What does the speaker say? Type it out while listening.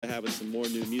Having some more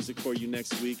new music for you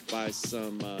next week by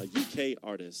some UK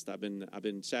artists. I've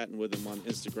been chatting with them on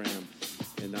Instagram,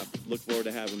 and I look forward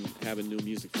to having new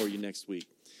music for you next week.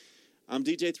 I'm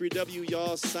DJ 3W,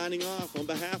 y'all, signing off on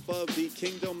behalf of the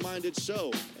Kingdom Minded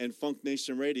Show and Funk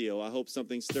Nation Radio. I hope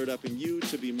something stirred up in you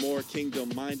to be more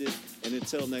kingdom minded. And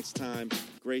until next time,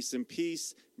 grace and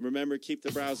peace. Remember, keep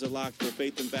the browser locked for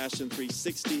Faith and Fashion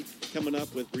 360. Coming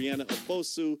up with Brianna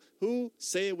Afosu. Who?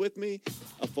 Say it with me.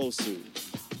 Afosu.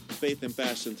 Faith and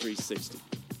Fashion 360.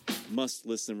 Must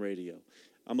listen radio.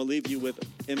 I'm going to leave you with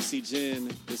MC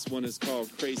Jin. This one is called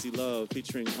Crazy Love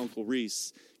featuring Uncle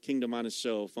Reese. Kingdom Minded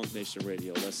Show, Funk Nation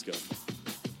Radio. Let's go.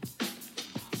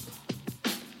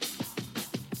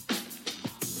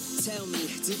 Tell me,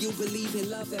 do you believe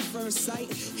in love at first sight?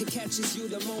 It catches you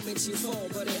the moment you fall,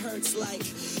 but it hurts like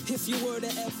if you were to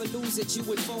ever lose it, you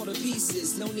would fall to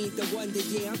pieces. No need to wonder,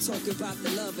 yeah, I'm talking about the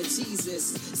love of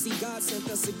Jesus. See, God sent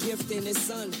us a gift in His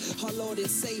Son, our Lord and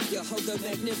Savior, oh, the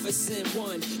magnificent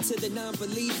one. To the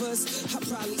non-believers, I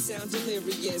probably sound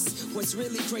delirious. What's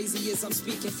really crazy is I'm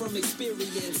speaking from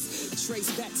experience.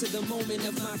 Trace back to the moment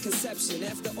of my conception.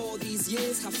 After all these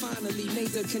years, I finally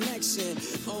made the connection.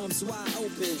 Arms wide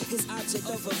open, His object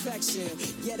of affection.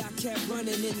 Yet I kept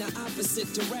running in the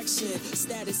opposite direction.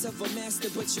 Status of a master,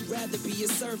 but you'd rather be a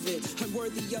servant.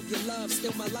 Unworthy of your love,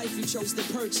 still my life you chose to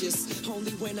purchase.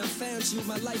 Only when I found you,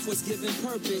 my life was given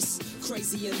purpose.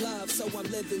 Crazy in love, so I'm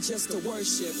living just to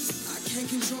worship. I can't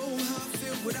control how I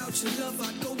feel without your love.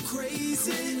 I go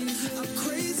crazy. I'm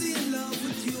crazy in love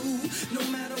with you. No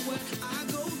matter what I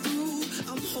go through,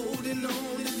 I'm holding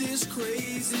on to this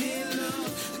crazy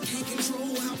love. I can't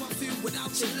control how I feel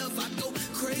without your love. I go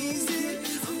crazy.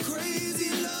 I'm crazy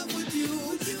in love with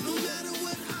you. No matter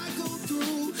what I go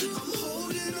through, I'm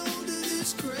holding on to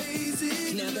this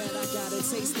crazy. Now that I got a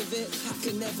taste of it, I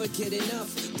can never get enough.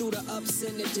 Through the ups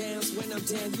and the downs, when I'm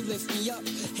down, you lift me up.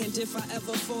 And if I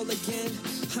ever fall again,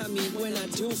 I mean when I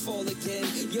do fall again,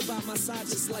 you're by my side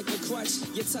just like a crutch.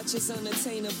 Your touch is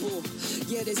unattainable,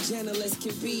 yet as gentle as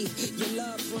can be. Your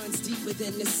love runs deeper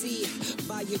than the sea.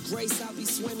 By your grace, I'll be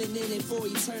swimming in it for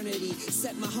eternity.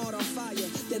 Set my heart on fire,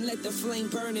 then let the flame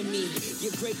burn in me.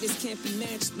 Your greatness can't be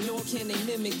matched, nor can they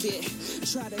mimic it.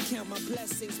 Try to count my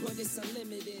blessings, but it's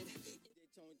unlimited.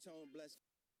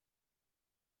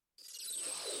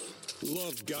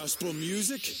 Love gospel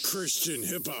music, Christian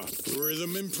hip-hop,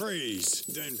 rhythm and praise?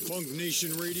 Then Funk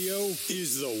Nation Radio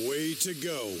is the way to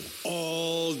go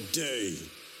all day.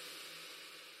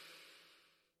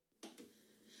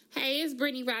 Hey, it's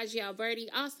Brittany Raji Alberti,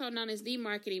 also known as the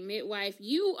Marketing Midwife.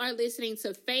 You are listening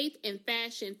to Faith and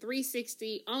Fashion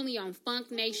 360 only on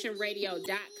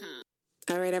FunkNationRadio.com.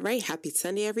 All right. Happy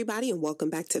Sunday, everybody, and welcome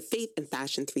back to Faith and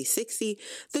Fashion 360.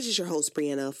 This is your host,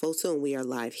 Brianna Afosu, and we are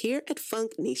live here at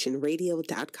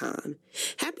FunkNationRadio.com.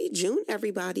 Happy June,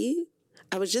 everybody.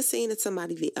 I was just saying to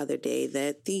somebody the other day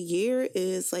that the year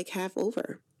is like half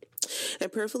over.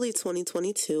 And perfectly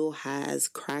 2022 has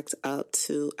cracked up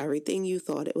to everything you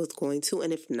thought it was going to.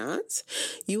 And if not,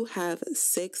 you have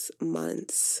 6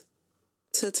 months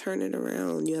to turn it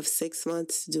around. You have 6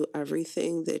 months to do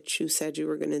everything that you said you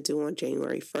were going to do on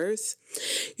January 1st.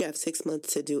 You have 6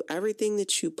 months to do everything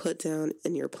that you put down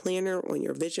in your planner, on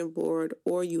your vision board,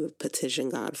 or you have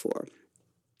petitioned God for.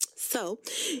 So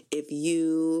if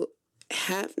you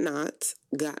have not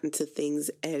gotten to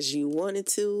things as you wanted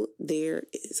to, there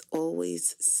is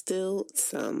always still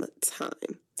some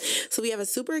time. So we have a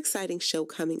super exciting show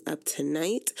coming up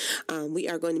tonight. We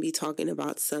are going to be talking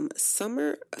about some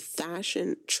summer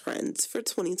fashion trends for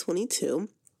 2022.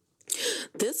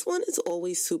 This one is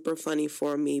always super funny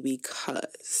for me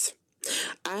because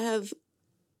I have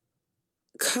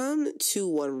come to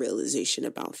one realization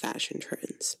about fashion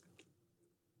trends.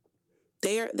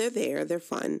 They're there, they're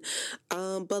fun.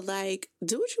 But like,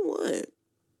 do what you want.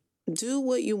 Do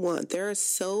what you want. There are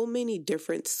so many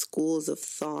different schools of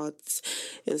thoughts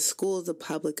and schools of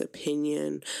public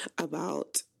opinion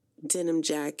about denim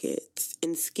jackets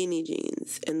and skinny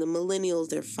jeans. And the millennials,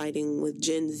 they're fighting with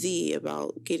Gen Z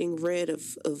about getting rid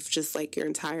of just like your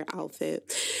entire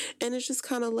outfit. And it's just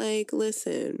kind of like,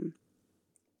 listen,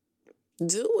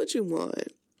 do what you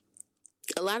want.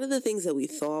 A lot of the things that we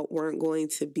thought weren't going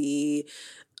to be,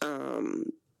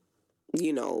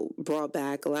 brought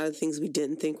back, a lot of things we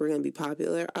didn't think were going to be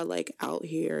popular are like out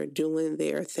here doing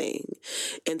their thing.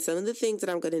 And some of the things that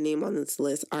I'm going to name on this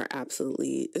list are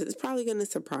it's probably going to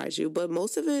surprise you, but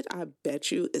most of it, I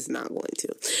bet you, is not going to.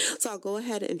 So I'll go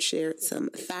ahead and share some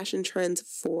fashion trends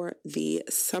for the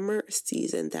summer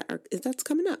season that's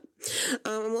coming up.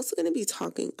 I'm also going to be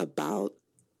talking about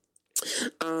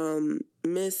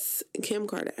Miss Kim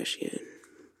Kardashian.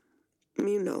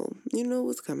 You know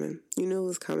what's coming. You know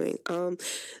what's coming.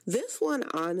 This one,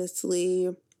 honestly,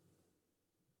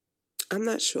 I'm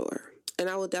not sure. And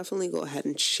I will definitely go ahead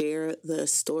and share the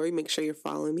story. Make sure you're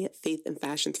following me at Faith and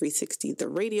Fashion 360, the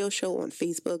radio show on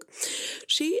Facebook.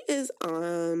 She is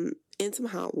in some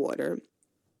hot water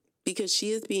because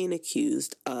she is being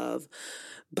accused of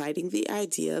biting the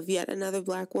idea of yet another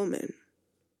Black woman.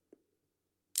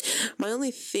 My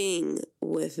only thing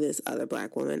with this other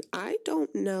Black woman, I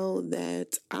don't know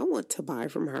that I want to buy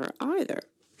from her either.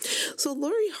 So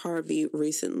Lori Harvey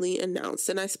recently announced,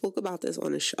 and I spoke about this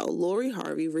on the show, Lori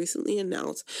Harvey recently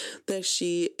announced that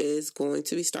she is going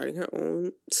to be starting her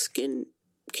own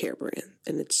skincare brand,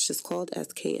 and it's just called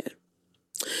SKN.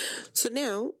 So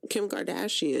now Kim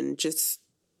Kardashian just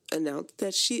announced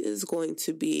that she is going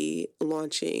to be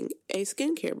launching a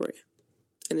skincare brand,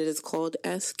 and it is called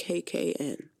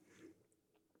SKKN.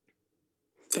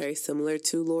 Very similar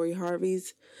to Lori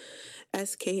Harvey's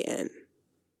SKN.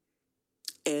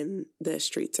 And the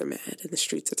streets are mad, and the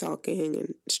streets are talking,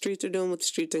 and the streets are doing what the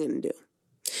streets are going to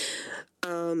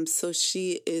do. So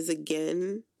she is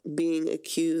again being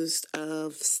accused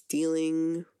of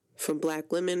stealing from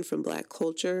Black women, from Black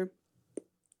culture.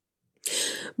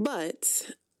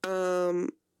 But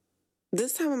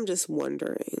this time I'm just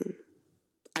wondering.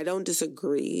 I don't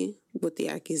disagree with the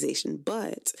accusation,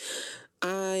 but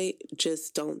I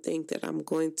just don't think that I'm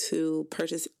going to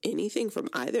purchase anything from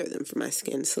either of them for my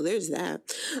skin. So there's that.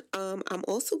 I'm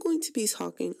also going to be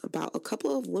talking about a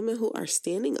couple of women who are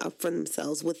standing up for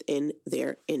themselves within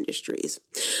their industries.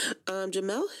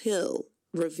 Jemele Hill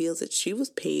reveals that she was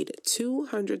paid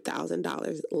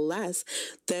 $200,000 less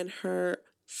than her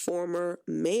former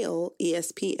male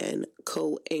ESPN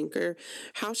co-anchor,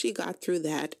 how she got through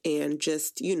that, and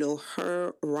just,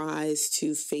 her rise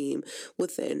to fame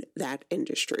within that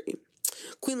industry.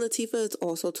 Queen Latifah is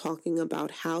also talking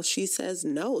about how she says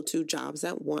no to jobs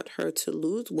that want her to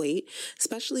lose weight,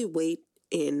 especially weight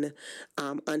in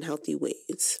unhealthy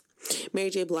ways. Mary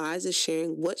J. Blige is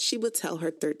sharing what she would tell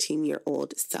her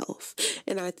 13-year-old self.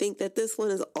 And I think that this one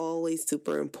is always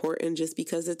super important, just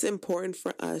because it's important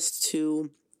for us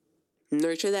to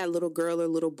nurture that little girl or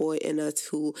little boy in us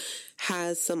who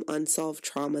has some unsolved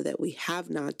trauma that we have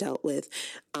not dealt with.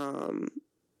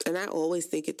 And I always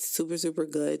think it's super, super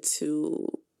good to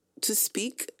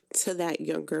speak to that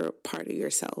younger part of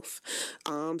yourself.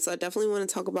 So I definitely want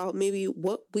to talk about maybe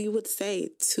what we would say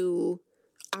to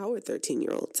our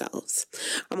 13-year-old selves.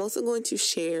 I'm also going to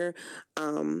share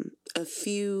a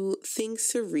few things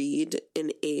to read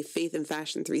in a Faith and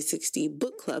Fashion 360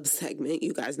 book club segment.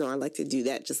 You guys know I like to do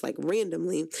that just like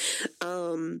randomly.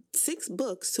 6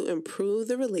 books to improve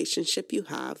the relationship you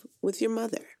have with your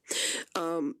mother.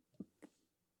 I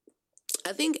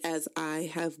think as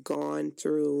I have gone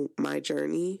through my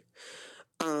journey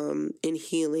in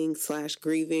healing /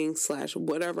 grieving /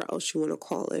 whatever else you want to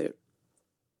call it,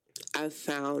 I've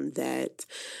found that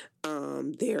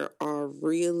there are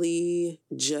really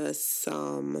just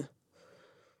there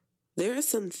are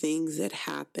some things that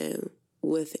happen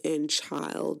within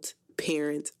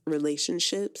child-parent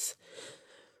relationships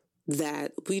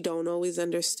that we don't always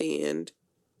understand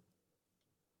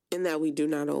and that we do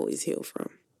not always heal from.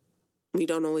 We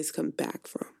don't always come back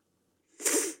from.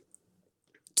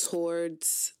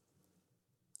 Towards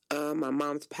my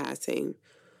mom's passing,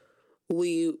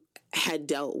 we had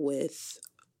dealt with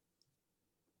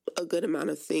a good amount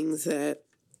of things that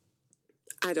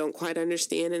I don't quite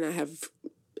understand and I have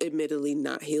admittedly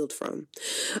not healed from.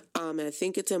 And I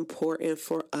think it's important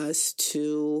for us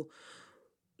to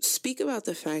speak about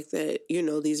the fact that,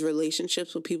 these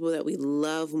relationships with people that we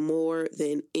love more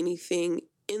than anything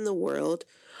in the world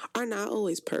are not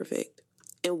always perfect.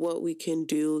 And what we can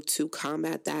do to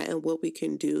combat that and what we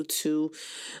can do to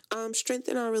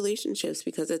strengthen our relationships,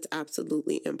 because it's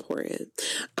absolutely important.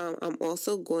 I'm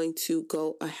also going to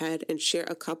go ahead and share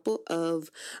a couple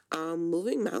of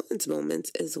moving mountains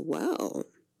moments as well.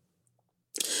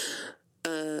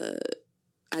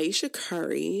 Aisha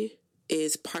Curry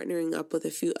is partnering up with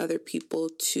a few other people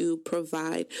to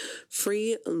provide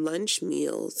free lunch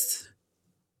meals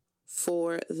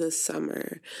for the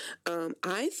summer.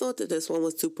 I thought that this one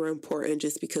was super important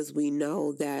just because we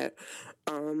know that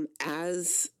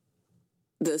as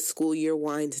the school year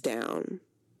winds down,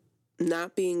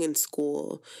 not being in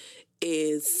school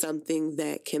is something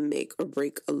that can make or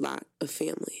break a lot of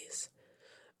families.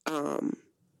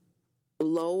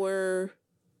 Lower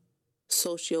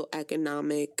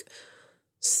socioeconomic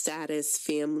status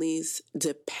families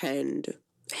depend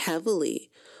heavily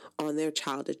on their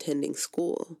child attending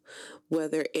school,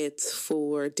 whether it's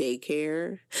for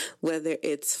daycare, whether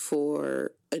it's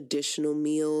for additional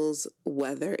meals,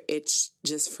 whether it's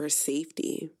just for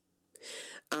safety.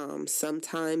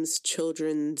 Sometimes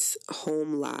children's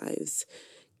home lives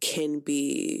can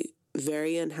be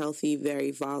very unhealthy, very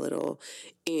volatile,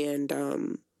 and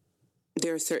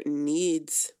there are certain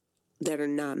needs that are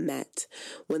not met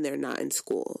when they're not in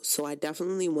school. So I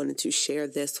definitely wanted to share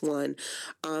this one,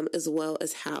 as well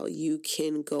as how you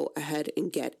can go ahead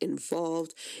and get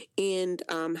involved and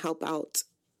help out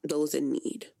those in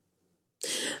need.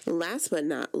 Last but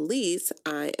not least,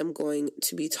 I am going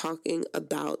to be talking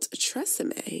about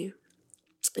Tresemme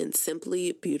and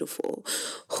Simply Beautiful,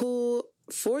 who,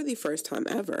 for the first time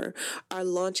ever, are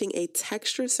launching a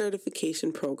texture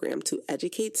certification program to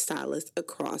educate stylists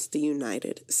across the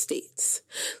United States.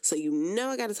 So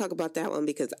I got to talk about that one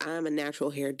because I'm a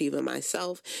natural hair diva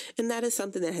myself, and that is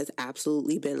something that has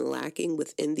absolutely been lacking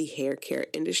within the hair care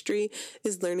industry,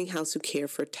 is learning how to care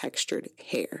for textured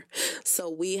hair. So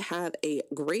we have a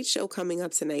great show coming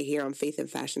up tonight here on Faith and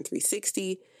Fashion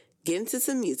 360. Get into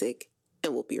some music,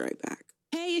 and we'll be right back.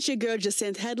 Hey, it's your girl,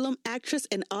 Jacinthe Headlam, actress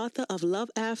and author of Love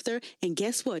After. And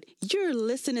guess what? You're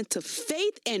listening to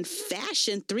Faith and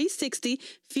Fashion 360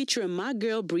 featuring my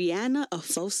girl, Brianna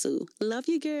Afosu. Love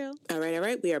you, girl. All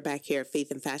right. We are back here at Faith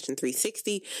and Fashion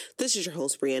 360. This is your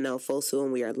host, Brianna Afosu,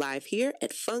 and we are live here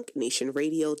at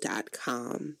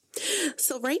funknationradio.com.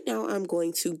 So right now I'm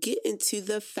going to get into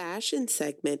the fashion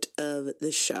segment of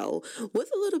the show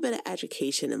with a little bit of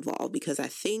education involved because I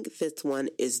think this one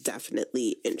is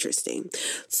definitely interesting.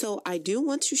 So I do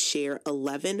want to share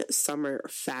 11 summer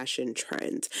fashion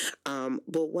trends.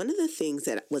 But one of the things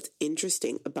that was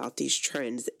interesting about these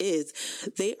trends is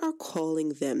they are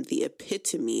calling them the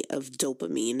epitome of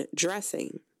dopamine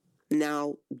dressing.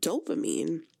 Now,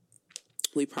 dopamine,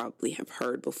 we probably have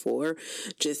heard before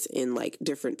just in like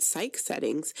different psych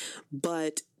settings,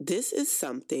 but this is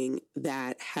something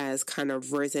that has kind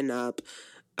of risen up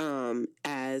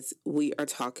as we are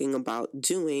talking about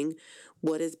doing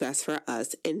what is best for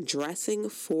us and dressing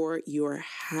for your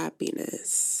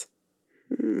happiness.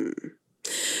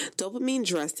 Dopamine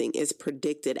dressing is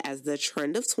predicted as the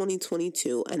trend of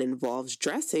 2022 and involves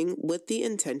dressing with the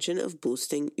intention of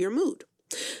boosting your mood.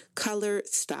 Color,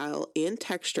 style, and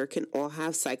texture can all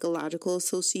have psychological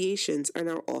associations and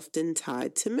are often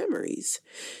tied to memories.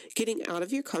 Getting out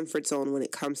of your comfort zone when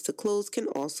it comes to clothes can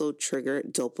also trigger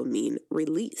dopamine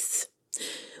release.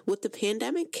 With the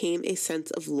pandemic came a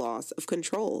sense of loss of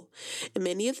control, and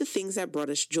many of the things that brought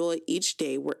us joy each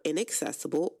day were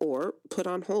inaccessible or put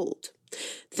on hold.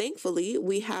 Thankfully,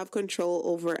 we have control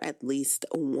over at least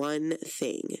one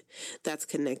thing that's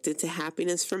connected to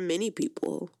happiness for many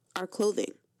people: our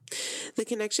clothing. The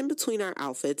connection between our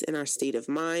outfits and our state of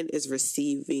mind is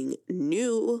receiving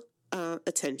new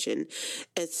attention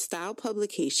as Style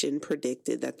publication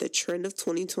predicted that the trend of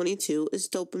 2022 is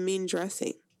dopamine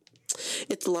dressing.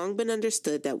 It's long been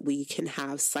understood that we can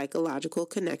have psychological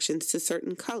connections to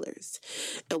certain colors.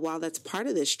 And while that's part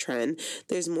of this trend,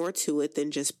 there's more to it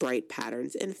than just bright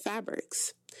patterns and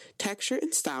fabrics. Texture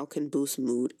and style can boost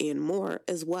mood and more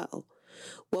as well.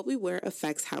 What we wear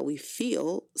affects how we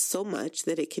feel so much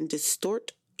that it can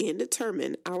distort and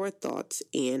determine our thoughts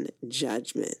and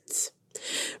judgments.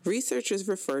 Researchers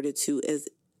refer to it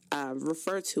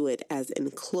as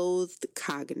enclosed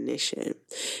cognition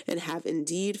and have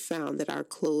indeed found that our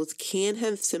clothes can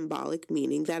have symbolic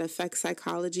meaning that affects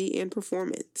psychology and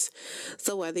performance.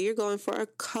 So whether you're going for a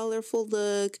colorful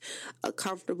look, a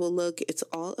comfortable look, it's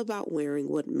all about wearing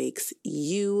what makes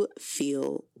you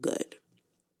feel good.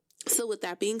 So with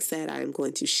that being said, I am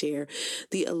going to share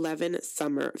the 11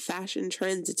 summer fashion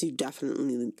trends that you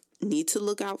definitely need to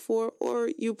look out for,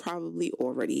 or you probably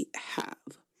already have.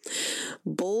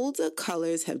 Bold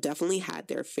colors have definitely had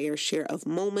their fair share of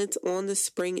moments on the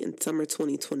spring and summer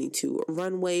 2022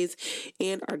 runways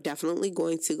and are definitely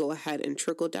going to go ahead and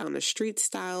trickle down to street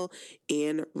style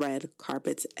and red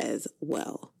carpets as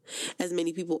well. As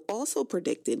many people also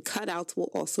predicted, cutouts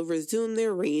will also resume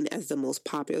their reign as the most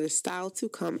popular style to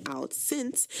come out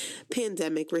since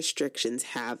pandemic restrictions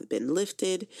have been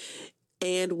lifted.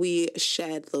 And we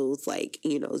shed those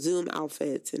Zoom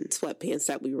outfits and sweatpants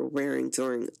that we were wearing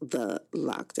during the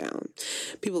lockdown.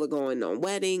 People are going on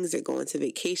weddings, they're going to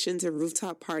vacations or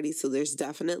rooftop parties. So there's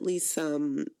definitely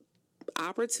some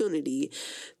opportunity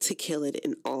to kill it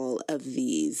in all of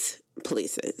these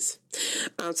places.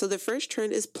 So the first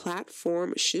trend is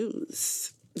platform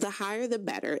shoes. The higher the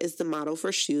better is the motto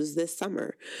for shoes this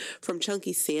summer. From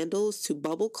chunky sandals to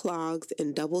bubble clogs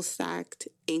and double-stacked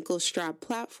ankle-strap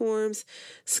platforms,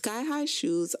 sky-high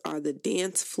shoes are the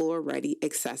dance floor-ready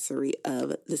accessory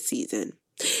of the season.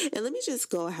 And let me just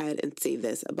go ahead and say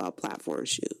this about platform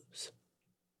shoes.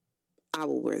 I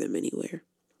will wear them anywhere.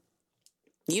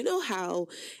 You know how,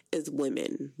 as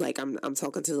women, like I'm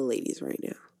talking to the ladies right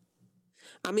now.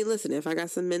 I mean, listen, if I got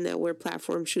some men that wear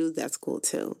platform shoes, that's cool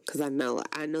too. Because I know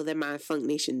that my Funk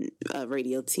Nation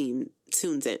radio team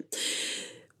tunes in.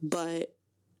 But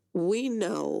we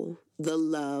know the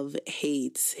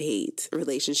love-hate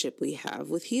relationship we have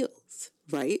with heels,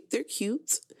 right? They're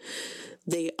cute.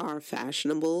 They are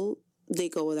fashionable. They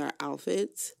go with our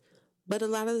outfits. But a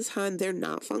lot of the time, they're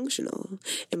not functional.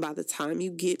 And by the time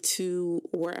you get to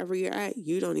wherever you're at,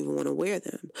 you don't even want to wear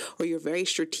them. Or you're very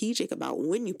strategic about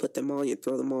when you put them on. You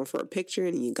throw them on for a picture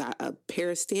and you got a pair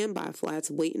of standby flats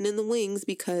waiting in the wings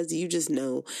because you just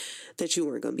know that you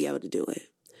weren't going to be able to do it.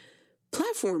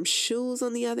 Platform shoes,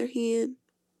 on the other hand,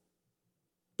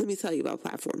 let me tell you about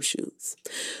platform shoes.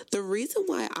 The reason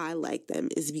why I like them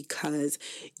is because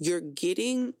you're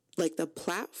getting, like, the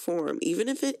platform, even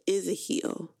if it is a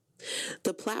heel,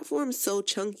 the platform's so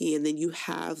chunky, and then you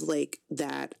have like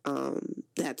that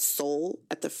sole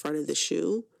at the front of the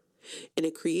shoe, and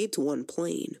it creates one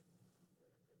plane.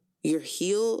 Your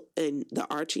heel and the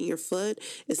arch in your foot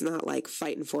is not like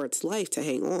fighting for its life to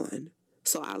hang on.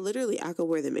 So I could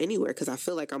wear them anywhere because I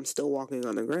feel like I'm still walking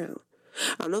on the ground.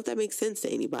 I don't know if that makes sense to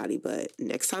anybody, but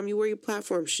next time you wear your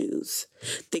platform shoes,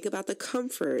 think about the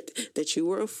comfort that you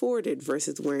were afforded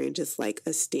versus wearing just like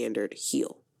a standard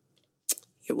heel.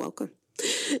 You're welcome.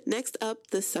 Next up,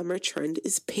 the summer trend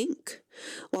is pink.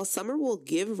 While summer will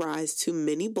give rise to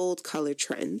many bold color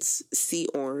trends, sea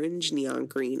orange, neon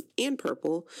green, and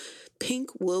purple, pink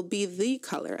will be the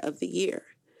color of the year.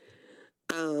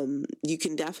 You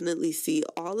can definitely see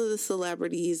all of the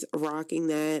celebrities rocking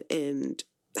that, and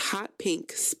hot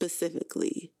pink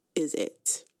specifically is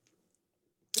it.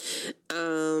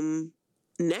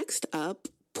 Next up,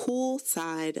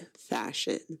 poolside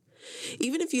fashion.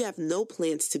 Even if you have no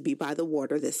plans to be by the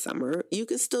water this summer, you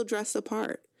can still dress the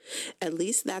part. At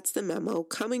least that's the memo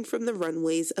coming from the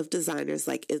runways of designers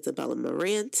like Isabella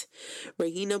Marant,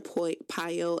 Regina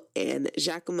Payo, and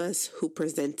Jacquemus, who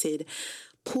presented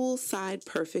poolside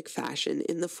perfect fashion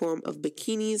in the form of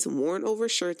bikinis worn over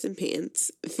shirts and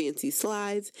pants, fancy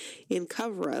slides, and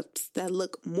cover-ups that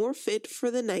look more fit for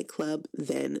the nightclub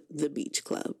than the beach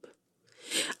club.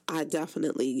 I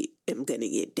definitely am going to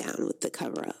get down with the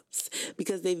cover-ups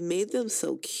because they've made them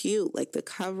so cute. Like the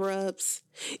cover-ups,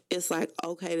 it's like,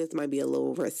 okay, this might be a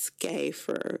little risque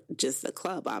for just the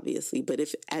club, obviously. But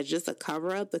if as just a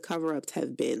cover-up, the cover-ups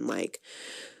have been like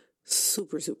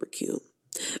super, super cute.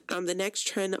 The next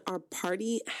trend are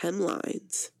party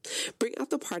hemlines. Bring out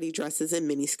the party dresses and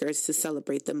miniskirts to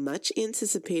celebrate the much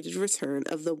anticipated return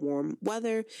of the warm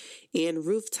weather and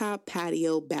rooftop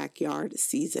patio backyard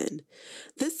season.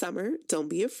 This summer, don't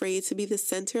be afraid to be the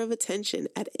center of attention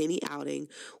at any outing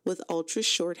with ultra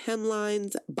short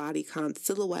hemlines, bodycon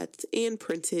silhouettes, and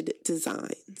printed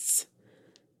designs.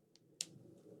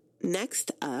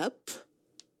 Next up,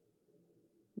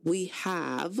 we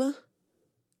have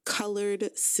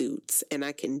colored suits, and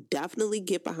I can definitely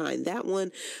get behind that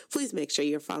one. Please make sure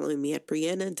you're following me at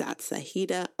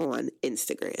Brianna.Sahida on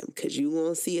Instagram because you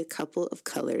will see a couple of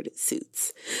colored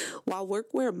suits. While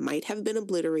workwear might have been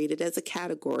obliterated as a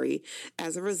category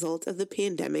as a result of the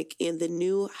pandemic and the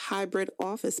new hybrid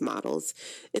office models,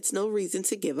 it's no reason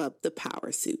to give up the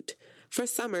power suit. For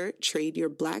summer, trade your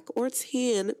black or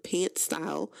tan pant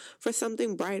style for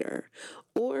something brighter,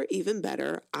 or even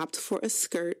better, opt for a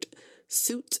skirt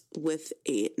suit with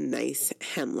a nice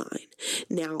hemline.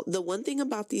 Now, the one thing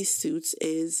about these suits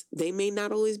is they may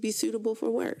not always be suitable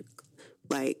for work.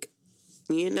 Like,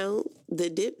 you know, the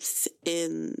dips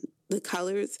in the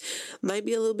colors might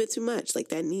be a little bit too much. Like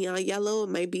that neon yellow, it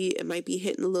might be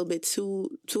hitting a little bit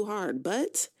too hard,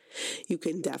 but you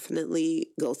can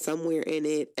definitely go somewhere in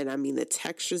it. And I mean, the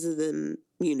textures of them,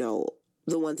 you know,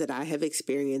 the ones that I have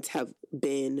experienced have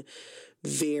been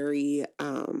very,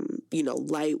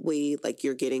 lightweight. Like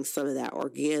you're getting some of that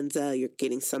organza, you're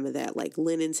getting some of that like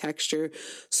linen texture.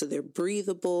 So they're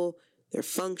breathable, they're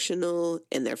functional,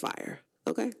 and they're fire.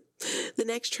 Okay. The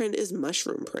next trend is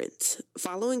mushroom prints.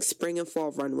 Following spring and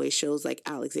fall runway shows like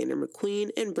Alexander McQueen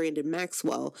and Brandon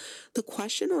Maxwell, the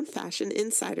question on fashion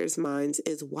insiders' minds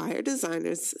is, why are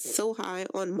designers so high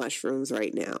on mushrooms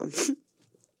right now?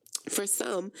 For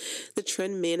some, the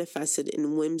trend manifested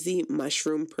in whimsy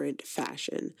mushroom print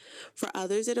fashion. For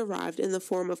others, it arrived in the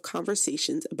form of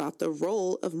conversations about the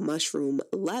role of mushroom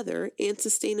leather and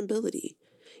sustainability.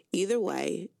 Either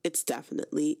way, it's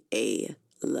definitely a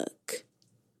look.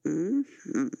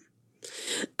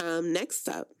 Next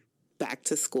up, back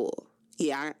to school.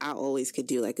 Yeah, I always could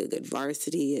do like a good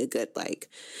varsity, a good like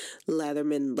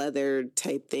Leatherman leather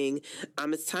type thing.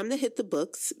 It's time to hit the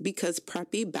books because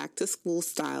preppy back to school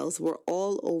styles were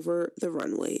all over the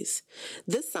runways.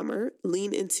 This summer,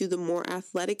 lean into the more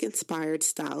athletic inspired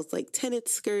styles like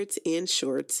tennis skirts and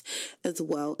shorts, as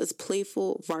well as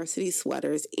playful varsity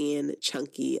sweaters and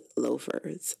chunky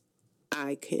loafers.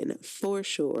 I can for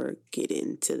sure get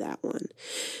into that one.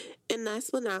 And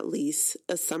last but not least,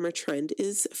 a summer trend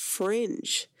is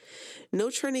fringe. No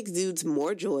trend exudes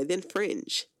more joy than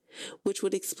fringe, which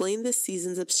would explain this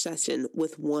season's obsession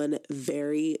with one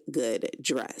very good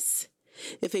dress.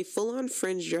 If a full-on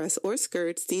fringe dress or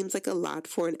skirt seems like a lot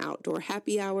for an outdoor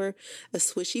happy hour, a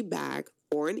swishy bag,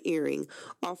 or an earring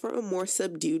offer a more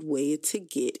subdued way to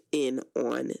get in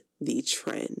on the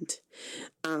trend.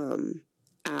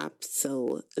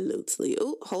 Absolutely.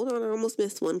 Oh, hold on. I almost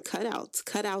missed one. Cutouts.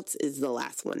 Cutouts is the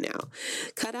last one now.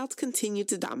 Cutouts continue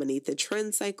to dominate the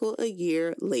trend cycle a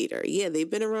year later. Yeah, they've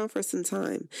been around for some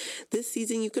time. This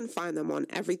season, you can find them on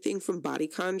everything from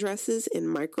bodycon dresses and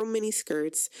micro mini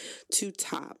skirts to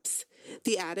tops.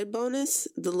 The added bonus,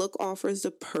 the look offers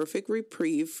the perfect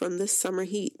reprieve from the summer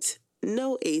heat.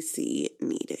 No AC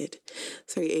needed.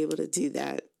 So you're able to do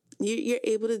that. You're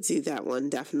able to do that one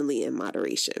definitely in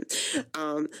moderation.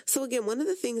 So again, one of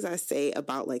the things I say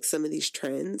about like some of these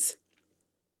trends,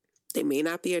 they may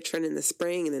not be a trend in the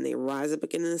spring and then they rise up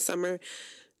again in the summer.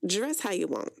 Dress how you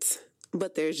want.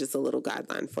 But there's just a little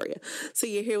guideline for you. So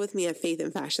you're here with me at Faith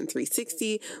and Fashion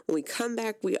 360. When we come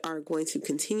back, we are going to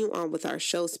continue on with our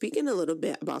show, speaking a little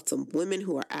bit about some women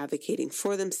who are advocating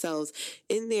for themselves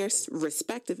in their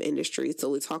respective industries. So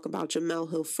we talk about Jemele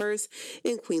Hill first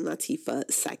and Queen Latifah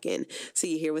second. So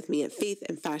you're here with me at Faith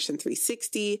and Fashion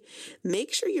 360.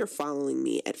 Make sure you're following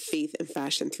me at Faith and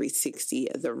Fashion 360,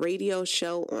 the radio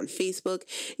show on Facebook.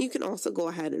 You can also go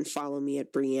ahead and follow me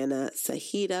at Brianna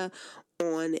Sahida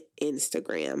on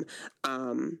Instagram.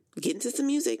 Get into some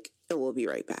music and we'll be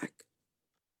right back.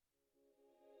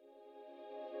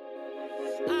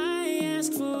 I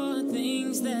ask for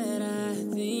things that I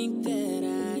think that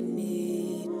I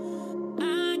need.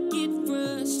 I get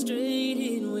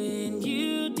frustrated when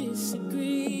you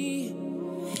disagree,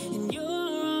 and you're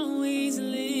always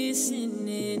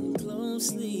listening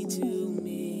closely to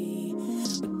me.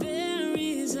 But there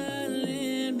is a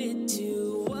limit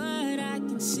to what I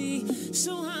can see.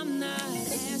 So I'm not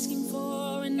asking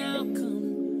for an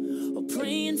outcome or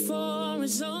praying for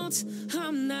results.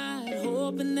 I'm not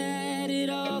hoping that it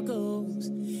all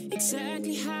goes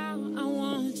exactly how I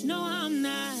want. No, I'm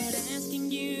not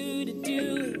asking you to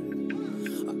do it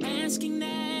or asking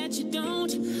that you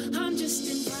don't. I'm just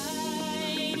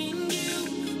inviting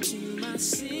you to my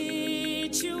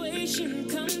situation.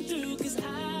 Come through, 'cause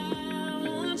I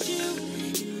want you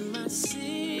in my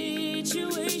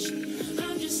situation.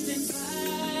 I'm just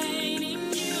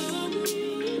inviting you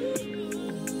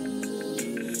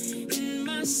in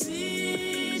my situation.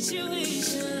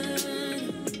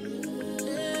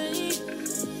 Hey,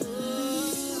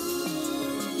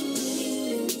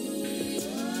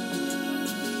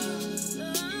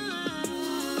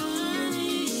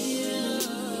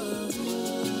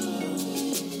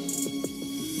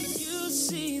 you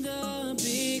see the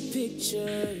big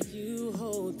picture, you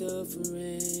hold the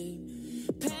frame.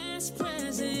 Past,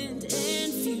 present,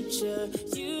 and future,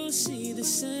 you see the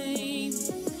same.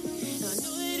 I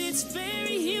know that it's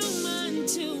very human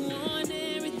to want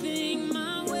everything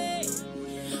my way,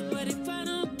 but if I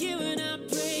don't get what I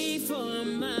pray for,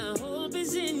 my hope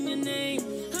is in your name.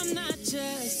 I'm not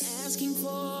just asking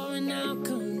for an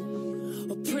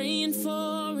outcome or praying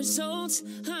for results.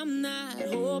 I'm not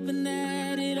hoping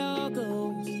that it all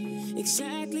goes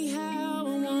exactly how I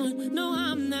want. No,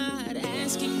 I'm not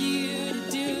asking you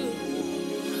to do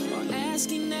or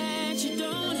asking that you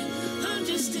don't. I'm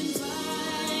just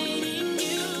inviting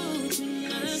you to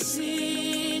my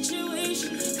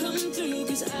situation. Come through,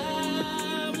 'cause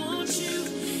I want you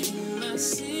in my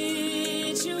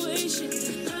situation.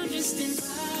 I'm just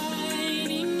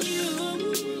inviting you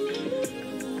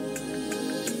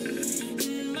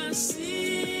in my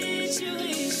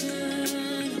situation.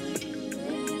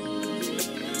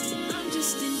 I'm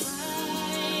just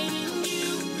inviting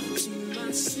you to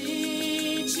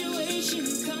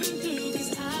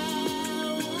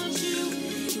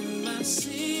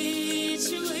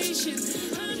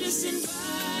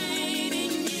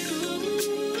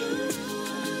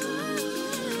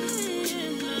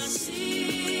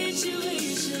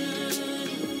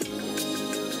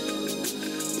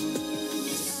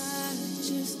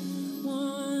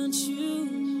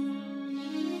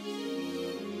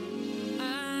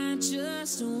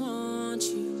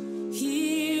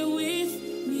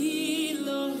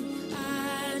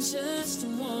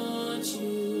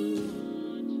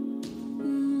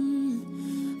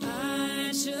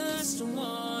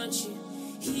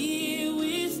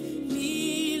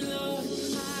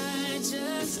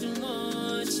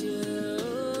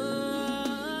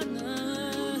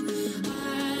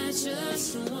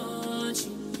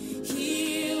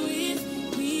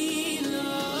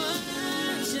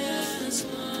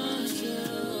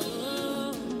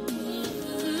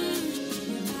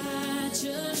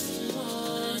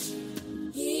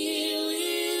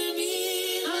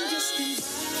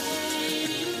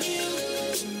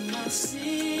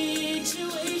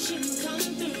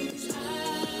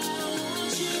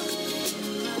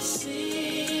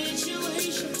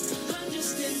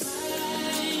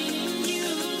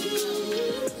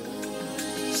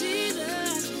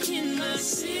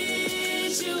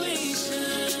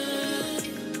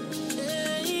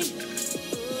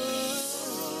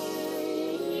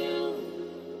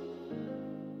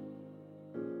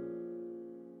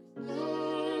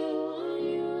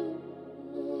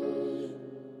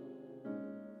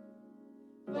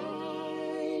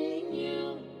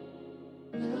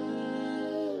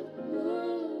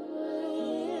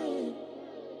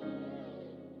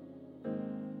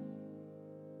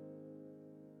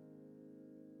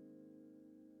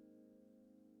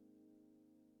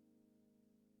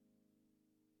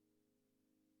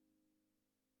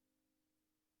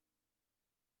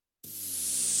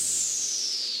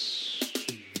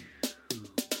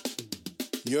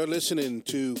You're listening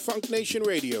to Funk Nation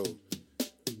Radio,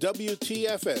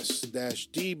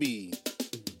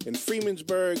 WTFS-DB in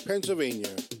Freemansburg,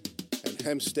 Pennsylvania, and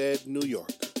Hempstead, New York.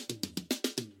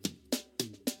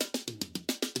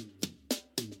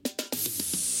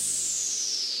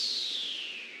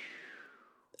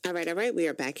 All right. We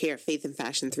are back here at Faith and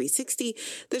Fashion 360.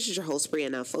 This is your host,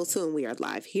 Brianna Fosu, and we are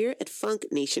live here at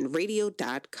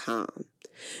funknationradio.com.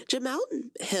 Jemele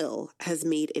Hill has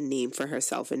made a name for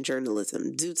herself in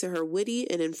journalism due to her witty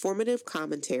and informative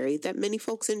commentary that many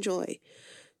folks enjoy.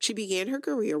 She began her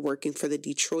career working for the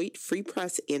Detroit Free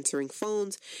Press, answering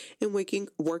phones and working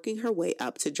her way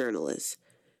up to journalist.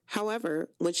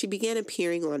 However, when she began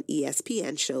appearing on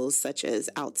ESPN shows such as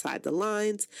Outside the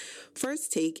Lines,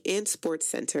 First Take, and Sports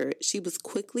Center, she was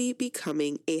quickly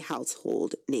becoming a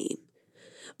household name.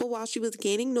 But while she was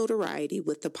gaining notoriety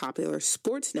with the popular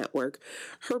sports network,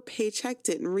 her paycheck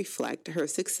didn't reflect her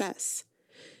success.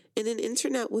 In an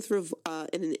interview with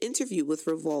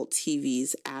Revolt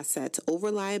TV's Assets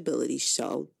Over Liability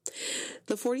show,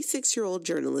 the 46-year-old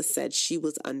journalist said she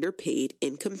was underpaid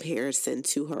in comparison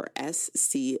to her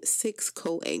SC6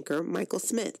 co-anchor, Michael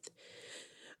Smith.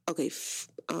 Okay,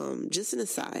 just an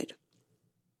aside.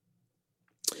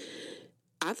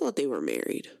 I thought they were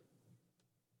married.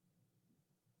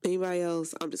 Anybody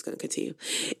else? I'm just going to continue.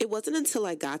 It wasn't until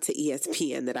I got to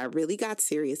ESPN that I really got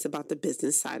serious about the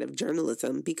business side of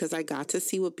journalism, because I got to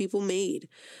see what people made.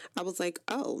 I was like,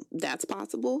 oh, that's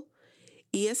possible?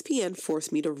 ESPN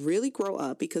forced me to really grow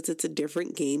up, because it's a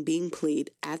different game being played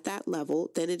at that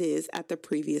level than it is at the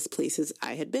previous places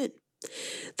I had been.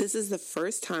 This is the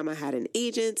first time I had an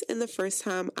agent, and the first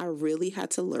time I really had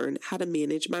to learn how to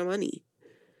manage my money.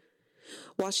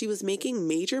 While she was making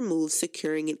major moves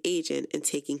securing an agent and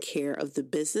taking care of the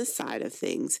business side of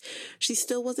things, she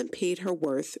still wasn't paid her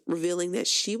worth, revealing that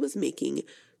she was making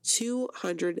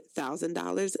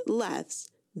 $200,000 less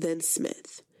than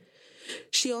Smith.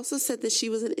 She also said that she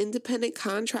was an independent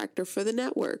contractor for the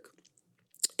network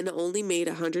and only made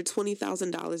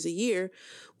 $120,000 a year,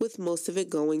 with most of it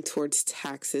going towards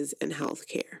taxes and health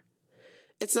care.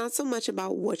 It's not so much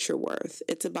about what you're worth,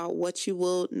 it's about what you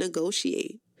will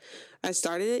negotiate. I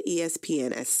started at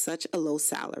ESPN at such a low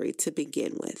salary to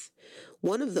begin with.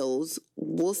 One of those,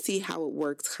 we'll see how it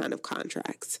works kind of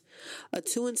contracts. A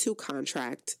 2-and-2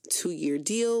 contract, 2-year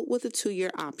deal with a 2-year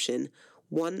option,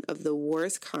 one of the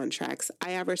worst contracts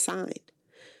I ever signed.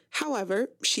 However,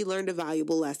 she learned a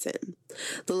valuable lesson.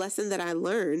 The lesson that I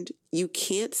learned, you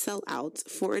can't sell out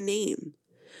for a name.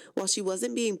 While she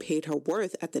wasn't being paid her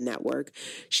worth at the network,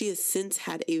 she has since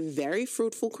had a very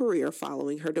fruitful career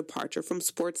following her departure from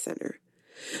SportsCenter.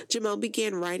 Jemele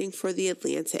began writing for The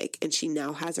Atlantic, and she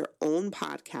now has her own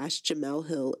podcast, Jemele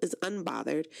Hill is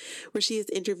Unbothered, where she has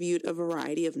interviewed a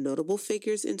variety of notable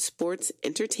figures in sports,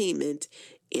 entertainment,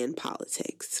 and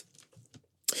politics.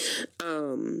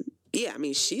 Yeah, I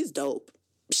mean, she's dope.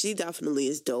 She definitely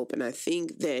is dope, and I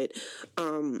think that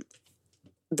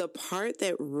the part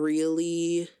that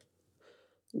really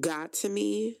got to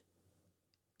me,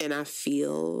 and I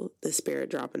feel the Spirit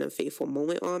dropping a faithful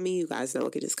moment on me. You guys know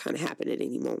it could just kind of happen at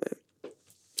any moment.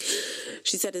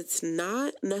 She said it's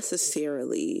not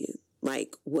necessarily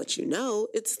like what you know.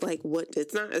 It's like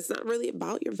it's not really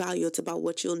about your value. It's about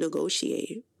what you'll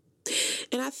negotiate.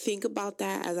 And I think about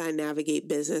that as I navigate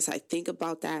business. I think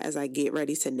about that as I get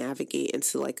ready to navigate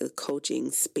into like a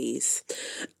coaching space.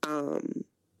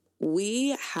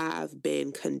 We have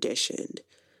been conditioned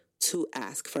to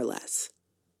ask for less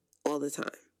all the time.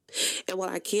 And while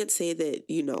I can't say that,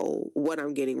 what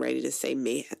I'm getting ready to say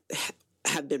may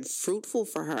have been fruitful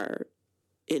for her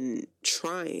in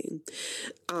trying,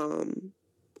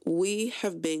 we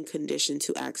have been conditioned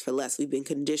to ask for less. We've been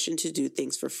conditioned to do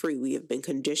things for free. We have been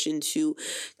conditioned to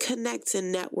connect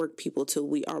and network people till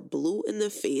we are blue in the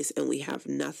face and we have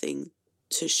nothing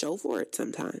to show for it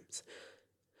sometimes.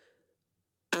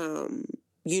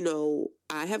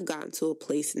 I have gotten to a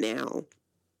place now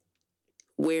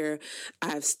where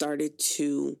I've started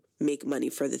to make money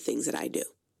for the things that I do.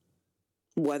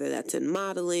 Whether that's in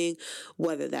modeling,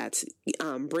 whether that's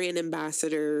brand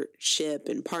ambassadorship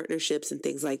and partnerships and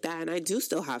things like that. And I do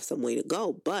still have some way to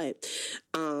go. But,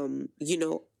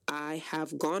 I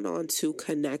have gone on to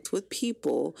connect with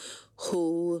people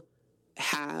who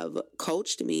have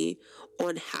coached me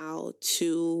on how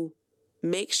to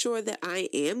make sure that I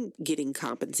am getting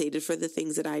compensated for the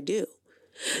things that I do.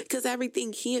 Because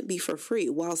everything can't be for free.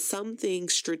 While some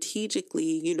things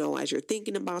strategically, as you're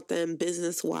thinking about them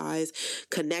business-wise,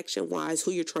 connection-wise, who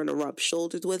you're trying to rub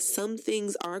shoulders with, some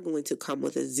things are going to come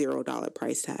with a $0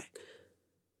 price tag.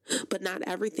 But not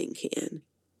everything can.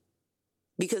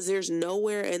 Because there's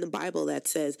nowhere in the Bible that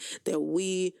says that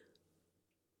we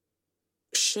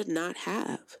should not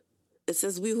have. It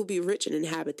says we will be rich and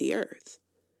inhabit the earth.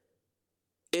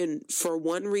 And for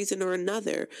one reason or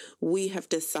another, we have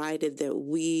decided that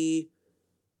we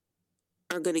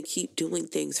are going to keep doing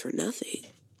things for nothing.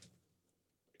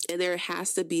 And there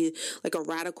has to be like a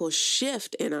radical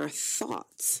shift in our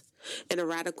thoughts and a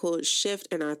radical shift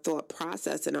in our thought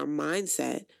process and our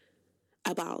mindset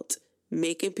about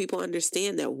making people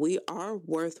understand that we are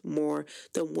worth more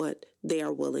than what they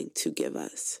are willing to give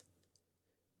us.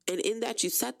 And in that, you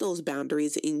set those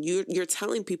boundaries and you're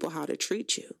telling people how to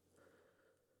treat you.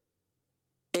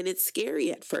 And it's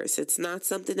scary at first. It's not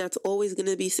something that's always going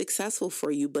to be successful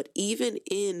for you. But even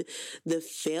in the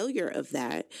failure of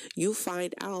that, you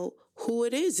find out who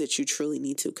it is that you truly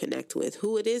need to connect with,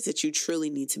 who it is that you truly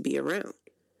need to be around.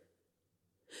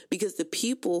 Because the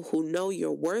people who know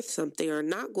you're worth something are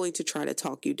not going to try to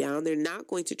talk you down. They're not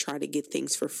going to try to get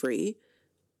things for free.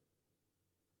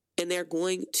 And they're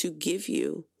going to give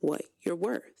you what you're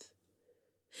worth.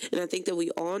 And I think that we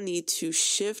all need to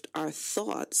shift our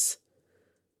thoughts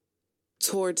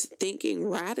towards thinking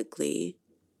radically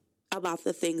about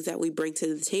the things that we bring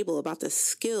to the table, about the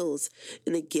skills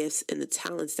and the gifts and the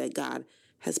talents that God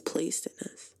has placed in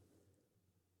us,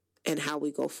 and how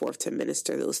we go forth to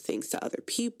minister those things to other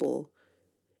people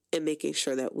and making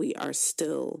sure that we are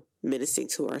still ministering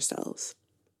to ourselves.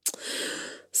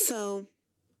 So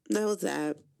that was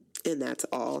that. And that's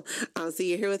all. So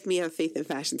you're here with me on Faith and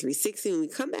Fashion 360. When we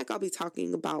come back, I'll be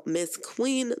talking about Miss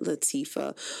Queen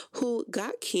Latifah, who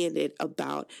got candid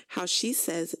about how she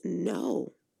says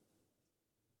no.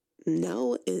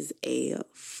 No is a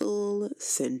full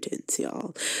sentence,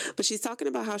 y'all. But she's talking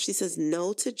about how she says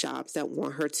no to jobs that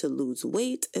want her to lose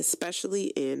weight, especially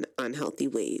in unhealthy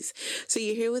ways. So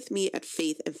you're here with me at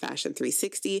Faith and Fashion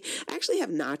 360. I actually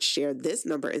have not shared this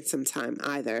number in some time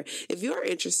either. If you are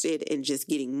interested in just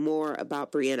getting more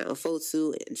about Brianna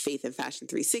Ofosu and Faith and Fashion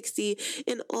 360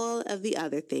 and all of the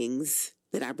other things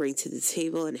that I bring to the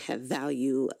table and have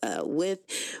value with,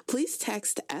 please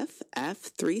text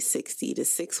FF360 to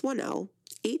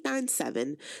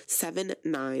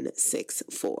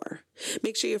 610-897-7964.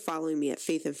 Make sure you're following me at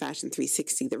Faith and Fashion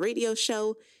 360, the radio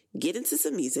show. Get into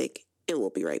some music, and we'll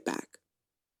be right back.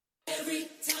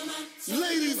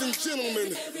 Ladies and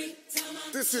gentlemen,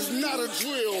 this is not a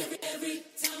drill.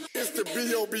 It's the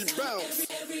B.O.B. bounce.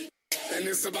 And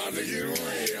it's about to get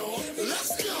real.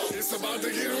 Let's go. It's about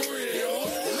to get real.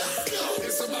 Let's go.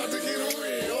 It's about to get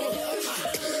real.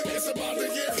 It's about to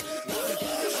get.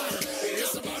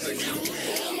 It's about to get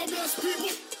real. All my best people.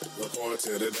 Report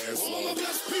to the dance floor. All my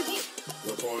best people.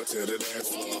 Report to the dance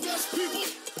floor. All my best people.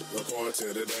 Report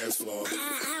to the dance floor. I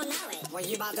don't know it. What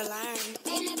you about to learn?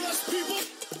 All my best people.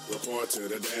 Report to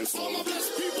the dance floor. All my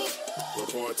best people.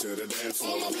 Report to the dance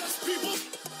floor. All my best people.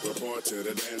 Report to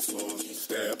the dance floor.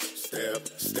 Step, step,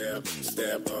 step,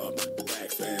 step up.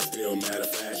 Back stand still, matter of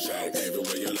fact, shout.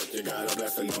 Everywhere you look, you got a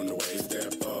blessing on the way.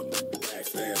 Step up. Back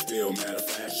stand still, matter of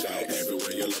fact, shout.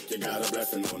 Everywhere you look, you got a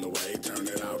blessing on the way. Turn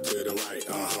it out to the right,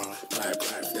 Clap,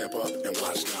 clap, step up and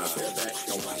watch God. Step back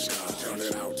and watch God. Turn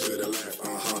it out to the left,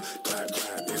 Clap,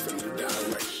 clap, it's a new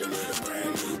direction with a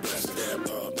brand new blessing. Step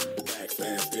up. Back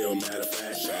stand still, matter of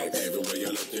fact, shout. Everywhere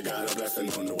you look, you got a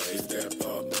blessing on the way. Step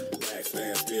up.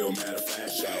 Stand still, matter of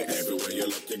fact, shout. Everywhere you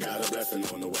look, you got a blessing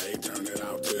on the way. Turn it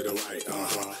out to the right,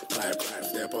 Clap, clap,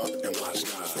 step up and watch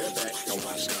God. Step back and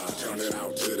watch God. Turn it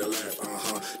out to the left,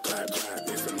 Clap, clap,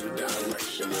 it's a new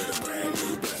direction with a brand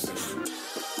new blessing.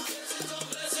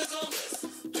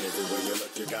 Everywhere you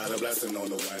look, you got a blessing on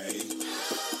the way.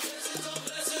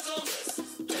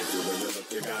 Everywhere you look,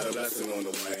 you got a blessing on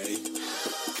the way.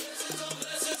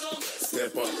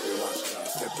 Step up and watch God.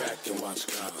 Step back and watch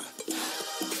God.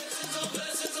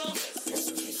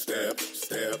 Step,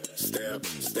 step, step,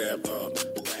 step up.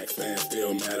 Back stand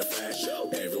still, matter of fact.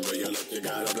 Everywhere you look, you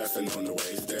got a blessing on the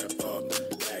way. Step up.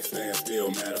 Back stand still,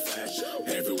 matter of fact.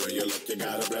 Everywhere you look, you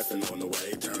got a blessing on the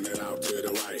way. Turn it out to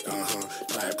the right,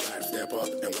 Clap, clap, step up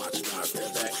and watch God.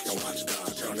 Step back and watch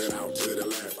God. Turn it out to the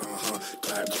left,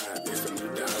 Clap, clap, it's a new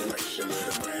direction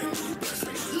with a brand new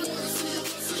blessing.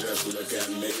 Just look at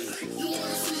me.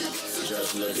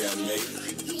 Just look at me.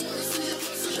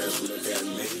 Just look at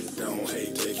me, don't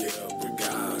hate, take it up with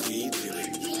God, He did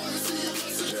it.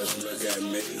 Just look at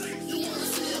me.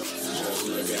 Just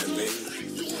look at me.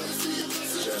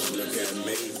 Just look at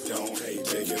me, don't hate,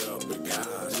 take it up with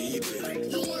God, He did it.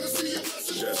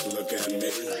 Just look at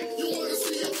me.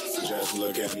 Just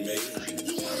look at me.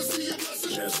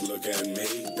 Just look at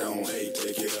me, don't hate,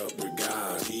 take it up with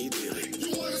God, He did it.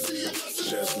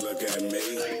 Just look at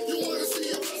me.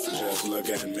 Just look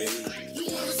at me.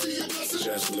 You wanna see a blessing?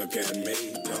 Just look at me,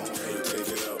 don't hate, take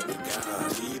it up with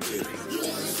God, he did it. You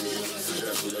wanna see a blessing?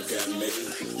 Just look at me,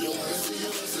 You wanna see a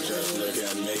blessing? just look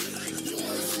at me, You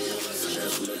wanna see a blessing?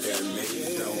 just look at me,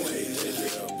 don't hate, take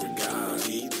it up with God,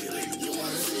 he did it. You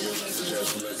wanna see a blessing?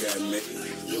 Just look at me,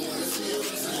 You wanna see a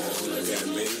blessing? just look at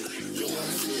me, You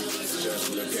wanna see a blessing? just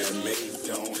look at me,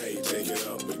 don't hate, take it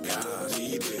up with God,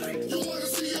 he did it. You wanna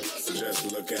see a blessing?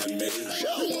 Just look at me,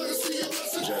 You wanna see a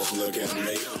blessing? just look at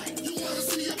me, You wanna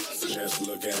see a blessing? just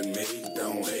look at me,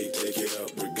 don't hate, take it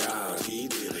up with God, he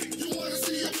did it. You wanna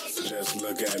see a blessing? Just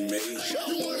look at me,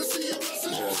 You wanna see a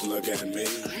blessing? just look at me,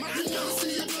 You wanna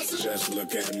see a blessing? just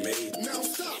look at me. Now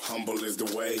stop. Humble is the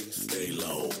way, stay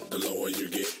low. The lower you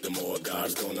get, the more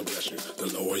God's gonna bless you. The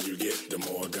lower you get, the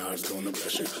more God's gonna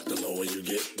bless you. The lower you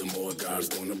get, the more God's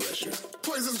gonna bless you.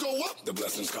 Praises go up. The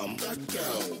blessings come back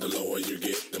down. The lower you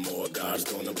get, the more God's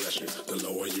gonna bless you. The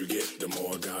lower you get, the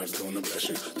more God's gonna bless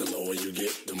you. The lower you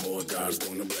get, the more God's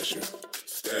gonna bless you.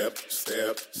 Step,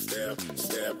 step, step,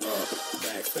 step up.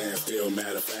 Back, stand still,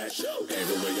 matter of fact.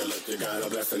 Everywhere you look, you got a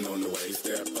blessing on the way.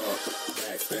 Step up.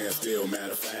 Back, stand still,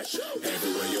 matter of fact.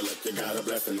 Everywhere you look, you got a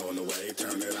blessing on the way.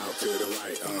 Turn it out to the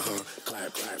right,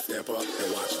 Clap, clap, step up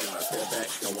and watch God. Step back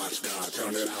and watch God.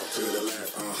 Turn it out to the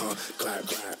left, Clap,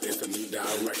 clap. It's a new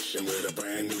direction with a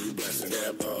brand new blessing.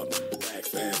 Step up. Back,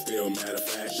 stand still, matter of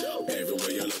fact.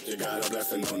 Everywhere you look, you got a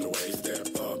blessing on the way. Step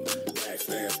up. Back,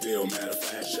 stand still, matter of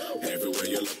fact. Everywhere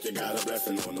you look, you got a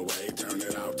blessing on the way. Turn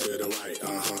it out to the right,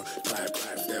 Clap,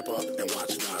 clap, step up and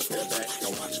watch God. Step back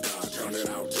and watch God. Turn it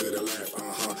out to the left,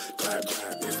 Clap,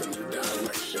 clap. It's a new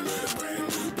direction with a brand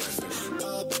new blessing.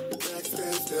 Up, back,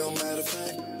 stand still, matter of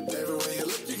fact. Everywhere you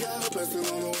look, you got a blessing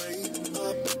on the way.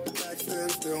 Up, back,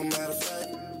 stand still, matter of fact.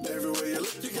 Everywhere you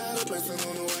look, you got a blessing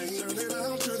on the way. Turn it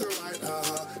out to the right,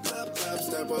 Clap, clap,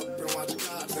 step up and watch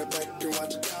God. Step back and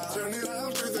watch God. Turn it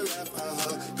out to the left,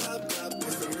 Clap, clap.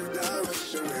 It's a new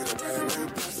direction with a brand new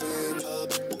blessing. Up,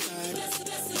 back.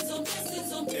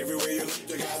 Everywhere you look,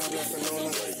 you got a blessing on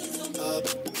the way. Up,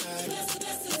 back.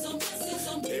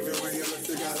 Everywhere you look,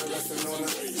 you got a blessing on the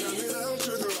way. Turn it out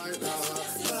to the right,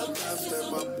 Clap, clap,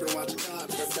 step up and watch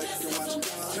God. Step back and watch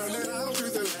God. Turn it out to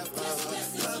the left, Clap,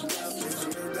 clap. It's a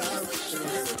new direction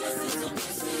with a brand new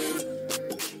blessing.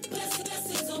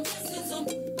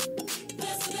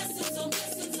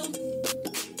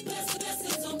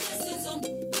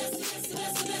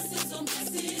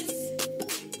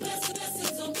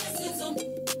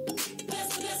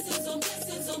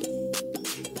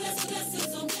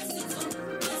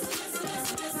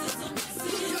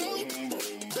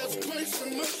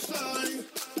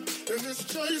 And it's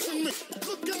chasing me.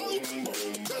 Look out,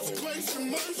 that's grace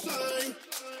and mercy.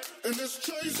 And it's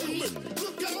chasing me.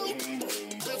 Look out,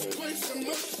 that's grace and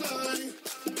mercy.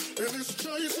 And it's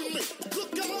chasing me.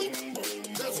 Look out,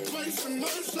 that's grace and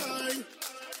mercy.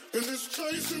 And it's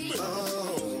chasing me.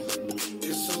 Oh,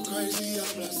 it's so crazy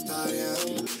how blessed I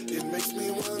am. It makes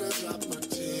me wanna drop a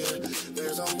tear.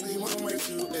 There's only one way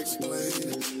to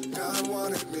explain. God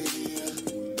wanted me here.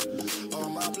 All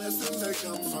my blessings, they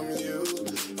come from you.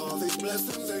 All these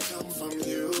blessings, they come from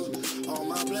you. All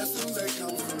my blessings, they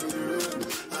come from you.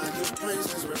 I give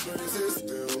praises where praises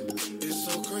due. It's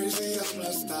so crazy how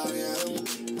blessed I am.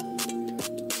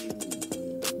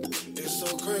 It's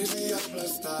so crazy how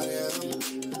blessed I am.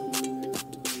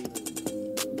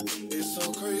 It's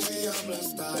so crazy how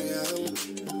blessed I am.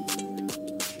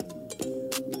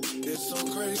 It's so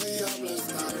crazy how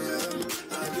blessed I am.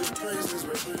 I give praises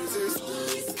where praises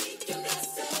due.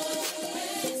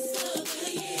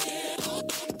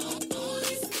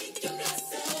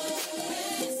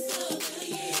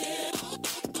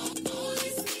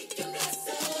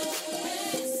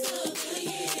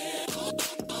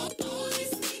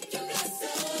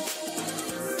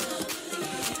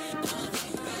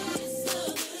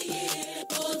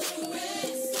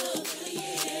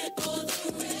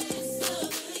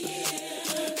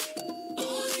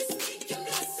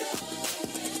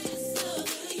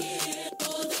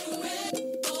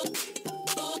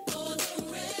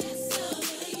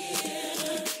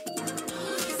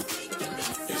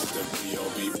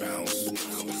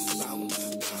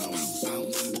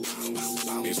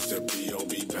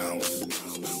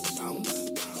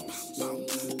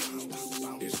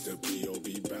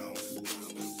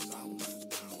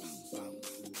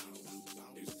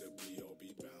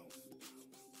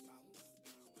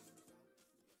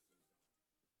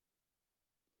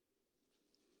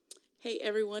 Hey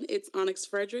everyone, it's Onyx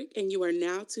Frederick, and you are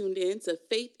now tuned in to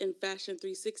Faith and Fashion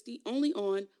 360, only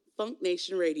on Funk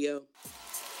Nation Radio.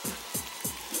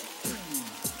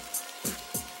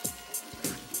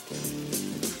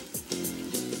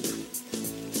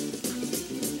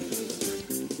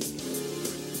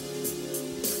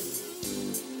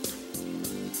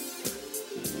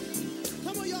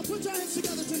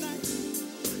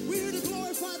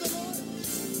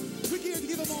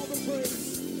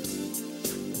 praise.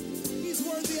 He's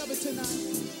worthy of it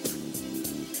tonight.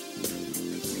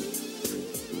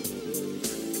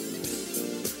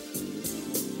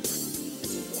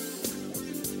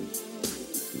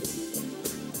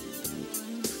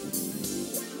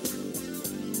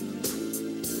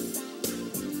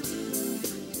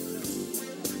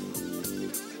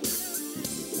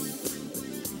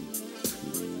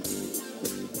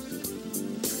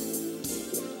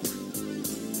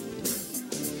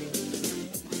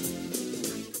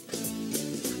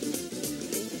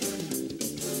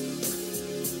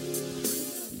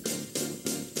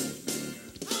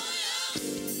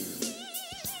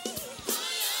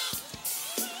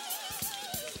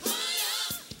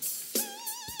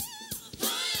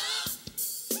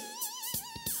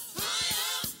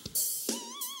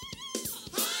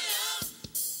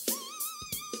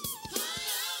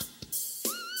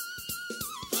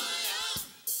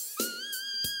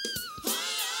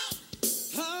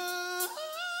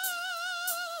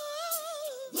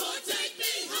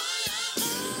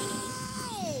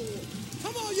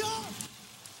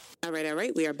 All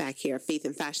right. We are back here at Faith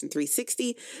and Fashion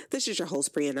 360. This is your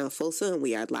host, Brianna Alfosa, and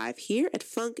we are live here at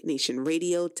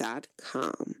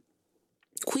funknationradio.com.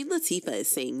 Queen Latifah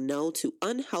is saying no to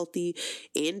unhealthy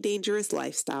and dangerous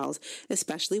lifestyles,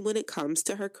 especially when it comes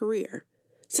to her career.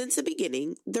 Since the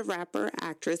beginning, the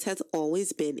rapper-actress has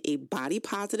always been a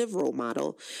body-positive role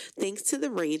model thanks to the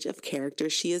range of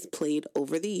characters she has played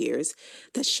over the years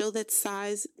that show that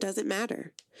size doesn't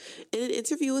matter. In an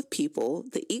interview with People,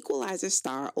 the Equalizer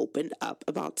star opened up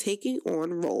about taking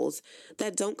on roles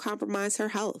that don't compromise her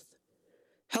health.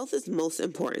 Health is most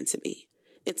important to me.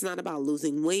 It's not about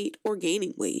losing weight or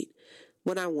gaining weight.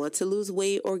 When I want to lose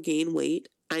weight or gain weight,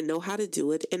 I know how to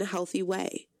do it in a healthy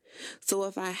way. So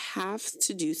if I have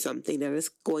to do something that is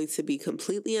going to be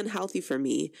completely unhealthy for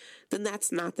me, then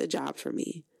that's not the job for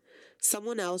me.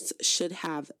 Someone else should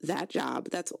have that job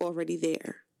that's already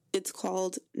there. It's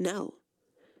called no.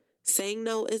 Saying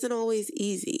no isn't always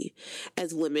easy.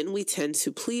 As women, we tend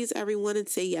to please everyone and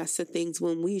say yes to things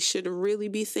when we should really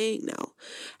be saying no.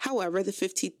 However, the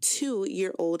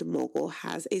 52-year-old mogul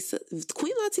has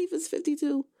Queen Latifah's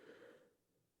 52?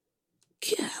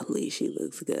 Golly, she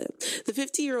looks good. The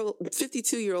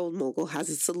 52-year-old mogul has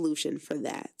a solution for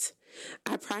that.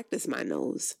 I practice my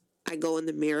no's. I go in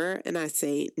the mirror and I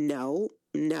say no,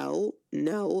 no,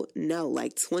 no, no,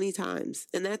 like 20 times.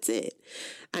 And that's it.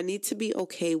 I need to be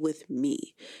okay with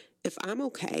me. If I'm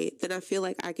okay, then I feel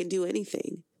like I can do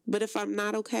anything. But if I'm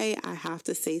not okay, I have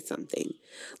to say something.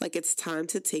 Like it's time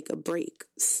to take a break.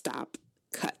 Stop.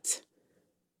 Cut.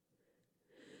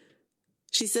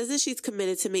 She says that she's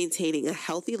committed to maintaining a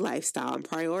healthy lifestyle and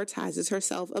prioritizes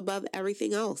herself above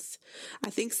everything else. I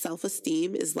think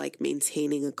self-esteem is like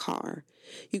maintaining a car.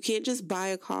 You can't just buy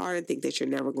a car and think that you're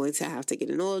never going to have to get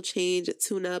an oil change, a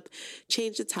tune-up,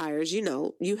 change the tires.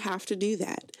 You have to do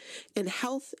that. And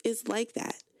health is like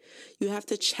that. You have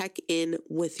to check in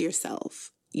with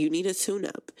yourself. You need a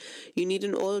tune-up. You need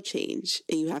an oil change,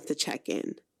 and you have to check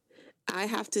in. I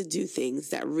have to do things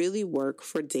that really work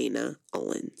for Dana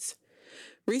Owens.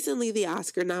 Recently, the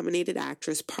Oscar-nominated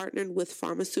actress partnered with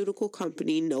pharmaceutical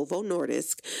company Novo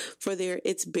Nordisk for their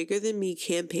It's Bigger Than Me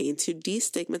campaign to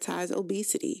destigmatize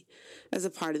obesity. As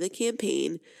a part of the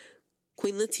campaign,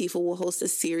 Queen Latifah will host a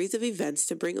series of events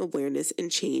to bring awareness and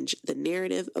change the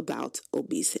narrative about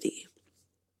obesity.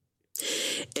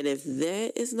 And if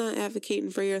that is not advocating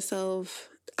for yourself,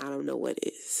 I don't know what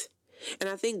is. And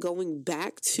I think going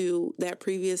back to that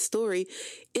previous story,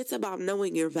 it's about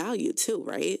knowing your value too,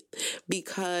 right?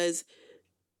 Because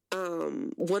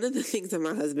one of the things that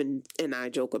my husband and I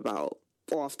joke about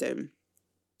often,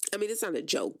 I mean, it's not a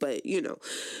joke, but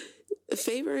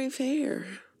favor ain't fair.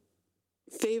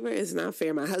 Favor is not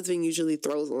fair. My husband usually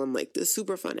throws on like the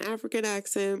super fun African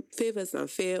accent. Favor is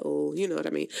not fair. Oh, you know what I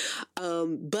mean?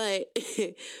 But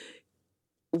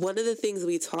one of the things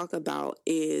we talk about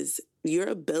is your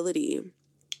ability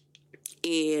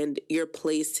and your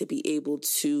place to be able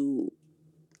to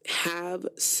have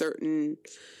certain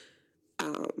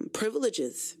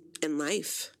privileges in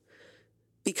life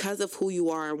because of who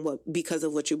you are and because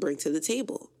of what you bring to the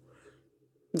table.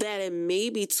 That it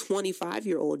maybe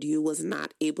 25-year-old you was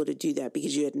not able to do that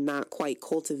because you had not quite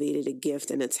cultivated a gift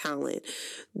and a talent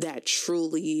that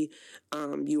truly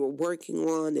you were working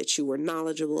on, that you were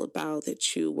knowledgeable about,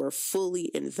 that you were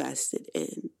fully invested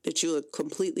in, that you had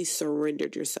completely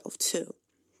surrendered yourself to.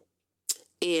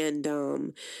 And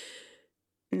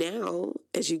now,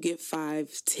 as you get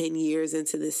 5-10 years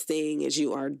into this thing, as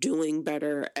you are doing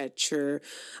better at your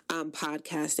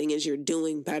podcasting, as you're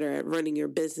doing better at running your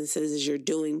businesses, as you're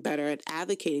doing better at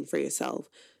advocating for yourself,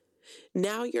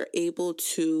 Now you're able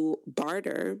to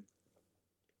barter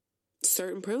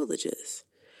certain privileges.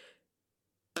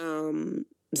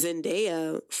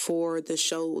 Zendaya for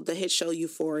the hit show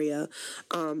Euphoria.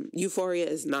 Euphoria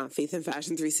is not Faith and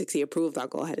Fashion 360 approved. I'll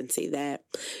go ahead and say that.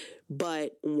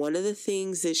 But one of the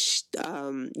things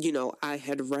that, I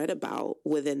had read about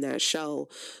within that show,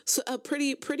 so a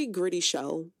pretty gritty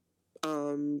show.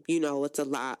 It's a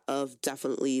lot of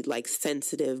definitely like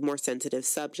more sensitive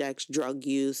subjects, drug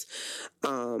use,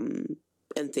 and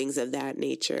things of that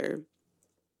nature.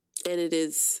 And it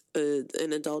is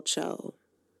an adult show.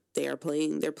 They're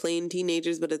playing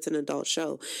teenagers, but it's an adult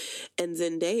show. And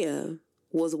Zendaya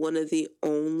was one of the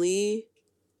only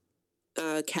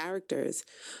characters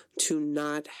to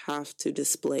not have to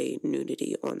display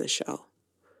nudity on the show.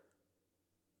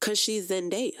 'Cause she's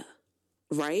Zendaya,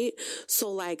 right?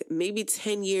 So like maybe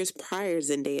 10 years prior,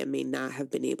 Zendaya may not have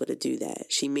been able to do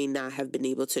that. She may not have been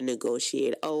able to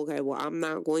negotiate, okay, well, I'm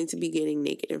not going to be getting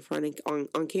naked in front of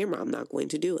on camera. I'm not going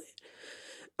to do it.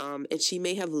 And she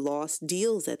may have lost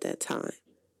deals at that time.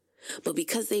 But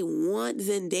because they want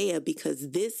Zendaya,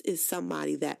 because this is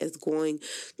somebody that is going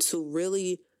to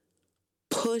really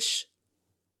push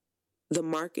the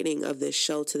marketing of this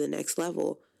show to the next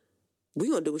level,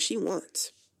 we're going to do what she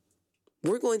wants.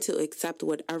 We're going to accept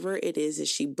whatever it is that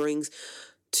she brings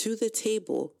to the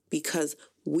table because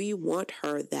we want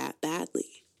her that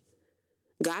badly.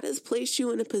 God has placed you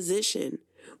in a position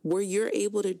where you're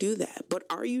able to do that. But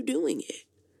are you doing it?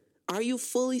 Are you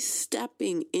fully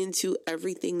stepping into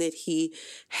everything that he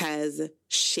has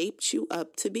shaped you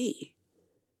up to be?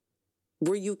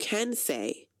 Where you can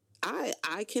say,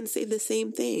 I can say the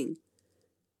same thing.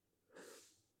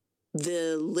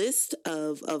 The list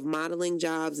of modeling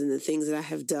jobs and the things that I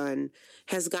have done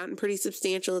has gotten pretty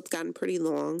substantial. It's gotten pretty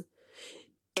long.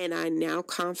 And I now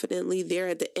confidently there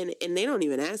at the end, and they don't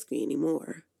even ask me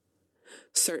anymore.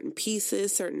 Certain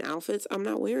pieces, certain outfits, I'm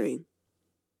not wearing.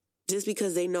 Just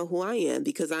because they know who I am,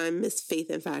 because I'm Miss Faith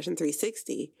and Fashion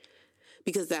 360,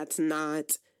 because that's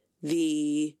not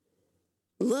the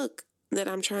look that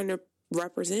I'm trying to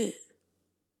represent.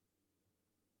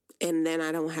 And then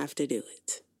I don't have to do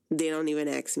it. They don't even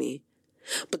ask me.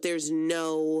 But there's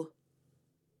no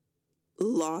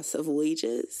loss of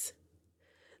wages.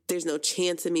 There's no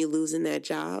chance of me losing that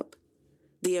job.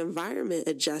 The environment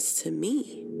adjusts to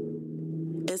me.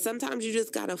 And sometimes you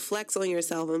just got to flex on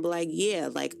yourself and be like, yeah,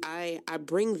 like I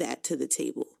bring that to the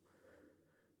table.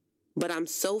 But I'm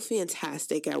so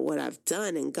fantastic at what I've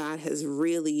done, and God has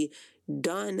really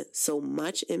done so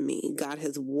much in me. God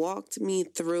has walked me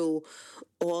through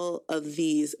all of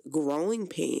these growing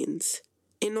pains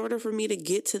in order for me to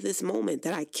get to this moment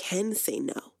that I can say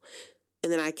no,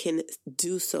 and that I can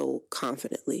do so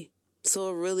confidently.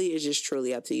 So it really is just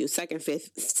truly up to you. Second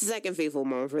faithful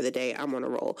moment for the day. I'm on a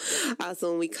roll. So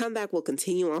when we come back, we'll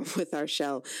continue on with our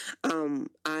show.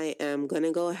 I am going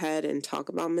to go ahead and talk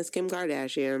about Miss Kim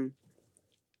Kardashian.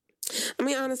 I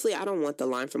mean, honestly, I don't want the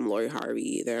line from Lori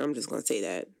Harvey either. I'm just going to say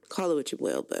that. Call it what you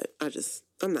will, but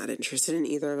I'm not interested in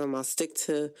either of them. I'll stick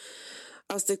to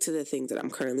the things that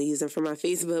I'm currently using for my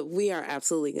face, but we are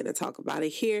absolutely going to talk about it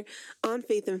here on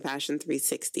Faith and Fashion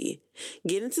 360.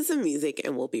 Get into some music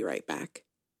and we'll be right back.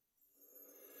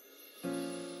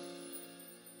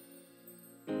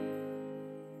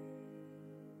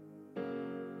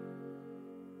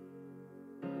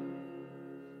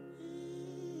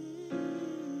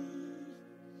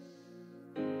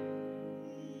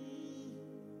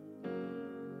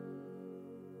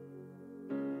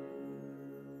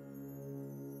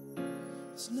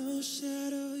 There's no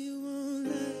shadow you won't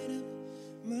light up,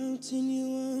 mountain you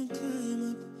won't climb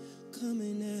up,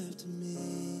 coming after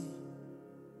me.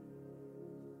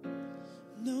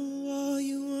 No wall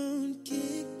you won't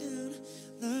kick down,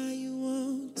 lie you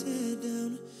won't tear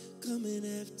down, coming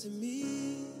after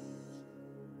me.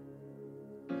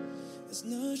 There's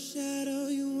no shadow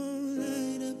you won't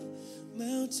light up,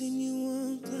 mountain you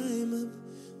won't climb up,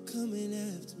 coming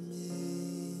after me.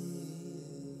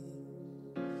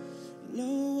 No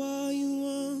wall you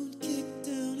won't kick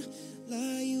down,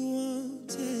 lie you won't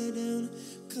tear down,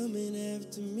 coming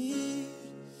after me.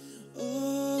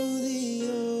 Oh, the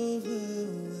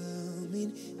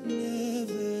overwhelming,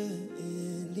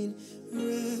 never-ending,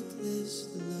 reckless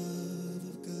love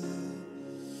of God.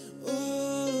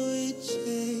 Oh, it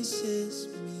chases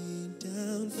me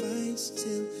down, fights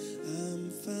till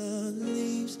I'm found,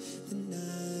 leaves the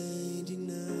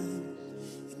 99,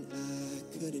 and I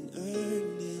couldn't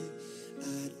earn it.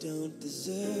 I don't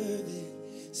deserve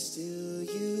it, still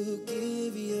you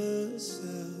give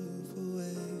yourself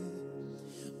away.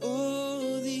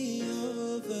 Oh, the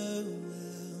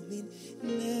overwhelming,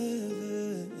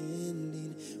 never-ending,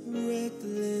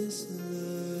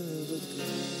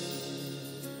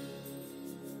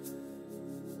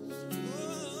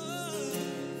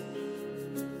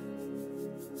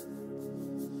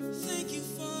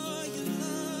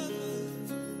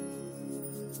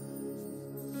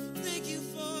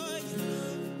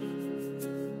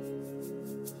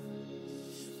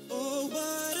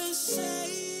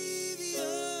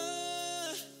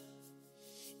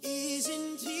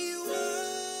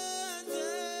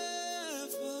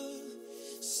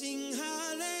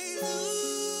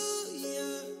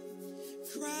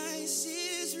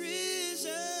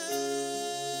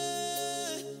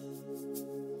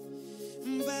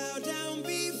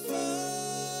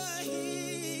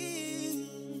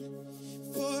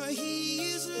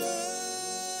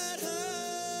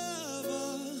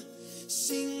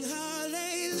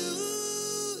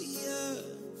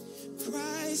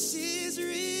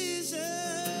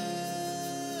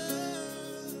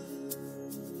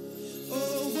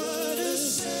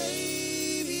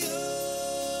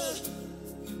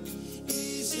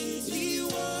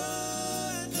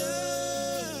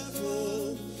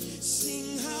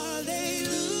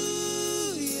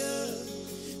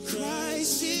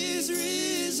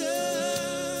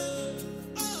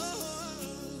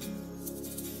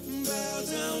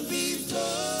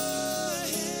 before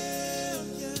him,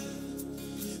 yeah.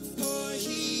 For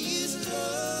he is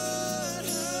Lord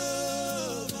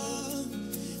of all.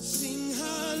 Sing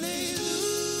hallelujah.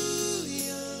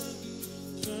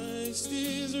 Christ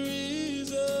is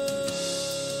risen.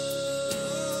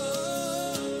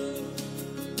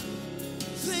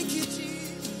 Thank you,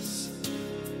 Jesus.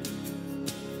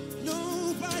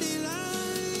 Nobody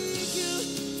like you.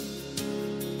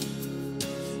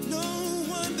 No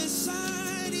one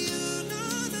beside you.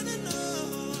 No, no, no, no.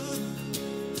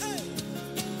 Hey.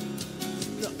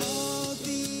 All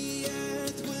the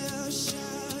earth will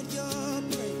shout your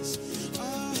praise.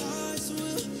 Our hearts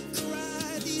will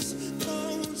cry. These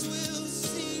bones will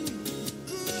sing.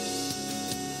 Great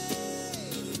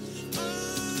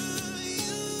are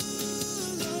you,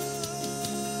 Lord.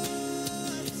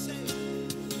 Say,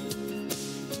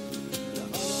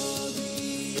 all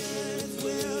the earth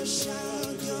will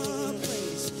shout your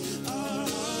praise. Our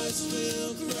hearts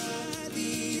will cry.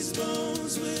 These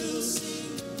bones will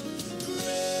sing.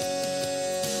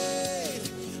 Great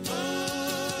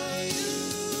are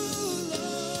you,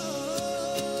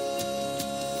 Lord.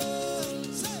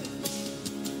 Say,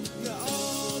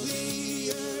 all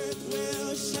the earth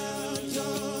will shout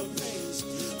your praise.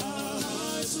 Our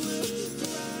hearts will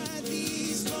cry.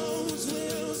 These bones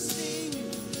will sing.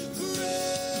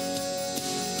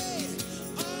 Great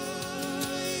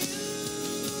are you,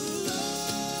 Lord.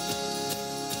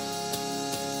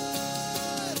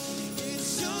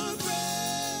 It's your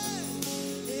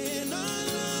breath in our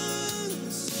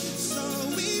lungs, so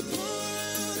we pour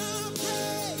out our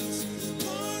praise.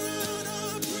 Pour out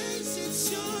our praise.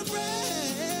 It's your breath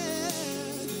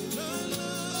in our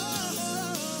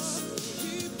lungs.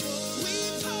 We pour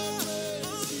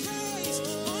our praise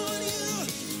on you.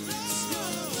 It's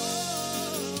your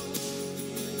breath.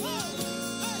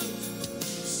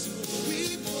 We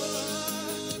pour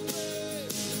out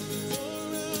praise.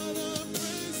 Pour out our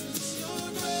praise. It's your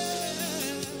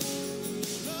breath.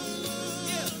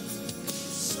 Yeah.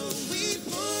 So we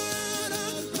pour out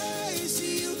our praise to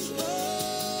you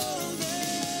only.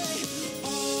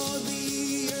 All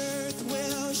the earth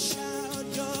will shout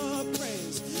your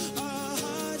praise. Our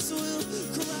hearts will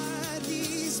cry.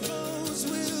 These bones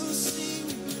will sing.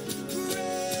 Great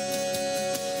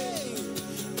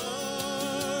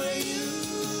are you,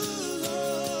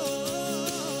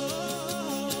 Lord.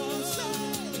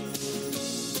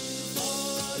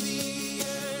 All the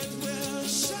earth will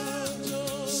shout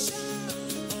your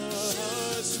our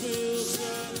hearts will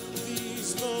cry.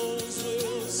 These bones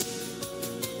will sing.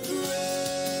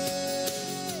 Great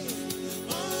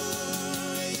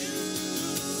are you,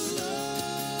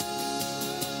 Lord.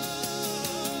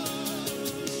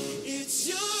 It's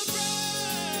your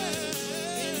breath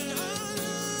in our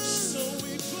lungs, so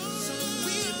we pour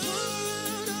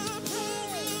out our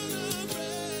praise.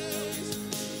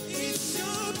 It's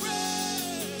your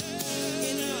breath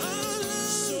in our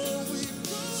lungs, so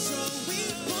we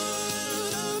pour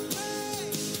out our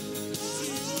praise.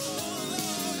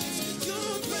 It's your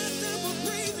breath that we're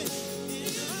breathing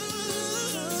in our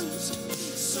lungs,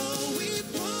 so we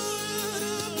pour out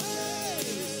our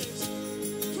praise.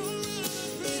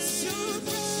 It's your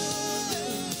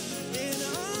breath in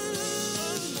our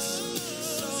lungs,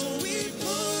 so we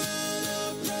pour out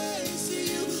our praise to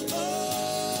you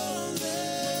only.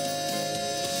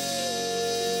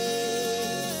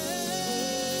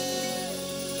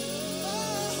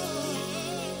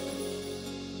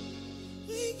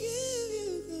 We give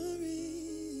you glory.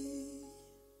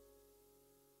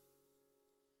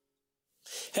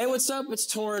 Hey, what's up? It's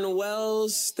Torrin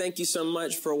Wells. Thank you so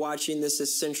much for watching this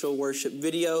Essential Worship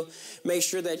video. Make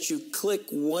sure that you click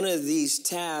one of these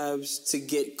tabs to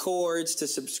get chords, to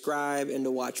subscribe, and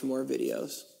to watch more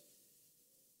videos.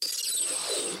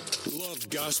 Love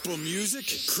gospel music,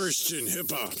 Christian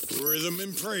hip hop, rhythm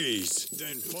and praise?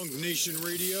 Then Funk Nation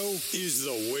Radio is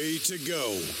the way to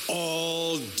go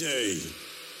all day.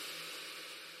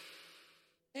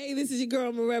 Hey, this is your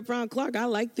girl, Marette Brown Clark. I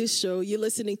like this show. You're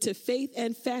listening to Faith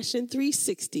and Fashion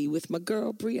 360 with my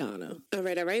girl, Brianna. All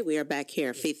right. We are back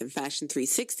here at Faith and Fashion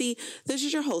 360. This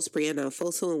is your host, Brianna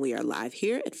Fosu, and we are live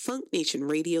here at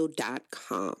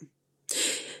funknationradio.com.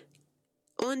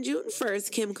 On June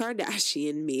 1st, Kim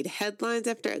Kardashian made headlines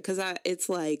after, because it's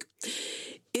like,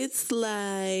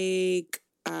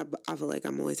 I feel like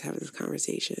I'm always having this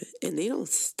conversation, and they don't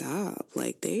stop.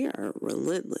 Like, they are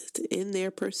relentless in their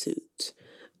pursuit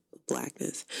of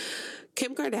blackness.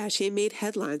 Kim Kardashian made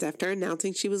headlines after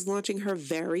announcing she was launching her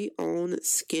very own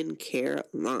skincare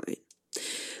line.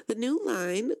 The new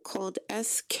line, called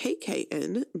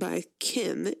SKKN by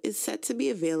Kim, is set to be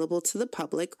available to the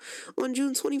public on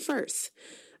June 21st.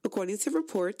 According to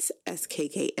reports,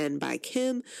 SKKN by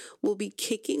Kim will be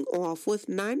kicking off with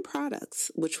 9 products,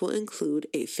 which will include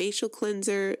a facial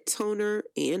cleanser, toner,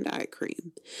 and eye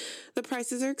cream. The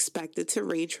prices are expected to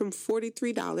range from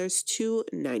 $43 to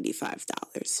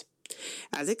 $95.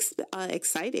 As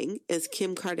exciting as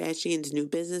Kim Kardashian's new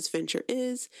business venture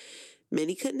is,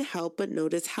 many couldn't help but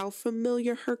notice how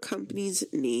familiar her company's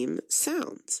name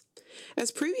sounds.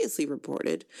 As previously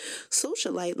reported,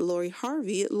 socialite Lori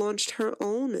Harvey launched her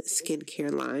own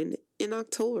skincare line in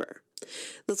October.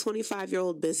 The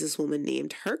 25-year-old businesswoman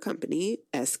named her company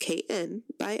SKN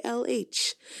by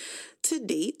LH. To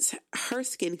date, her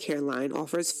skincare line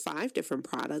offers 5 different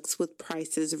products with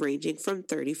prices ranging from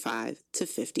 $35 to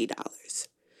 $50.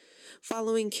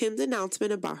 Following Kim's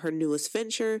announcement about her newest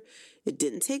venture, it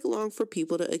didn't take long for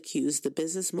people to accuse the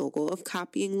business mogul of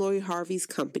copying Lori Harvey's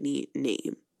company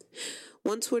name.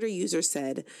 One Twitter user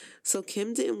said, "So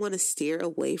Kim didn't want to steer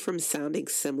away from sounding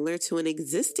similar to an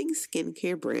existing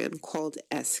skincare brand called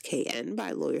SKN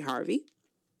by Lori Harvey?"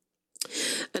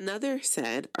 Another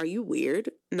said, "Are you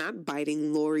weird? Not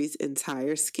biting Lori's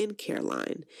entire skincare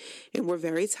line. And we're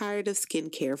very tired of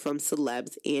skincare from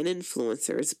celebs and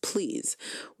influencers. Please,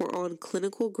 we're on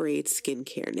clinical grade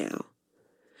skincare now."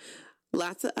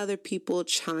 Lots of other people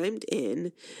chimed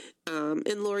in,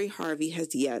 and Lori Harvey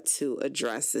has yet to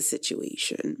address the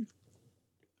situation.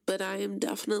 But I am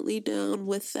definitely down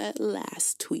with that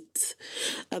last tweet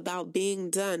about being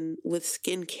done with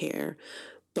skincare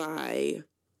by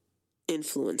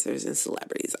influencers and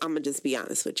celebrities. I'm going to just be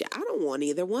honest with you. I don't want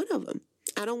either one of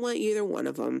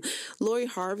them. Lori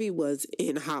Harvey was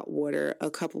in hot water a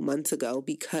couple months ago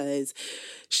because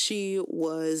she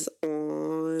was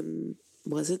on...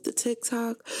 Was it the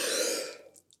TikTok?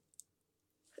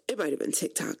 It might have been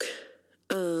TikTok.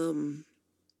 So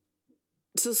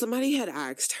somebody had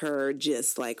asked her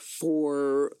just like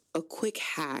for a quick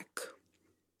hack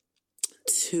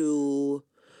to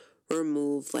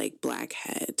remove like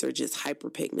blackheads or just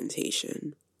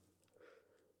hyperpigmentation.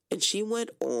 And she went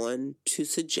on to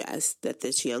suggest that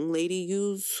this young lady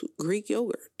use Greek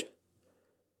yogurt.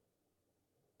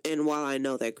 And while I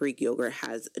know that Greek yogurt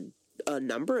has a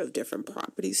number of different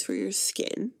properties for your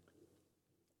skin,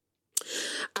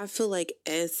 I feel like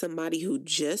as somebody who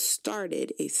just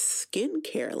started a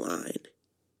skincare line,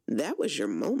 that was your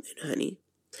moment, honey.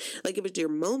 Like it was your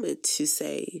moment to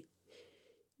say,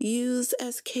 use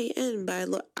SKN by,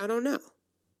 I don't know.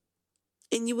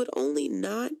 And you would only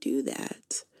not do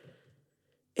that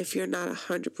if you're not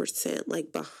 100%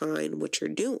 like behind what you're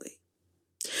doing.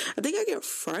 I think I get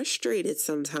frustrated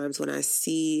sometimes when I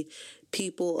see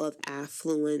people of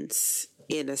affluence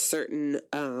in a certain,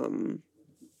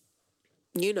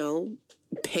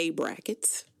 pay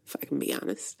brackets, if I can be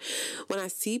honest. When I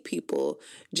see people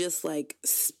just like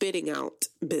spitting out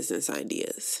business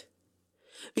ideas.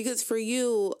 Because for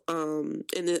you, and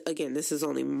again, this is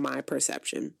only my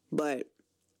perception, but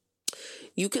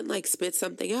you can like spit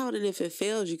something out, and if it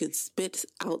fails, you can spit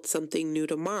out something new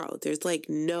tomorrow. There's like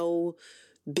no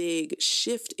big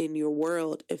shift in your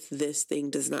world if this thing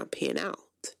does not pan out.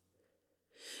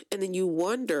 And then you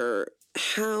wonder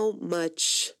how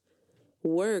much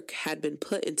work had been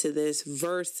put into this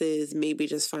versus maybe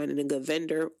just finding a good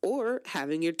vendor or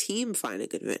having your team find a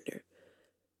good vendor.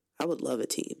 I would love a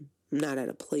team. I'm not at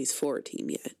a place for a team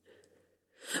yet.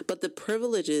 But the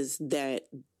privileges that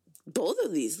both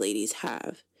of these ladies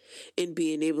have in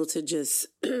being able to just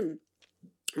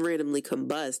randomly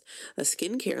combust a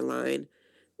skincare line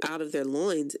out of their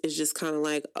loins is just kind of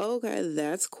like, okay,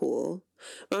 that's cool.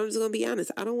 But I'm just going to be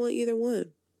honest. I don't want either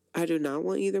one. I do not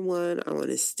want either one. I want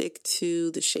to stick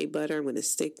to the shea butter. I'm going to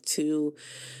stick to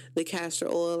the castor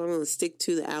oil. I'm going to stick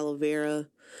to the aloe vera.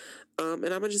 And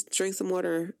I'm going to just drink some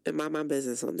water and mind my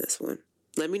business on this one.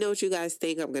 Let me know what you guys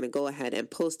think. I'm going to go ahead and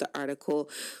post the article.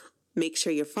 Make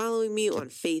sure you're following me on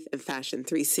Faith and Fashion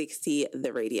 360,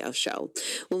 the radio show.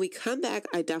 When we come back,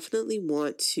 I definitely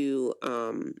want to,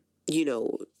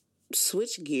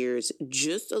 switch gears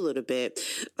just a little bit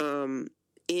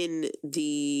in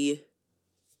the,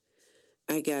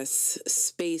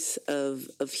 space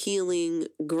of healing,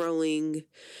 growing,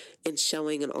 and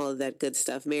showing and all of that good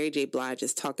stuff. Mary J. Blige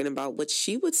is talking about what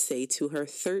she would say to her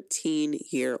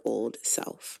 13-year-old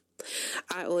self.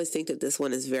 I always think that this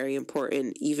one is very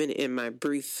important, even in my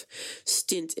brief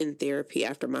stint in therapy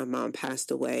after my mom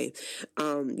passed away.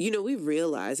 We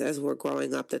realize as we're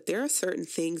growing up that there are certain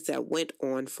things that went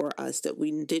on for us that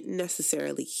we didn't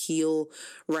necessarily heal,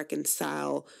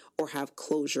 reconcile, or have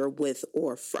closure with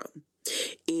or from.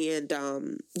 And,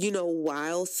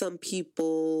 while some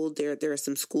people, there are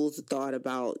some schools of thought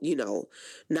about,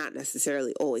 not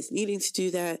necessarily always needing to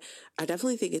do that, I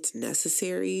definitely think it's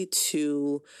necessary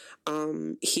to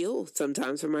heal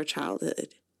sometimes from our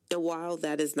childhood. And while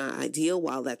that is not ideal,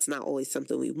 while that's not always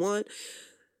something we want,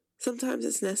 sometimes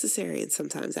it's necessary and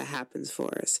sometimes that happens for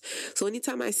us. So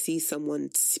anytime I see someone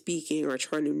speaking or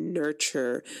trying to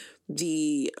nurture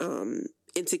the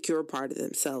insecure part of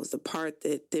themselves, the part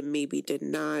that maybe did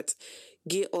not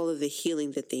get all of the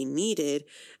healing that they needed,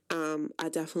 I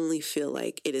definitely feel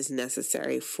like it is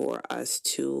necessary for us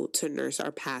to nurse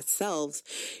our past selves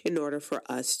in order for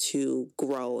us to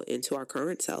grow into our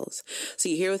current selves. So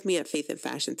you're here with me at Faith and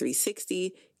Fashion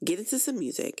 360. Get into some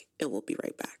music and we'll be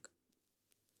right back.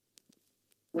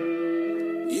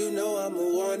 You know I'm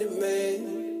a wanted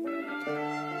man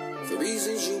for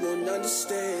reasons you won't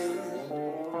understand.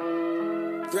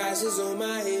 Prices on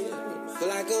my head feel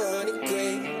like 100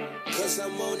 grand, 'cause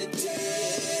I'm on the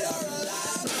dead or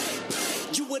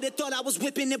alive. You would've thought I was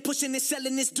whipping and pushing and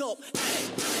selling this dope.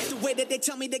 The way that they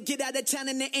tell me to get out of town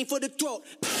and they aim for the throat.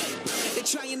 They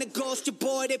trying to ghost your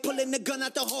boy, they pulling the gun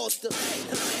out the holster.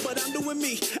 But I'm doing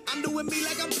me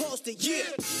like I'm posted,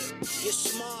 yeah. You're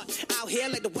smart, out here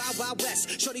like the Wild Wild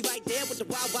West. Shorty right there with the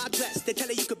Wild Wild dress. They tell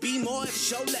her you could be more and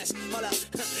show less. Hold up,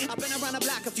 I've been around the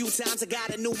block a few times, I got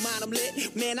a new mind, I'm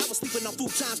lit. Man, I was sleeping on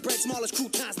futons, bread small as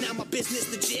croutons, now my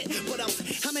business legit. But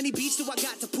how many beats do I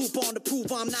got to poop on to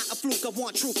prove I'm not a fluke? I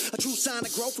want truth, a true sign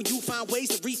of growth. When you find ways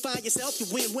to refine yourself, you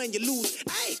win when you lose.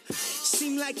 Hey,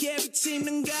 seem like every team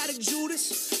done got a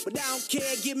Judas, but I don't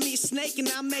care, give me a snake and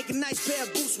I'll make a nice pair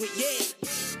of boots with, yeah.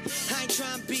 I ain't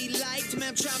trying to be liked, man,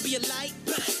 I'm trying to be a light,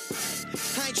 bang.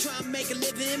 I ain't trying to make a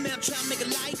living, man, I'm trying to make a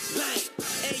life, bang.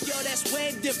 Hey, yo, that's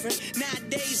way different.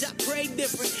 Nowadays, I pray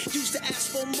different. Used to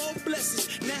ask for more blessings,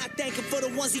 now I thank him for the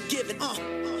ones he given,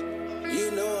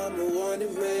 You know I'm a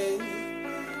wanted man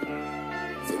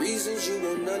for reasons you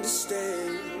won't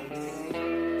understand.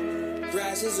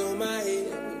 Prices on my head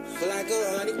for like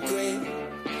 100 grand.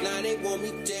 Now they want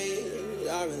me dead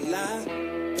or alive,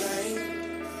 bang.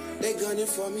 They gunning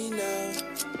for me now,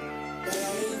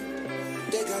 bang.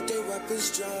 They got their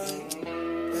weapons drawn,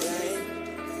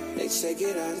 bang. They say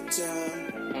get out of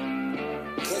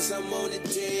town, 'cause I'm on the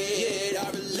dead or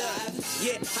alive.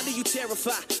 Yeah, how do you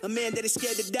terrify a man that is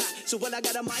scared to die? So when I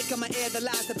got a mic, I'ma air the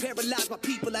lies that paralyze my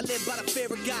people. I live by the fear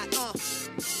of God, I'm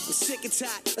sick and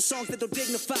tired of songs that don't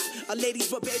dignify our ladies,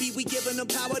 but baby, we giving them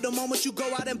power. The moment you go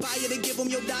out and buy it and give them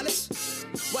your dollars,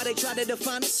 why they try to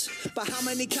define us by how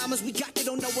many commas we got, they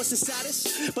don't know what's inside us.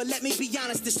 But let me be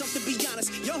honest, there's something be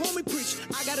honest. Yo, homie, preach,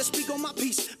 I gotta speak on my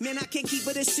piece. Man, I can't keep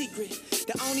it a secret.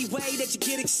 The only way that you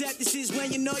get acceptance is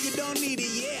when you know you don't need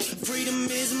it, yeah. Freedom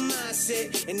is a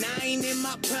mindset, and I ain't in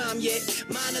my prime yet.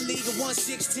 Minor league of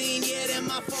 116, yeah, that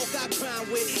my folk I grind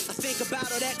with. I think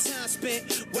about all that time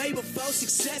spent way before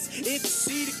success. If you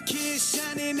see the kids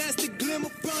shining, that's the glimmer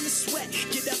from the sweat.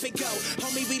 Get up and go,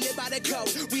 homie, we live by the code.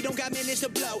 We don't got minutes to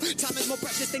blow, time is more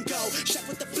precious than gold. Chef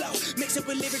with the flow, mix it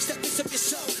with lyrics that fix up your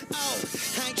soul. Oh,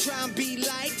 I ain't trying to be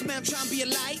liked, man, I'm trying to be a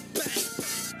light, bang.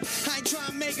 I ain't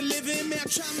trying to make a living, man, I'm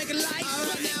trying to make a life.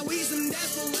 Alright, now we some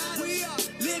desperados, we are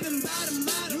living by the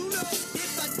motto. You know,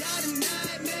 if I die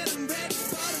tonight, man, I'm ready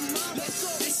for tomorrow. Let's go.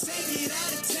 They say get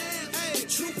out of town, hey, the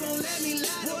truth won't let me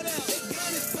lie. What else? They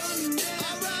gunning for me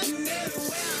now, alright, and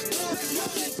everywhere I go, they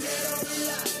want it dead or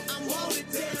alive. I'm wanted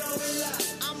dead or alive.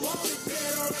 I'm wanted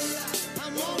dead or alive.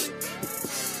 I'm wanted.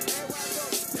 Everywhere I go,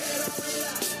 dead or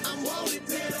alive. I'm wanted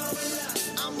dead or alive.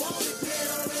 I'm wanted dead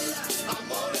or alive. I'm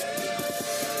wanted.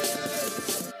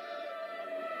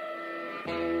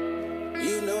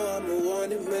 You know I'm a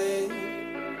wanted man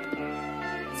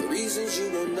for reasons you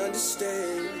won't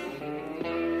understand.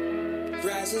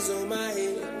 Prices on my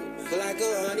head for like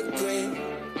 100 grand.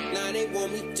 Now they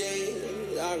want me dead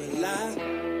or alive,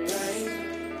 bang.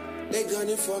 They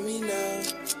gunning for me now,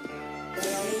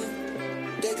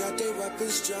 bang. They got their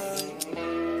weapons drawn,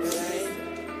 bang.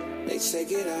 They say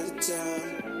get out of town,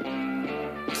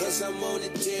 'cause I'm on the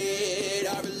dead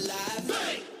or alive,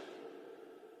 bang.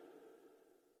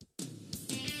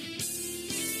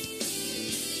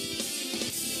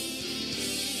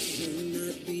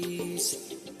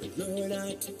 Lord,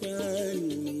 I can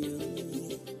run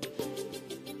you.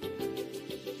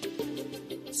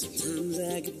 Sometimes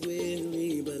I get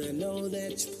weary, but I know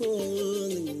that you're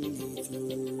pulling me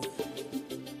through.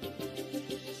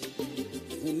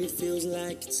 When it feels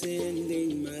like it's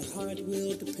ending, my heart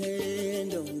will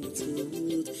depend on the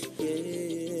truth.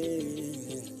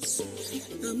 Yes,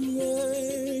 I'm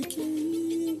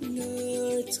working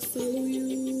hard to follow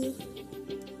you.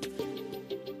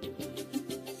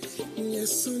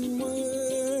 Yes, I'm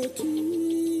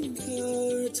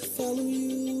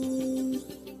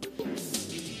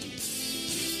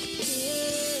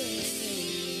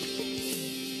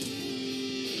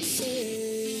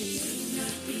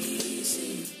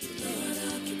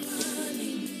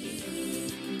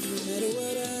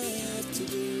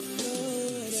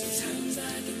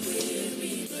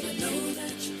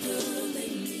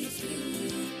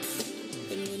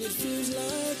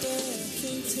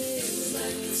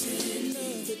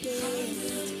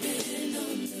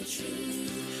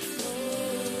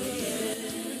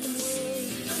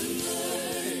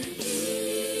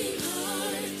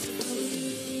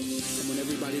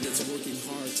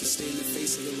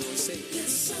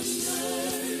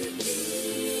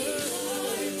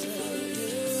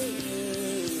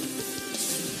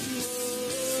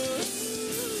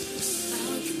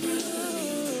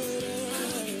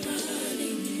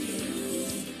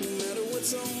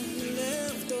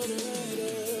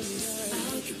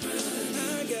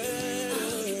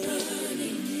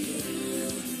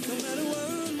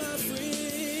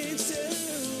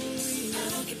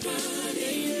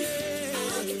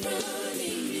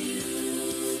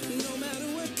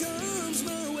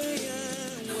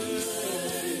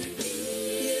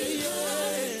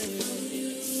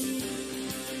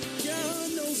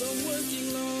 'cause I'm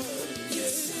working, Lord.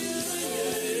 Yes,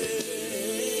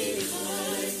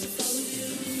 hard to follow you.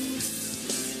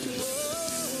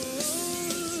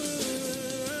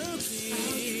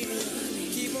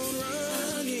 Keep on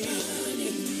running.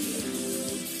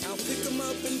 I'll pick them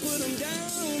up and put them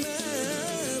down. I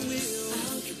will.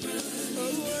 I'll keep running.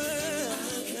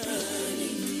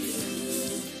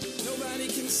 Nobody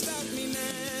can stop me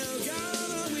now.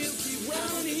 God, I will keep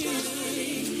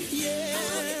running. Yeah.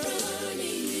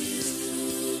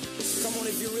 Come on,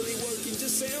 if you're really working,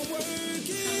 just say I'm working.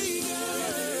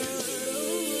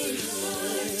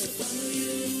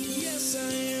 Yes,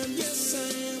 I am. Yes, I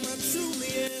am. I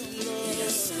truly am, Lord.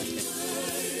 Yes, I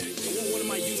want one of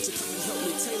my youth to come and help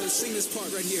me. Taylor, sing this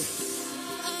part right here.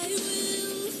 I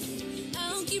will.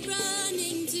 I'll keep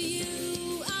running to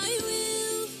you. I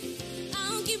will.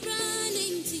 I'll keep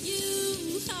running to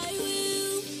you. I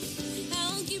will.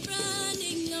 I'll keep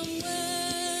running. I'm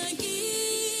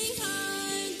working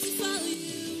hard to follow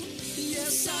you.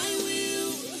 Yes, I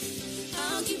will.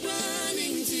 I'll keep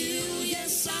running to you.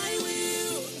 Yes, I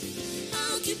will.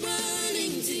 I'll keep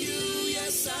running to you.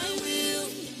 Yes, I will.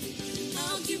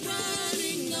 I'll keep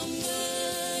running. I'm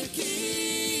working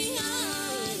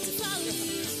hard to follow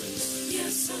you.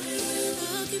 Yes, I will.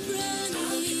 I'll keep running.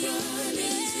 I'll keep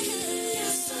running to you.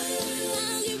 Yes, I will.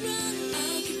 I'll keep running.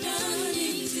 I'll keep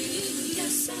running to you.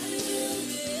 Yes, I will.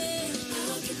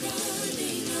 I'll keep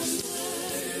running. I'm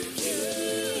working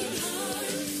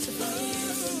hard to follow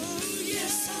you.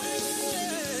 Yes, I will.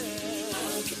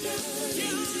 I'll keep running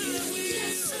to you.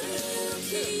 Yes, I will.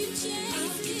 Keep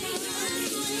chasing.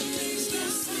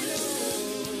 Yes, I will.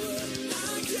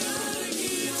 I'll keep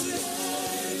running. I'm working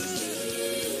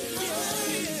hard.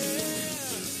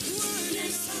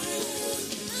 Yes, I will.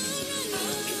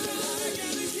 I'll keep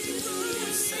running.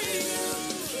 Yes, I will.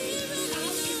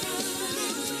 I'll keep running.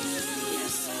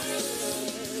 Yes, I will.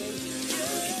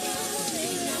 I'll keep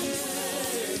running. I'm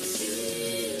working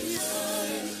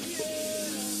hard.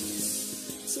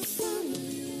 So follow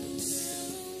you.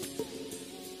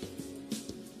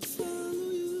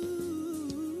 Follow you.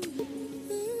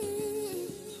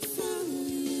 Follow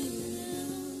you.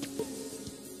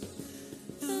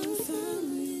 I'll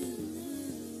follow you.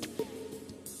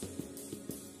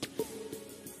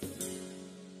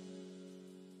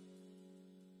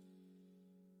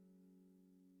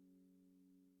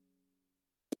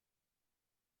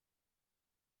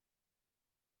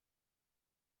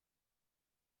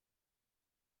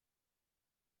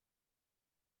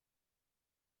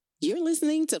 You're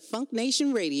listening to Funk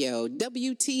Nation Radio,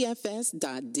 WTFS.db,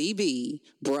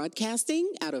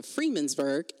 broadcasting out of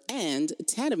Freemansburg and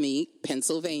Tattamy,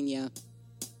 Pennsylvania.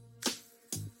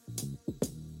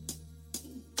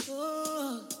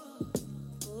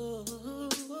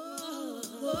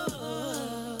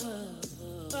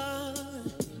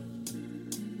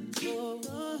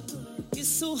 It's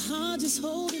so hard just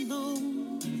holding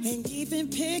on and even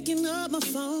picking up my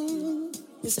phone.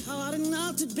 It's hard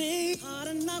enough to be, hard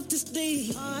enough to stay,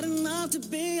 hard enough to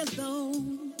be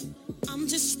alone. I'm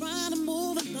just trying to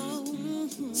move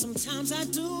along. Sometimes I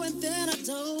do and then I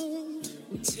don't.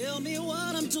 Tell me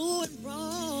what I'm doing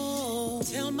wrong.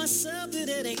 Tell myself that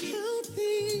it ain't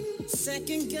healthy.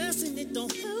 Second guessing it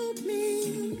don't help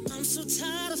me. I'm so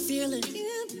tired of feeling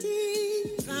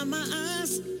empty. Dry my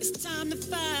eyes, it's time to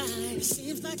fight. It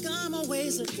seems like I'm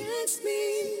always against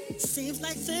me. Seems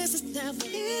like this is never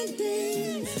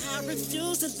ending. And I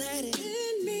refuse to let it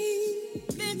end me.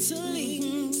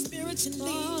 Mentally,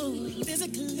 spiritually,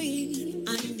 physically,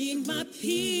 I need my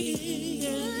peace.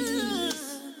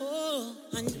 Oh,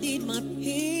 I need my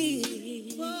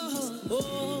peace.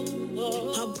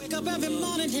 I wake up every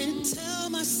morning and tell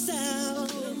myself,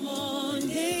 good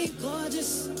morning,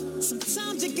 gorgeous.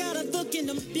 Sometimes you gotta look in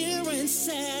the mirror and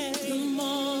say, good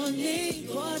morning,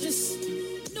 gorgeous.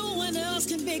 No one else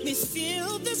can make me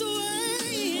feel this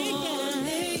way. Good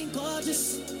morning,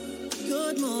 gorgeous.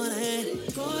 Good morning,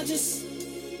 gorgeous.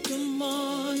 Good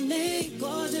morning,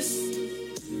 gorgeous.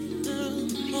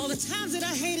 All the times that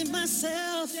I hated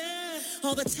myself.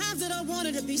 All the times that I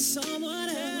wanted to be someone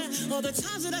else. All the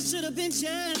times that I should have been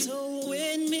gentle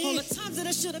with me. All the times that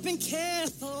I should have been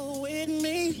careful with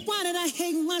me. Why did I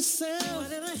hate myself? Why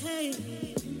did I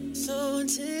hate so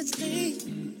intensely?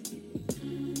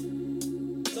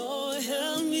 Lord,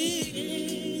 help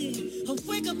me. I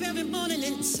wake up every morning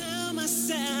and tell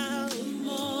myself, good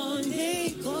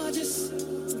morning, gorgeous.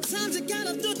 Sometimes I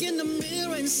gotta look in the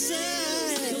mirror and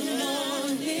say, good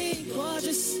morning,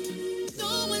 gorgeous.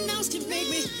 No one else can make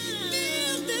me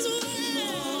feel this way.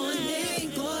 Good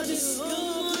morning, gorgeous. Good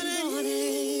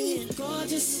morning,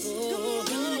 gorgeous. Good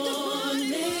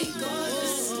morning,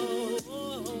 gorgeous.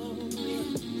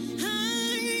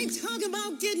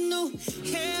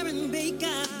 hair and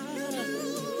makeup.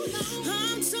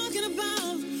 I'm talking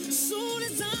about soon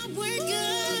as I wake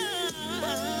up,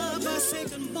 I say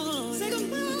good morning. Say good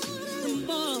morning. Good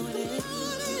morning.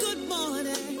 Good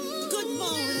morning. Good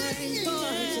morning.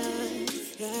 Georgia.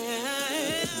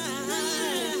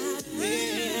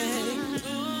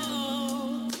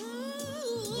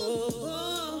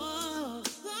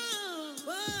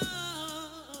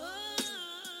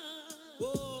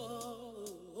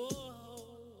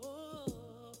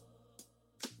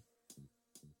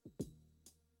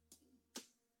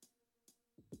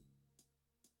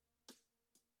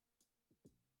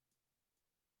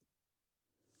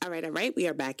 All right. We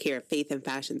are back here at Faith and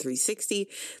Fashion 360.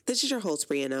 This is your host,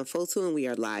 Brianna Fosu, and we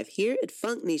are live here at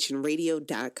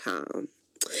funknationradio.com.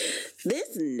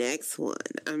 This next one,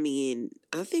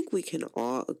 I think we can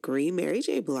all agree Mary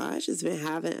J. Blige has been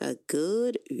having a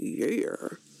good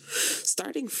year.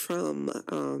 Starting from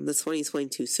the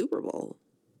 2022 Super Bowl.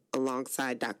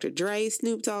 Alongside Dr. Dre,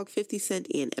 Snoop Dogg, 50 Cent,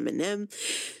 and Eminem.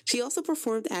 She also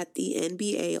performed at the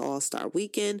NBA All-Star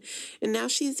Weekend, and now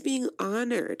she is being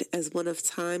honored as one of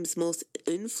Time's most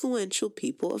influential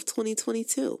people of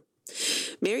 2022.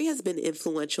 Mary has been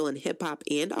influential in hip-hop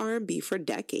and R&B for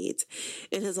decades,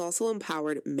 and has also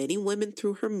empowered many women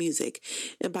through her music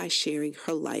and by sharing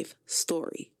her life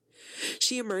story.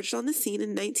 She emerged on the scene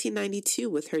in 1992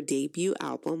 with her debut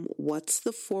album, What's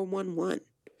the 411?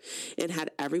 And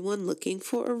had everyone looking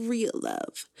for a real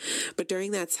love. But during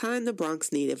that time, the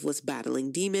Bronx native was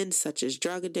battling demons such as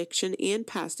drug addiction and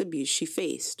past abuse she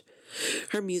faced.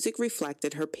 Her music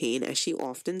reflected her pain as she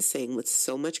often sang with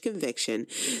so much conviction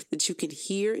that you can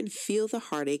hear and feel the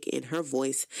heartache in her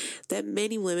voice that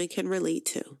many women can relate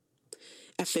to.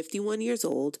 At 51 years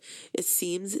old, it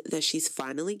seems that she's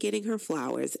finally getting her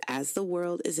flowers as the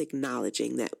world is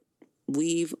acknowledging that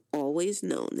we've always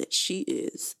known that she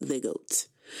is the GOAT.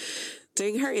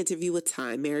 During her interview with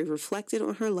Time, Mary reflected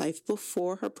on her life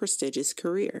before her prestigious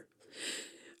career.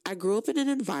 I grew up in an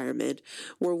environment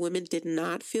where women did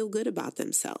not feel good about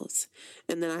themselves,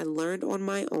 and then I learned on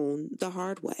my own the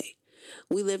hard way.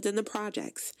 We lived in the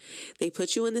projects. They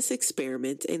put you in this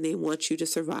experiment and they want you to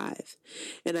survive.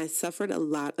 And I suffered a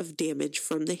lot of damage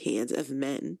from the hands of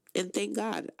men, and thank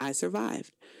God I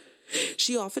survived.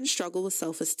 She often struggled with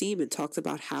self-esteem and talked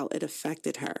about how it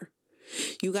affected her.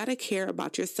 You got to care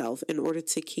about yourself in order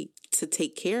to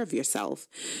take care of yourself.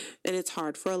 And it's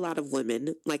hard for a lot of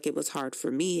women, like it was hard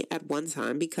for me at one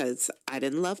time because I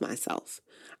didn't love myself.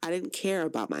 I didn't care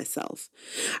about myself.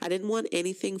 I didn't want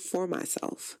anything for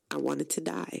myself. I wanted to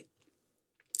die.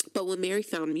 But when Mary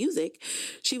found music,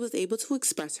 she was able to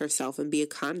express herself and be a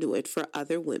conduit for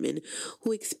other women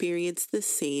who experienced the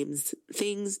same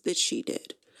things that she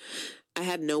did. I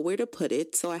had nowhere to put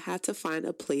it, so I had to find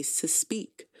a place to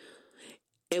speak.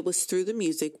 It was through the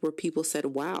music where people said,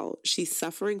 wow, she's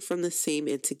suffering from the same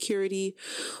insecurity,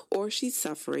 or she's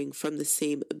suffering from the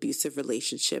same abusive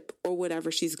relationship, or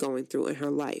whatever she's going through in her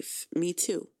life. Me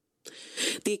too.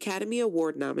 The Academy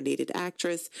Award nominated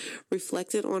actress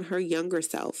reflected on her younger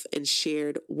self and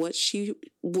shared what she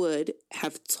would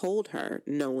have told her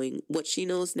knowing what she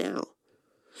knows now.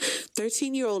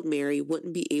 13-year-old Mary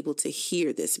wouldn't be able to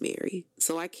hear this Mary,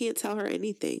 so I can't tell her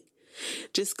anything.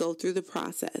 Just go through the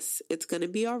process. It's going to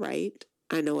be all right.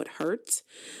 I know it hurts,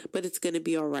 but it's going to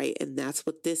be all right. And that's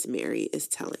what this Mary is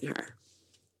telling her.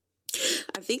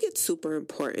 I think it's super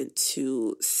important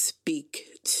to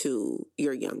speak to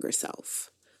your younger self.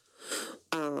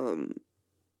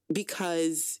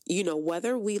 Because,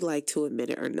 whether we like to admit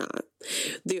it or not,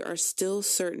 there are still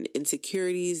certain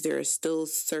insecurities. There are still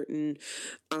certain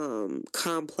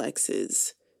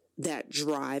complexes that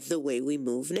drive the way we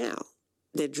move now.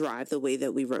 That drive the way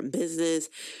that we run business,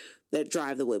 that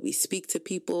drive the way we speak to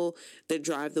people, that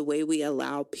drive the way we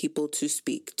allow people to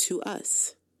speak to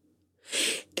us.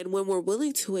 And when we're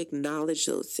willing to acknowledge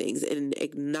those things and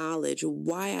acknowledge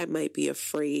why I might be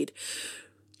afraid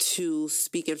to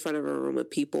speak in front of a room of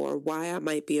people, or why I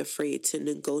might be afraid to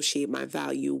negotiate my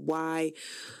value, why,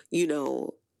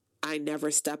 I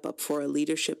never step up for a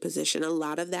leadership position, a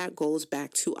lot of that goes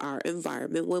back to our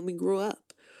environment when we grew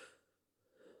up.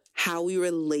 How we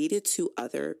related to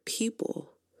other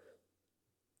people.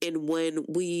 And when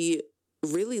we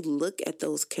really look at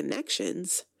those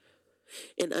connections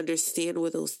and understand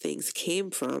where those things came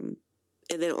from,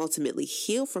 and then ultimately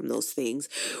heal from those things,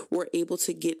 we're able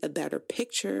to get a better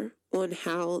picture on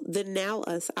how the now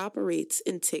us operates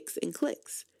and ticks and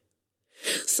clicks.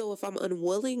 So if I'm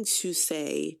unwilling to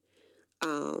say,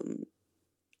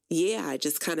 I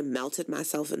just kind of melted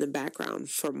myself in the background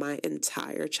for my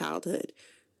entire childhood,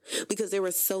 because there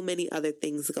were so many other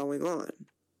things going on.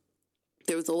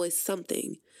 There was always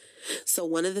something. So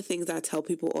one of the things I tell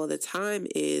people all the time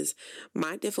is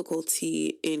my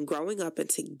difficulty in growing up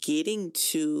into getting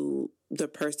to the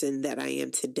person that I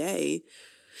am today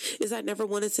is I never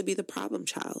wanted to be the problem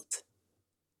child.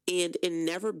 And in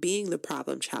never being the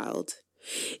problem child,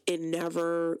 in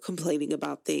never complaining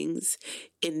about things,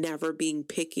 in never being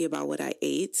picky about what I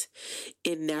ate,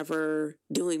 in never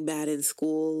doing bad in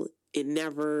school, in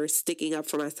never sticking up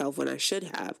for myself when I should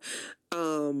have,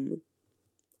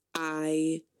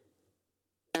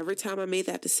 every time I made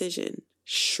that decision,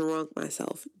 shrunk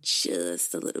myself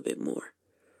just a little bit more.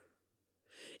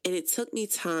 And it took me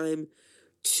time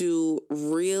to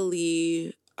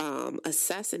really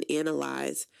assess and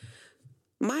analyze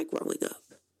my growing up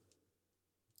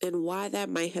and why that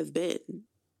might have been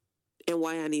and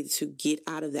why I needed to get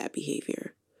out of that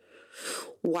behavior.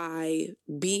 Why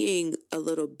being a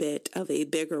little bit of a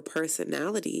bigger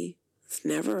personality is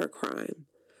never a crime.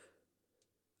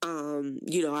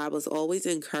 I was always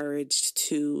encouraged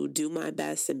to do my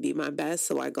best and be my best.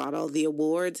 So I got all the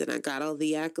awards and I got all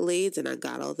the accolades and I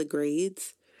got all the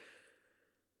grades.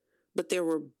 But there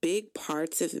were big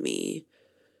parts of me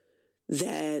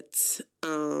that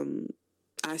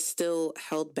I still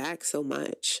held back so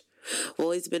much. I've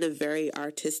always been a very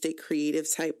artistic,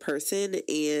 creative type person.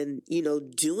 And,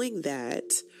 doing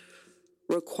that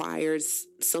requires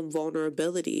some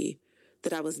vulnerability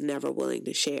that I was never willing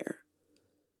to share.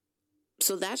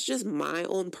 So that's just my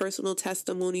own personal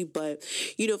testimony. But,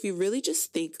 if you really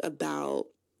just think about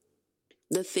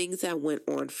the things that went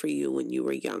on for you when you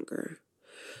were younger,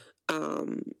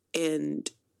 and,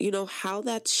 how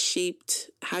that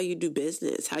shaped how you do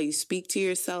business, how you speak to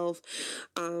yourself,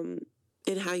 and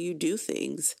how you do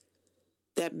things,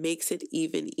 that makes it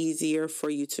even easier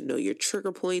for you to know your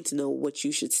trigger points, know what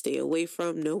you should stay away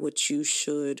from, know what you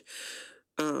should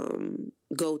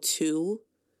go to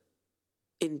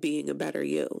in being a better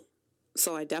you.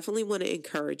 So I definitely want to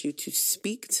encourage you to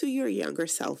speak to your younger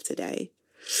self today.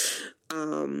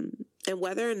 And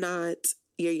whether or not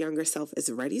your younger self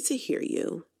is ready to hear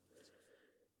you,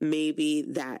 maybe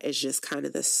that is just kind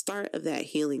of the start of that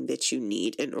healing that you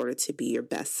need in order to be your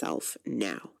best self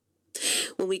now.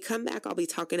 When we come back, I'll be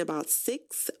talking about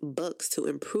 6 books to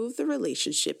improve the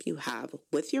relationship you have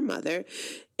with your mother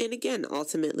and, again,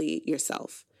 ultimately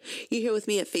yourself. You're here with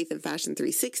me at Faith and Fashion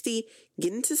 360.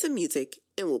 Get into some music,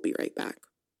 and we'll be right back.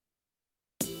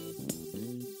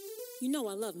 You know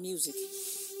I love music.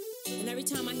 And every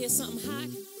time I hear something hot,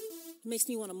 it makes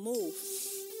me want to move.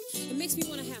 It makes me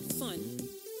want to have fun.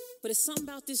 But it's something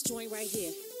about this joint right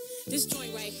here. This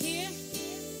joint right here,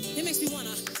 it makes me want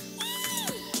to...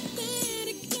 Let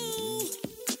it go.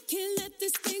 Can't let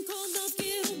this thing called love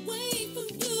get away from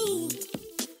you.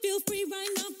 Feel free right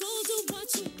now, go do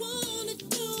what you want to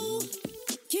do.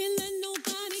 Can't let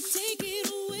nobody take it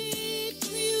away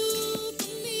from you,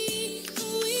 from me,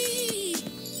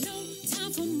 no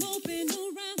time for moping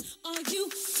around. Are you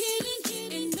kidding?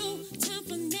 And no time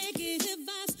for negative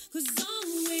vibes, 'cause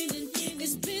I'm winning.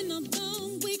 It's been a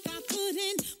long week, I put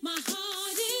in my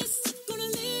hardest. Gonna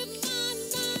live my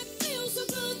life, feels so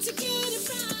good to get it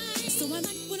right. So I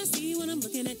like what I see when I'm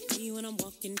looking at me, when I'm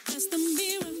walking past the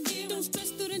mirror. Don't stress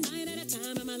through the night at a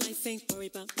time in my life, ain't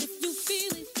worried about if you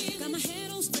feel it. Got my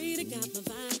head on straight, I got my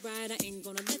vibe right, I ain't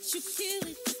gonna let you kill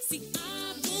it. See,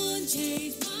 I wouldn't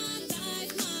change my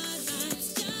life,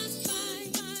 just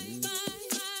fine, fine, fine, fine,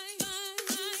 fine,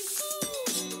 fine. Ooh,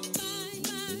 fine,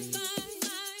 fine, fine,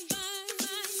 fine, fine,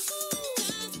 fine. Ooh,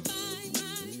 just fine,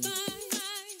 fine, fine,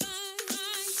 fine, fine,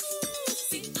 fine. Ooh,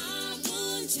 see, I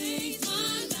wouldn't change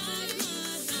my life,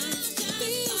 just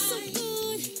feels so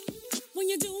good when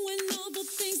you're doing all the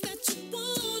things that you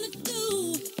wanna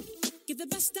do. Give the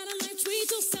best out of life,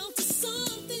 treat yourself to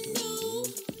something new.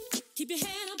 Keep your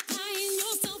head up high in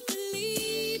yourself,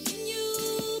 believe in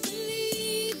you,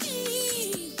 believe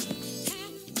me.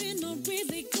 Having a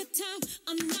really good time,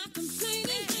 I'm not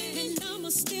complaining. And I'ma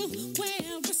still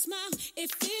wear a smile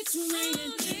if it's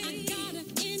raining. I gotta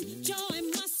enjoy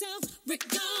myself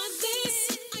regardless.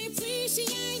 I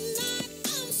appreciate life,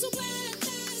 I'm so glad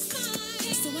that it's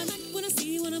mine. So I like what I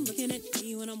see when I'm looking at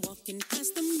me, when I'm walking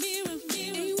past the mirror.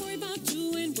 Ain't worried about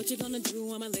you and what you're gonna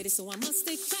do. I'm a lady, so I must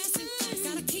stay classy.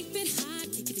 Gotta keep it high,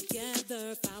 keep it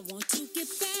together if I want to get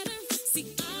better.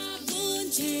 See, I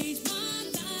wouldn't change my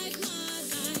life,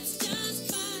 just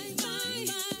fine, fine,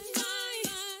 fine, fine,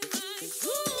 fine.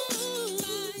 Ooh,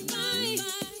 fine, fine,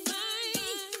 fine,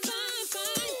 fine,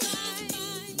 fine, fine,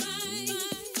 fine,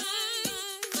 fine,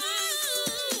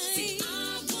 fine. See, I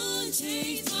wouldn't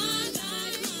change my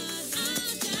life,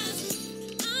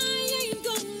 I ain't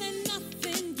gonna let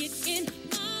nothing get in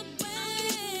my way.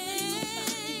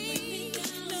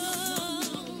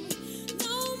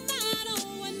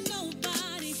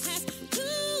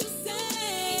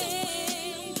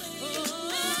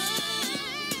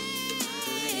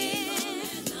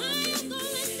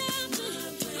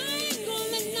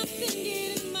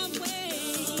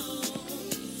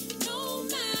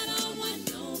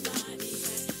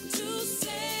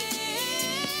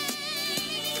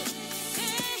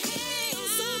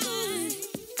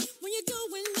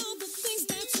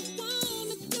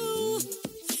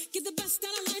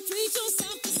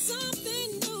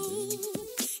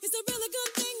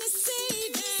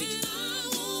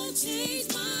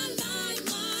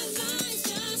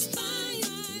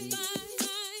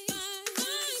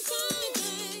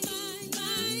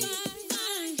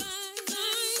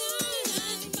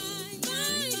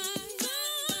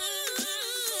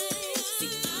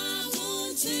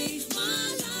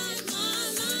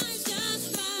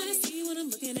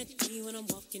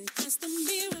 looking past the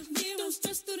mirror. Don't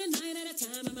stress through the night at a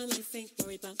time, and my life ain't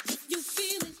worried about if you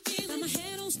feel it. Got my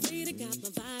head on straight, I got my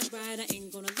vibe right. I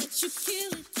ain't gonna let you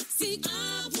kill it. See,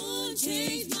 I won't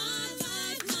change my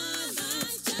life. My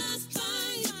life's just fine.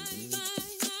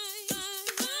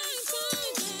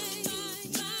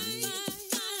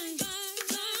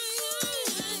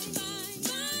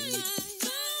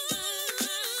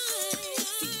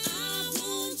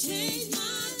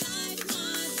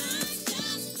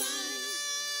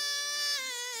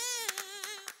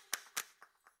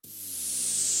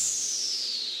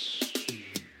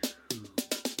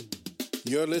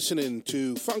 You're listening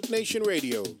to Funk Nation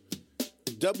Radio,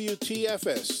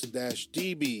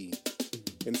 WTFS-DB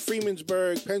in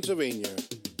Freemansburg, Pennsylvania,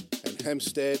 and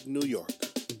Hempstead, New York.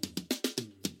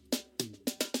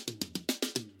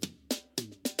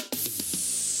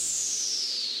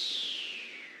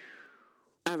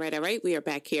 All right. We are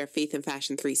back here at Faith and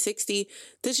Fashion 360.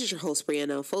 This is your host,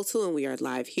 Brianna Fotu, and we are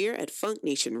live here at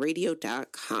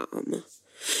funknationradio.com.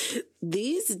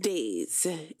 These days,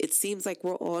 it seems like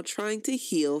we're all trying to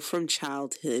heal from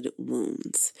childhood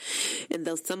wounds. And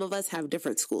though some of us have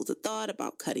different schools of thought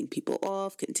about cutting people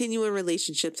off, continuing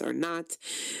relationships or not,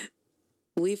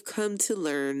 we've come to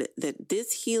learn that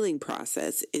this healing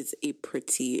process is a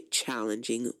pretty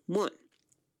challenging one.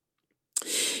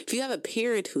 If you have a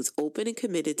parent who's open and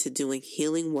committed to doing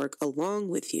healing work along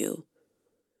with you,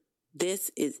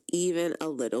 this is even a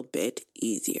little bit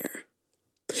easier.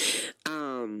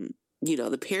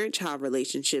 The parent-child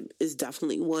relationship is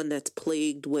definitely one that's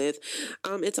plagued with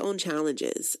its own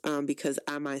challenges because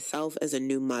I myself, as a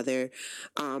new mother,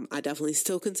 I definitely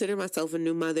still consider myself a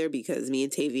new mother because me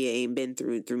and Tavia ain't been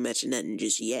through much of nothing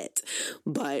just yet.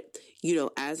 But,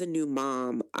 as a new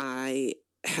mom, I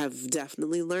have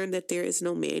definitely learned that there is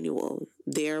no manual.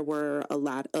 There were a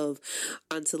lot of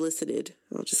unsolicited,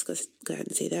 I'll just go ahead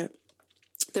and say that.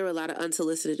 There were a lot of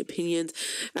unsolicited opinions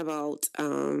about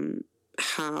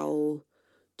how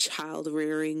child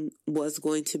rearing was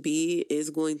going to be, is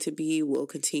going to be, will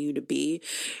continue to be.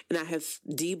 And I have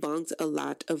debunked a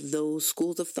lot of those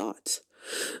schools of thought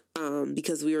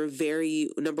because we were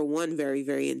number one, very,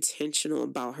 very intentional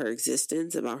about her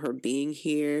existence, about her being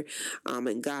here.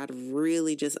 And God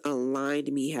really just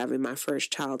aligned me having my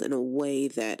first child in a way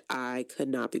that I could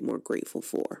not be more grateful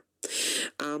for.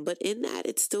 But in that,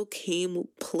 it still came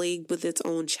plagued with its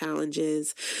own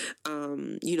challenges,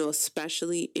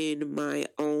 especially in my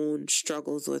own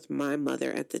struggles with my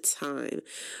mother at the time.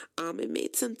 It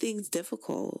made some things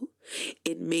difficult.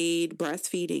 It made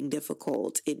breastfeeding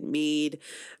difficult. It made,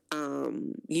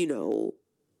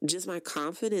 just my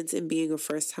confidence in being a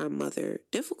first-time mother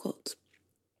difficult.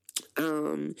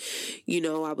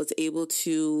 I was able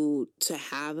to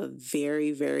have a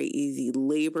very, very easy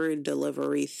labor and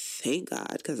delivery. Thank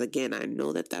God. Because again, I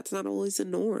know that that's not always the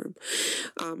norm.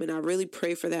 And I really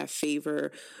pray for that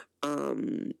favor,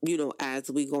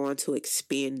 as we go on to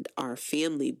expand our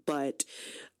family. But,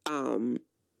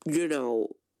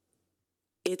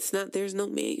 it's not, there's no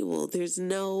manual. There's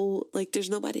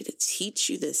nobody to teach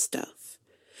you this stuff.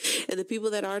 And the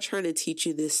people that are trying to teach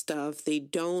you this stuff, they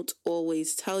don't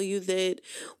always tell you that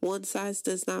one size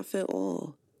does not fit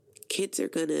all. Kids are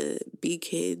going to be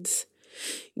kids.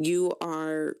 You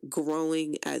are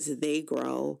growing as they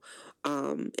grow.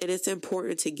 And it's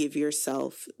important to give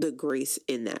yourself the grace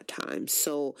in that time.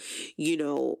 So,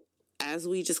 as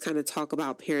we just kind of talk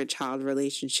about parent-child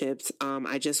relationships,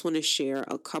 I just want to share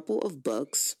a couple of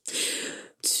books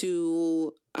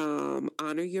to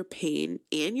honor your pain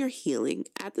and your healing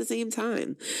at the same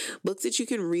time. Books that you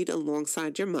can read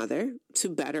alongside your mother to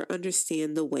better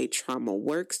understand the way trauma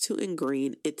works to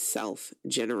ingrain itself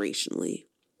generationally.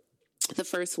 The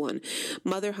first one,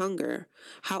 Mother Hunger,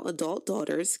 How Adult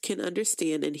Daughters Can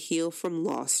Understand and Heal from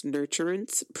Lost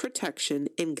Nurturance, Protection,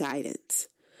 and Guidance.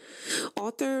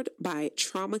 Authored by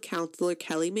trauma counselor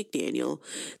Kelly McDaniel,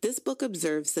 this book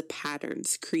observes the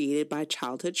patterns created by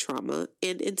childhood trauma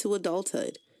and into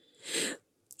adulthood.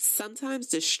 Sometimes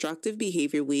destructive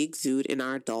behavior we exude in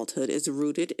our adulthood is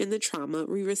rooted in the trauma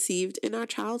we received in our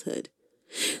childhood.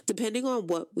 Depending on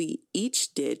what we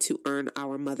each did to earn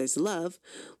our mother's love,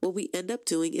 what we end up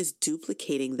doing is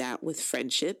duplicating that with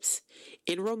friendships,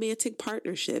 in romantic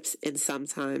partnerships, and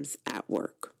sometimes at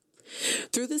work.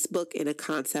 Through this book and a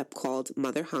concept called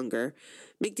Mother Hunger,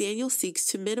 McDaniel seeks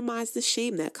to minimize the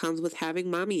shame that comes with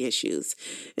having mommy issues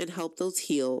and help those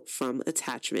heal from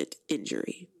attachment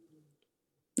injury.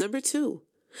 Number 2,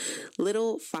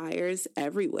 Little Fires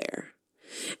Everywhere.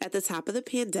 At the top of the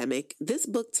pandemic, this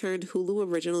book turned Hulu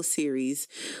original series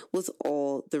was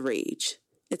all the rage.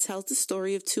 It tells the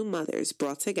story of two mothers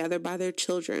brought together by their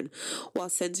children while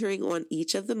centering on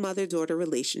each of the mother-daughter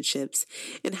relationships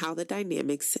and how the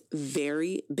dynamics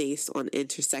vary based on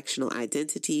intersectional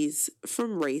identities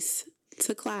from race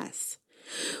to class.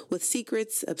 With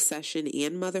secrets, obsession,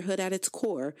 and motherhood at its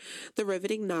core, the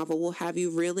riveting novel will have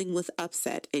you reeling with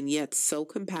upset and yet so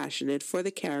compassionate for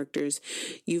the characters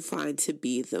you find to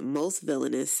be the most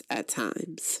villainous at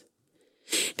times.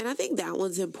 And I think that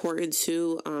one's important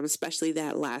too, especially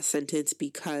that last sentence,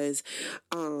 because,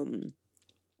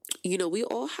 we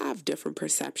all have different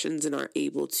perceptions and are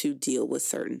able to deal with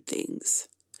certain things.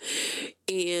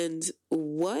 And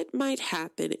what might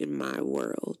happen in my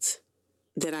world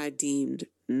that I deemed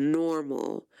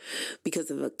normal because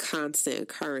of a constant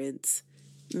occurrence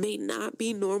may not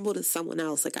be normal to someone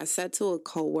else. Like I said to a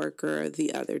coworker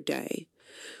the other day,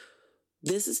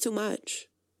 this is too much.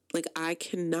 Like I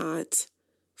cannot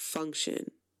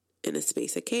function in a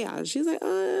space of chaos. She's like,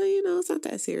 it's not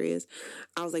that serious.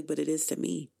 I was like, but it is to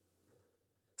me.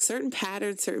 Certain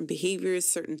patterns, certain behaviors,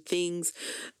 certain things,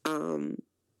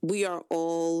 we are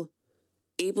all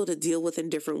able to deal with in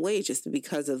different ways just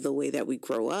because of the way that we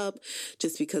grow up,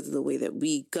 just because of the way that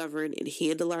we govern and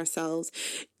handle ourselves.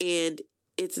 And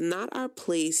it's not our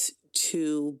place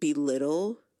to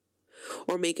belittle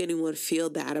or make anyone feel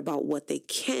bad about what they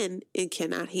can and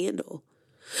cannot handle.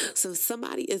 So if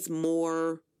somebody is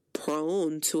more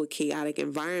prone to a chaotic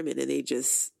environment and they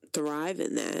just thrive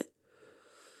in that,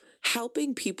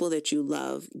 helping people that you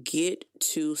love get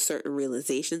to certain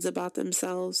realizations about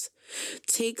themselves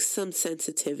takes some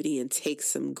sensitivity and takes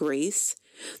some grace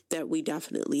that we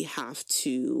definitely have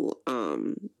to,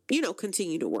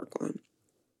 continue to work on.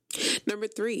 Number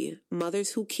 3,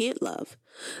 Mothers Who Can't Love,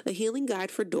 a healing guide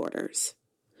for daughters.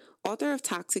 Author of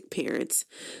Toxic Parents,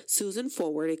 Susan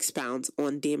Forward expounds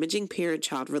on damaging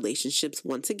parent-child relationships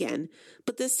once again,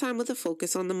 but this time with a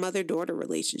focus on the mother-daughter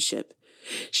relationship.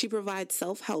 She provides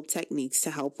self-help techniques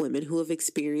to help women who have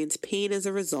experienced pain as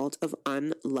a result of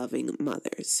unloving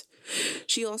mothers.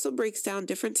 She also breaks down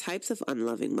different types of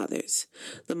unloving mothers: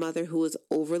 the mother who is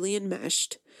overly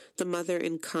enmeshed, the mother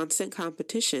in constant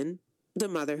competition, the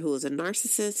mother who is a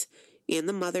narcissist, and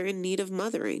the mother in need of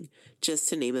mothering, just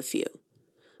to name a few.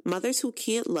 Mothers Who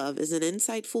Can't Love is an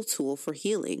insightful tool for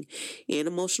healing and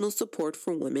emotional support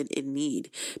for women in need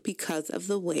because of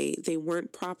the way they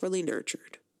weren't properly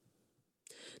nurtured.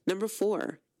 Number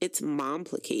 4, It's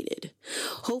Momplicated,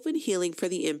 Hope and Healing for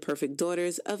the Imperfect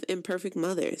Daughters of Imperfect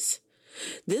Mothers.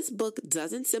 This book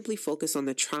doesn't simply focus on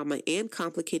the trauma and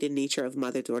complicated nature of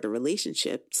mother-daughter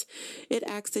relationships. It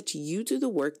asks that you do the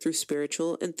work through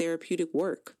spiritual and therapeutic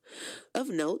work. Of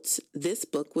note, this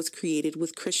book was created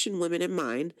with Christian women in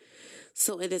mind,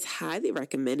 so it is highly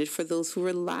recommended for those who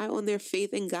rely on their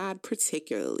faith in God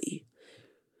particularly.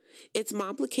 It's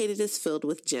Momplicated is filled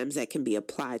with gems that can be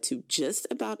applied to just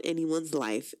about anyone's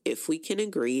life if we can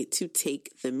agree to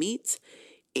take the meat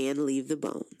and leave the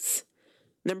bones.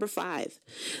 Number 5,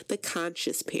 The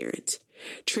Conscious Parent,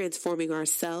 Transforming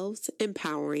Ourselves,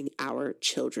 Empowering Our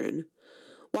Children.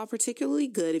 While particularly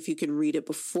good if you can read it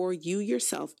before you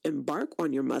yourself embark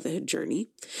on your motherhood journey,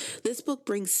 this book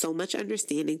brings so much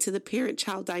understanding to the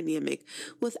parent-child dynamic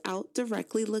without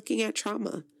directly looking at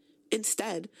trauma.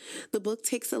 Instead, the book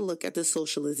takes a look at the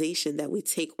socialization that we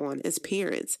take on as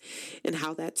parents and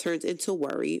how that turns into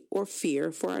worry or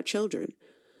fear for our children.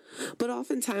 But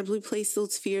oftentimes we place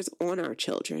those fears on our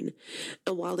children,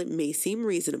 and while it may seem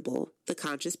reasonable, the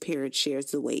conscious parent shares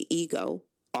the way ego,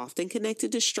 often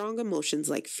connected to strong emotions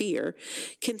like fear,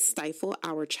 can stifle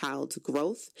our child's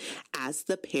growth as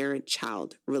the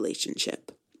parent-child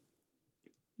relationship.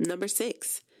 Number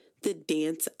 6, The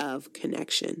Dance of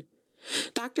Connection.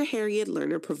 Dr. Harriet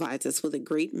Lerner provides us with a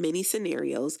great many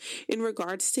scenarios in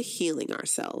regards to healing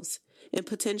ourselves and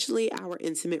potentially our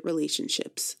intimate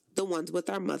relationships, the ones with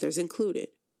our mothers included.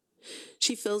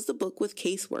 She fills the book with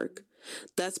casework,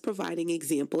 thus providing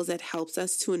examples that helps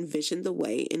us to envision the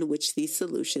way in which these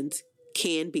solutions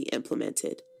can be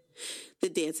implemented. The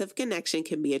Dance of Connection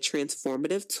can be a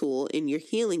transformative tool in your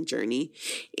healing journey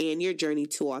and your journey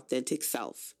to authentic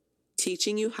self,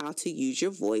 teaching you how to use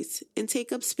your voice and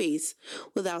take up space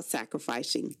without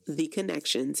sacrificing the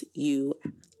connections you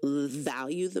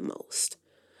value the most.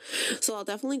 So I'll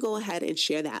definitely go ahead and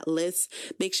share that list.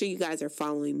 Make sure you guys are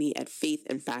following me at Faith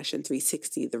and Fashion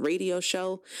 360, the radio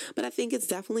show. But I think it's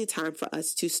definitely time for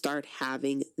us to start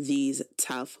having these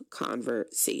tough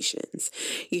conversations.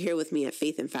 You're here with me at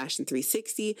Faith and Fashion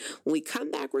 360. When we come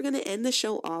back, we're going to end the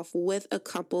show off with a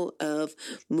couple of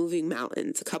moving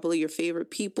mountains. A couple of your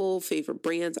favorite people, favorite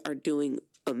brands are doing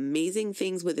amazing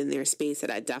things within their space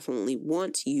that I definitely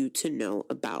want you to know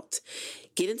about.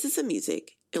 Get into some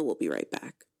music, and we'll be right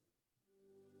back.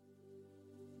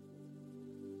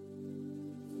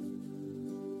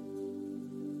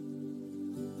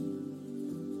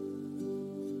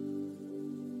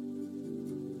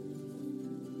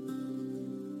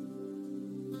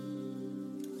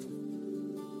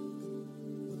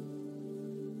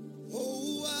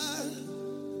 Oh, I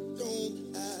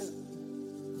don't have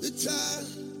the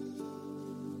time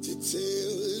to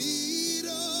tell it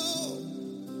all.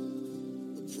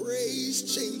 The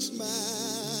praise changed my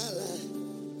life.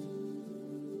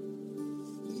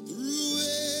 And through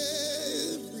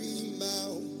every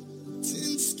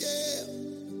mountain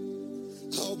scale,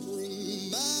 I'll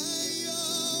bring my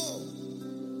all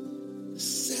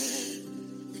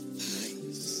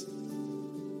sacrifice.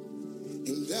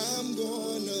 And I'm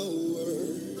gonna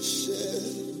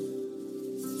worship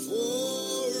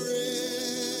forever.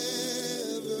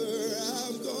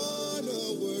 I'm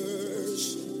gonna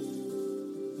worship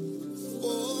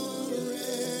forevermore.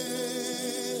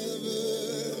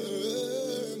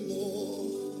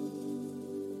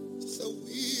 So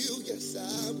will, yes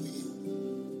I will.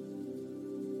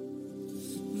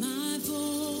 My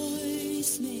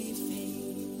voice may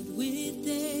fade with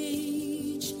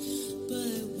age,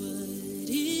 but what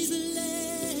is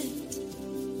left,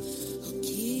 I'll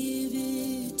give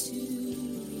it to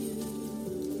you.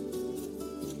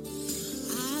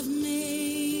 I've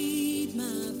made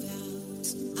my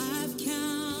vows, I've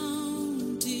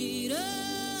counted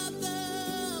up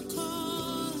the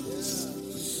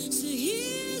cost. So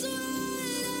here's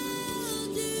what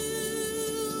I'll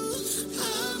do.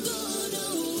 I'm gonna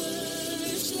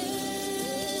worship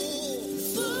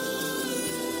forever.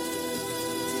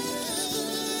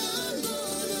 I'm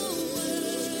gonna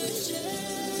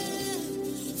worship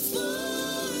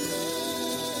forever.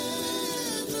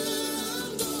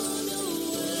 I'm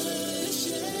gonna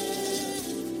worship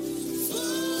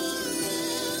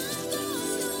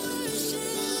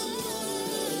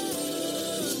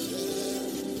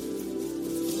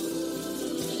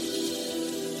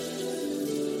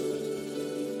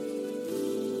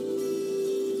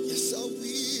Yes, I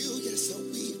will. Yes, I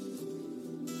will.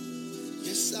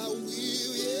 Yes, I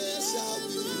will. Yes, I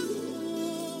will.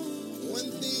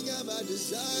 One thing have I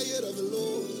desired of the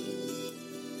Lord,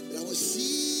 that I will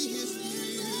see His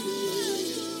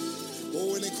beauty.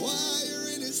 Oh, and inquire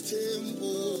in His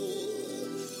temple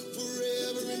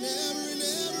forever and ever and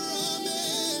ever.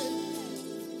 Amen.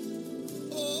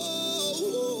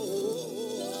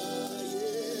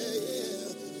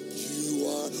 Yeah. You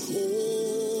are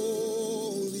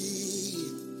holy.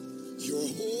 You're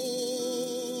holy,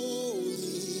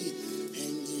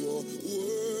 and you're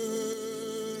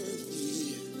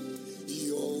worthy.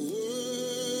 You're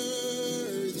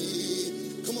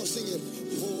worthy. Come on, sing it.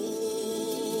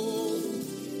 Oh,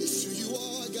 it's who you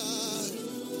are, God,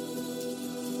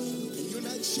 and you're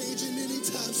not changing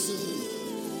anytime soon.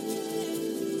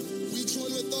 We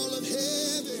join with all of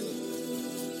heaven.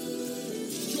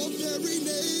 Your very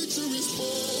nature is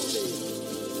holy.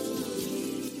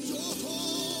 You're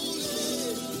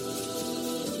holy,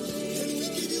 and we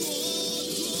give you all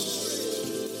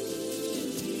glory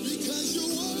because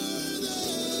you're worthy.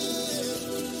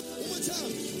 One more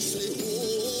time, say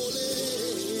holy.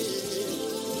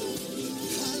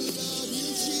 I love you,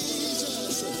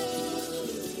 Jesus,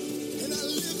 and I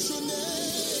lift your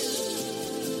name.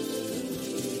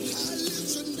 I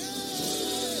lift your name.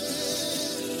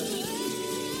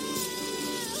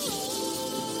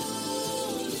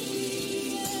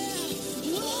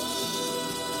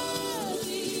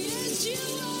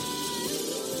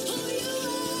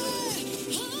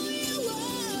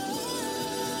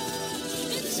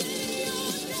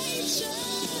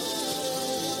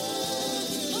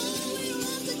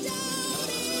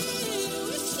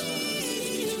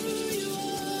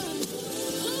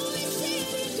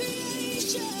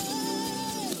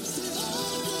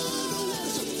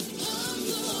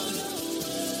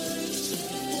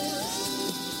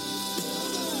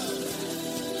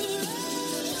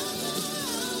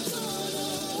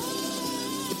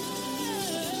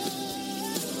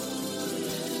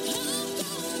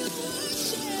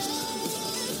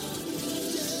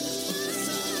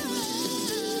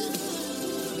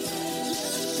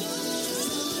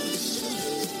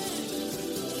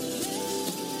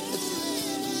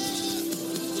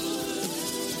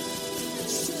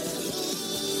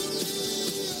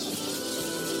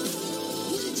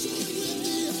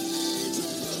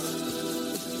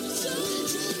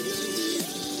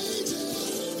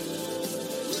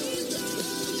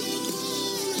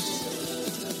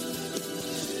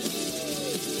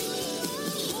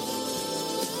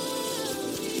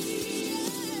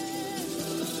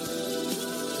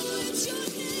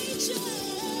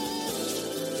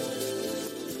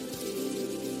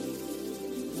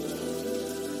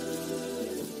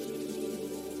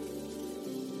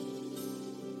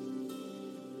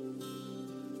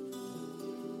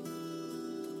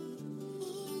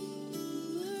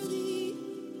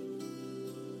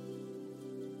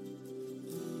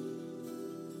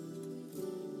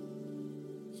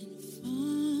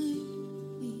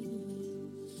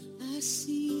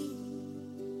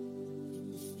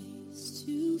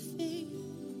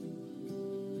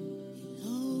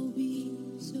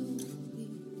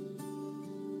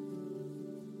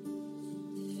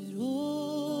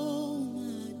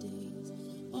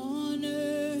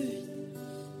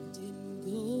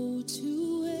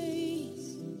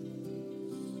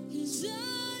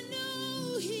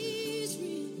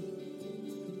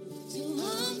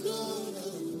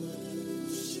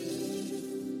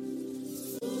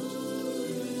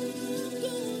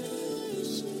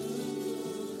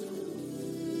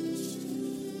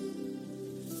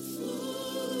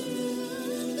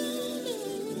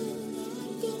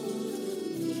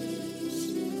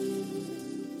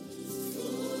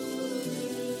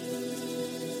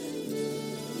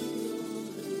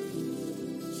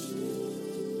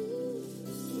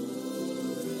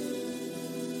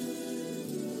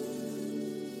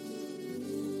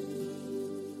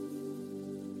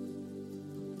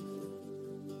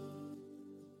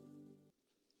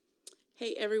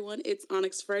 Hey everyone, it's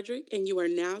Onyx Frederick, and you are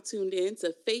now tuned in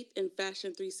to Faith and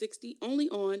Fashion 360 only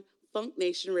on Funk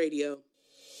Nation Radio.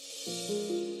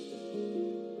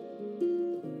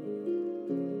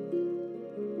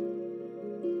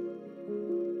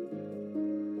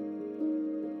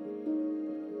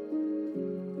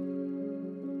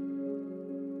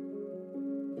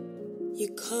 You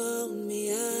called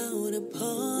me out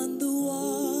upon the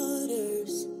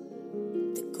waters,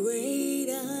 the great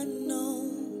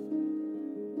unknown,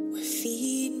 where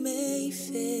feet may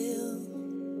fail.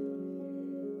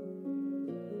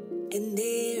 And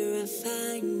there I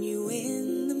find you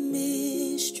in the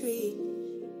mystery,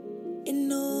 in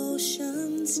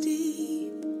oceans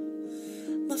deep.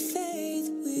 My faith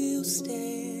will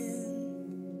stand,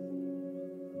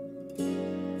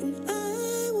 and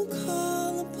I will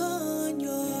call upon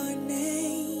your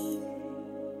name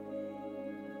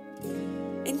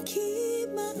and keep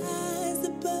my eyes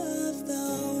above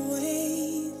the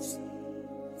waves.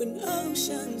 When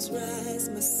oceans rise,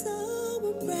 my soul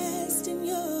will rest in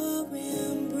your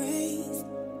embrace.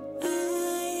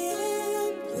 I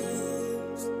am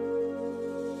yours,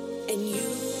 and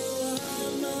you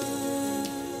are mine.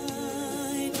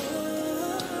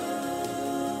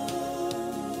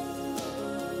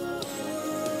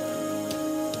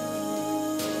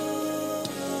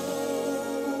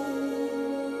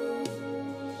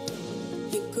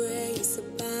 Your grace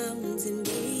abounds in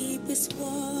deepest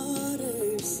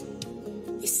waters.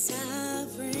 Your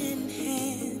sovereign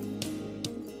hand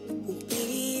will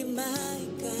be my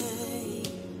guide.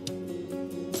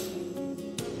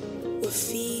 Where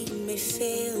feet may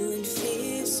fail and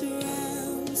fear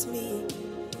surrounds me,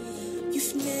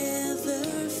 you've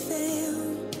never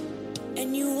failed,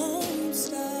 and you won't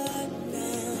start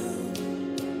now.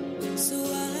 So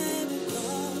I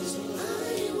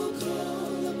will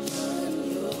call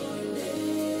upon your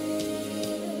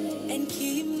name and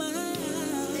keep my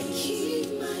eyes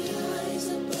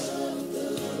above the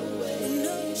waves. When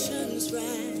oceans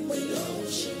rise,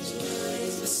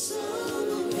 my soul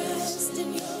will rest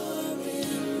in your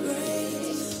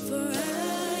embrace. For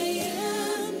I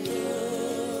am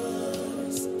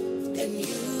yours, and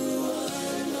you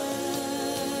are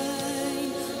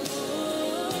mine.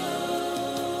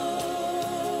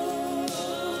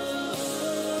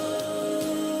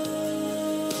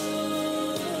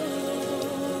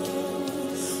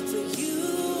 For you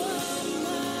are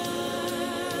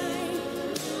mine.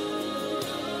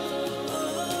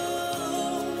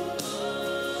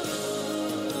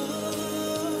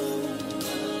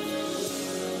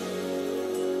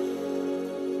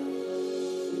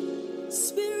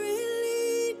 Spirit,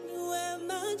 lead me where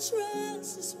my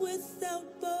trust is without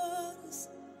borders.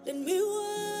 Let me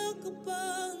walk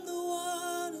upon the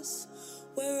waters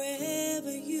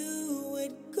wherever you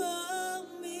would call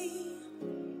me.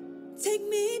 Take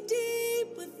me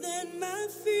deeper than my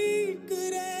feet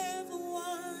could ever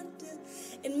wander,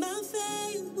 and my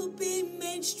faith will be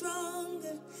made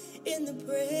stronger in the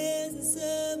presence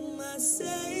of my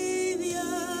Savior.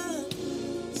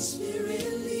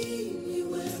 Spirit, lead me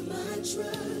where my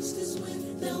trust is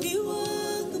without. Let me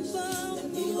walk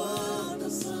upon the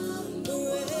waters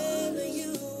wherever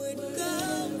you would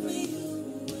call me.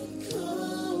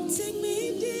 Take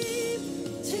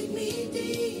me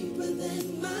deeper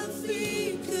than my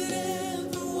feet could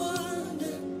ever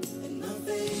wander, and my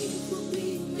faith will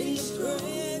be in the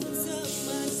presence of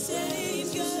my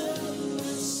Savior.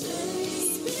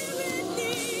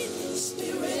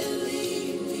 Spirit,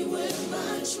 lead me where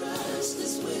my trust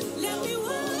is with. Let me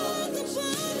walk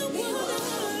upon the water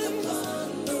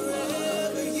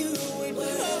wherever you would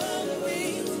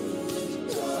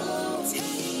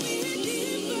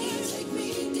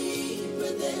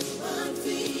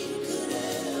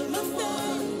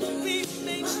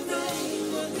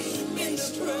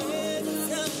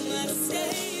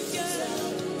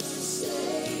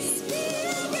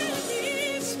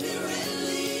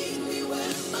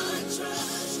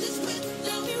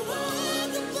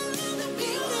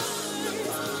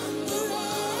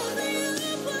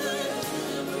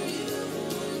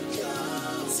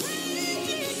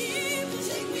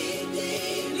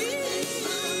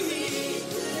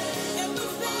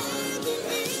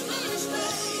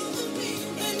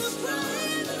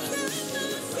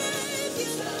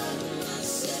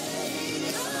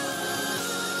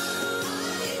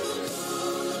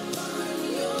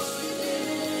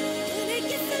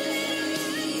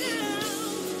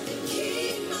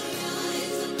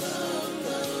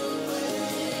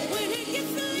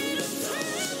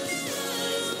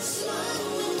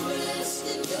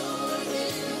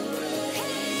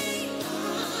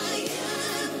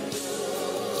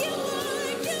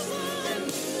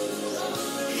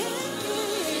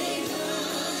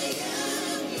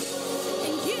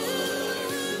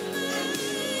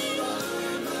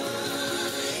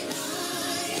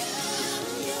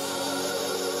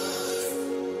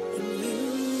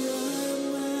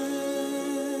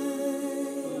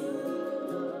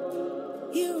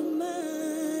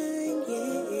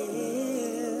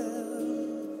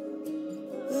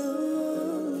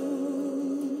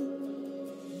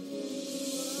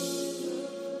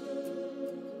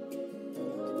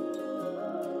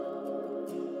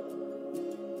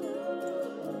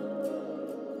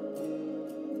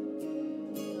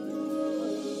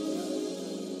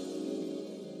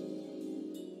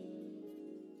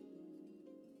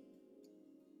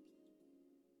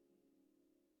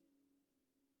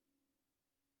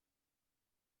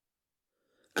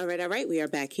All right. We are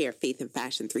back here at Faith and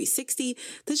Fashion 360.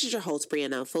 This is your host,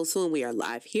 Brianna Fosu, and we are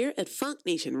live here at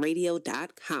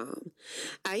funknationradio.com.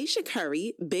 Aisha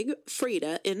Curry, Big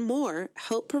Frida, and more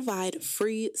help provide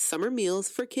free summer meals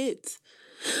for kids.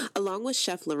 Along with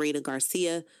Chef Lorena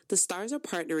Garcia, the stars are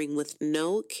partnering with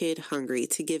No Kid Hungry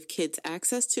to give kids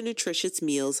access to nutritious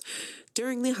meals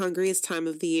during the hungriest time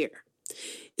of the year.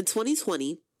 In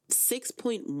 2020,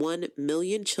 6.1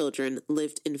 million children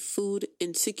lived in food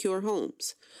insecure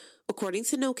homes. According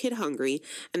to No Kid Hungry,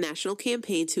 a national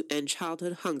campaign to end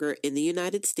childhood hunger in the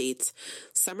United States,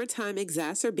 summertime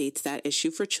exacerbates that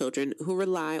issue for children who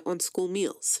rely on school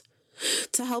meals.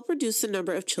 To help reduce the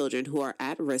number of children who are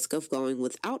at risk of going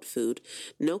without food,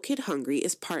 No Kid Hungry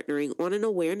is partnering on an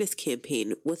awareness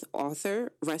campaign with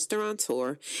author,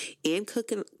 restaurateur, and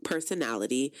cooking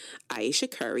personality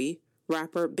Aisha Curry,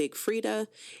 rapper Big Frida,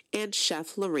 and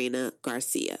Chef Lorena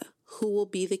Garcia, who will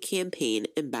be the campaign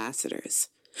ambassadors.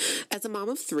 As a mom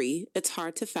of 3, it's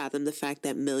hard to fathom the fact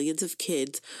that millions of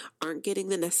kids aren't getting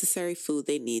the necessary food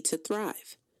they need to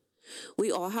thrive. We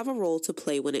all have a role to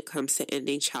play when it comes to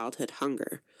ending childhood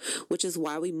hunger, which is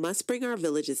why we must bring our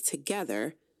villages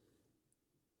together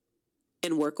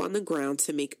and work on the ground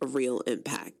to make a real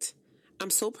impact. I'm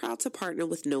so proud to partner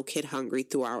with No Kid Hungry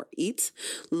through our Eat,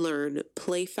 Learn,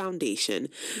 Play Foundation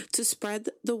to spread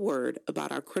the word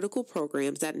about our critical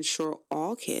programs that ensure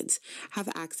all kids have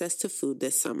access to food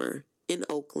this summer in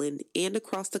Oakland and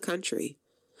across the country.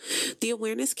 The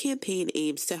awareness campaign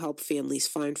aims to help families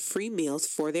find free meals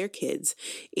for their kids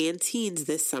and teens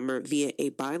this summer via a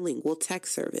bilingual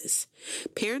text service.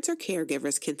 Parents or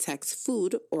caregivers can text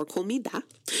food or comida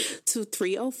to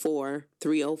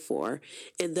 304-304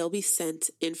 and they'll be sent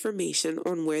information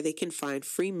on where they can find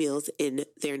free meals in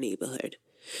their neighborhood.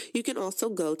 You can also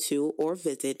go to or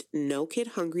visit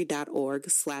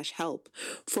nokidhungry.org/help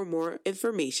for more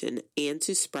information and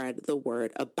to spread the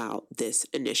word about this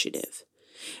initiative.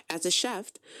 As a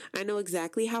chef, I know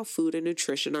exactly how food and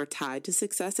nutrition are tied to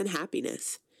success and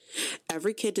happiness.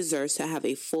 Every kid deserves to have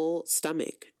a full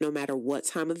stomach, no matter what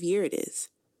time of year it is.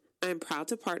 I am proud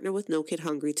to partner with No Kid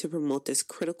Hungry to promote this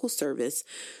critical service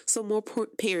so more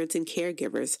parents and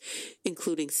caregivers,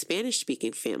 including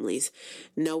Spanish-speaking families,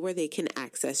 know where they can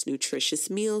access nutritious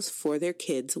meals for their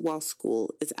kids while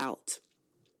school is out.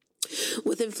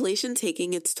 With inflation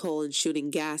taking its toll and shooting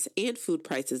gas and food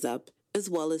prices up, as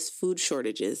well as food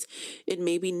shortages, it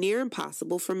may be near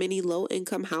impossible for many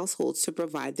low-income households to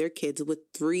provide their kids with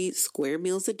 3 square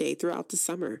meals a day throughout the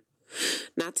summer.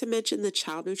 Not to mention the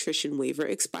child nutrition waiver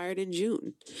expired in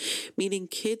June, meaning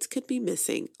kids could be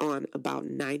missing on about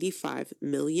 95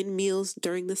 million meals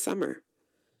during the summer.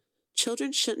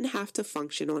 Children shouldn't have to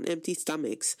function on empty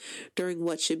stomachs during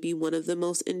what should be one of the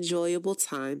most enjoyable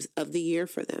times of the year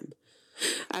for them.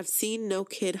 I've seen No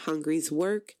Kid Hungry's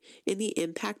work and the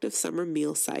impact of summer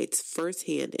meal sites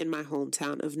firsthand in my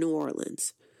hometown of New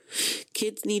Orleans.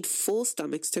 Kids need full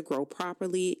stomachs to grow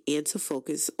properly and to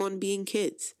focus on being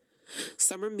kids.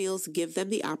 Summer meals give them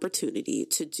the opportunity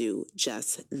to do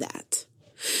just that.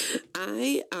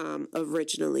 I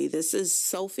originally, this is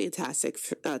so fantastic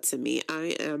to me.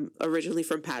 I am originally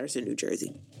from Patterson, New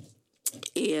Jersey.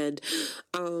 And,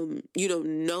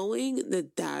 knowing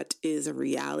that that is a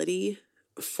reality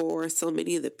for so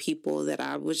many of the people that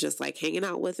I was just like hanging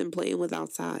out with and playing with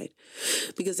outside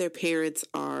because their parents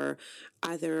are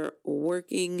either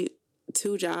working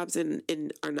 2 jobs and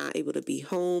are not able to be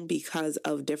home because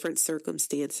of different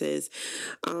circumstances.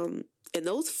 And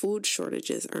those food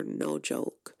shortages are no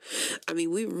joke. I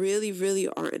mean, we really, really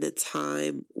are in a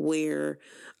time where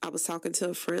I was talking to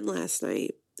a friend last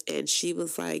night and she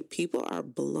was like, people are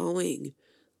blowing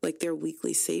like their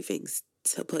weekly savings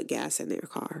to put gas in their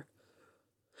car,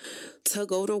 to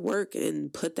go to work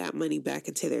and put that money back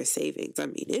into their savings. I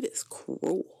mean, it is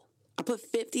cruel. I put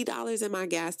 $50 in my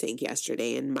gas tank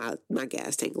yesterday and my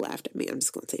gas tank laughed at me. I'm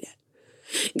just going to say that.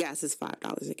 Gas is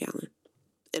 $5 a gallon.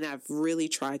 And I've really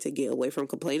tried to get away from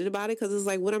complaining about it because it's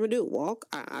like, what I'm going to do? Walk?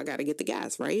 I got to get the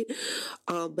gas, right?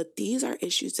 But these are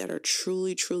issues that are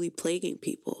truly, truly plaguing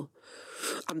people.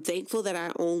 I'm thankful that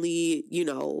I only,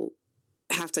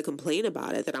 have to complain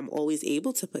about it, that I'm always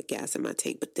able to put gas in my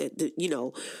tank. But,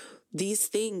 these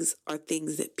things are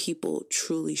things that people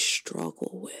truly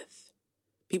struggle with.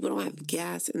 People don't have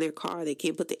gas in their car. They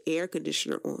can't put the air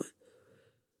conditioner on.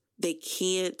 They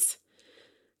can't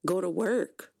go to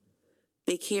work.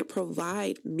 They can't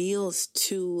provide meals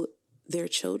to their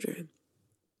children.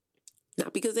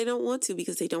 Not because they don't want to,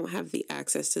 because they don't have the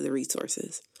access to the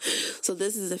resources. So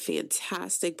this is a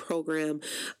fantastic program.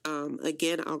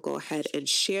 Again, I'll go ahead and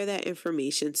share that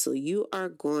information. So you are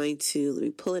going to, let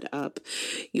me pull it up.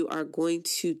 You are going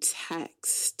to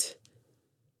text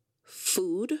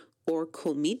food or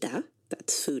comida,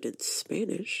 that's food in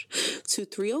Spanish, to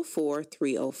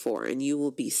 304-304, and you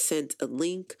will be sent a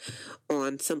link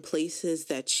on some places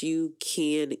that you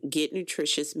can get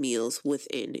nutritious meals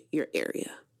within your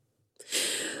area.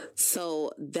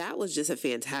 So that was just a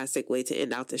fantastic way to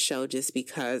end out the show, just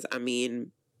because, I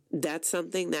mean, that's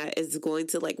something that is going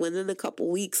to, like, within a couple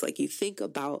weeks, like, you think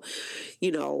about,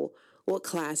 you know, what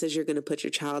classes you're going to put your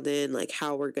child in, like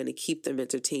how we're going to keep them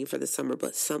entertained for the summer.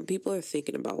 But some people are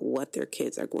thinking about what their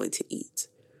kids are going to eat.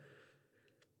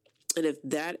 And if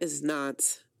that is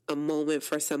not a moment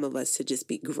for some of us to just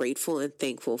be grateful and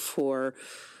thankful for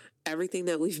everything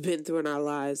that we've been through in our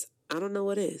lives, I don't know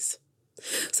what is.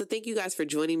 So thank you guys for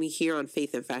joining me here on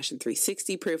Faith and Fashion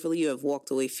 360. Prayerfully, you have walked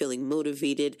away feeling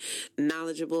motivated,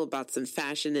 knowledgeable about some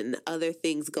fashion and other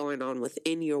things going on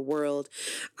within your world.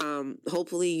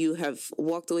 Hopefully, you have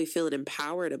walked away feeling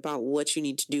empowered about what you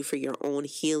need to do for your own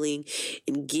healing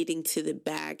and getting to the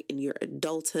bag in your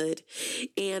adulthood.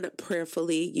 And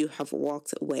prayerfully, you have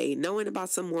walked away knowing about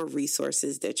some more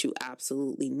resources that you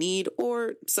absolutely need,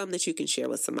 or some that you can share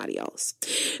with somebody else.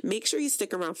 Make sure you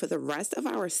stick around for the rest of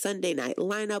our Sunday night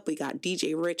lineup. We got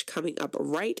DJ Rich coming up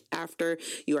right after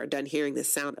you are done hearing the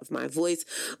sound of my voice,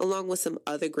 along with some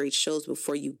other great shows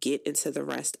before you get into the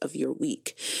rest of your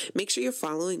week. Make sure you're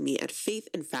following me at Faith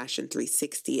and Fashion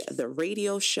 360, the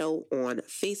radio show on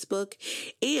Facebook,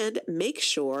 and make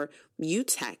sure you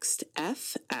text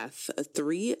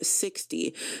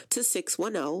FF360 to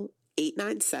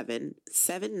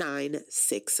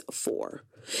 610-897-7964.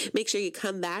 Make sure you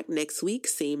come back next week,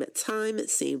 same time,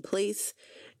 same place.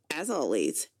 As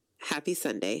always, happy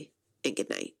Sunday and good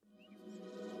night.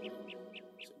 So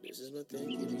this is my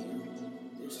thank you to you.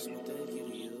 This is my thank you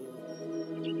to you.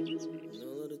 And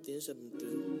all of the things I've been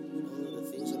through. All of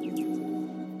the things I've been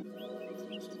through.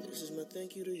 So this is my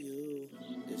thank you to you.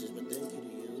 This is my thank you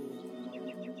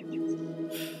to you.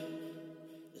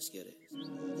 Let's get it.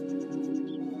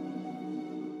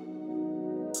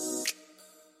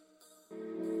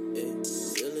 Hey,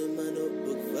 filling my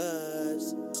notebook vibes.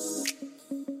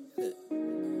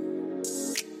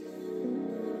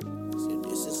 So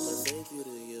this is my thank you to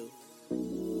you.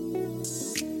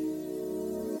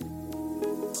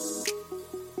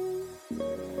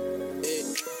 Hey,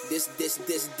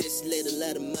 this little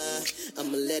light of mine,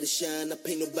 I'ma let it shine, I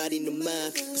pay nobody no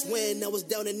mind. Cause when I was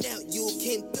down and out, you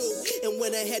came through. And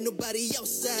when I had nobody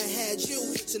else, I had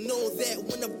you. So know that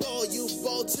when I ball, you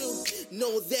ball too.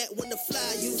 Know that when I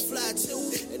fly, you fly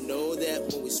too. And know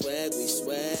that when we swag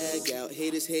out.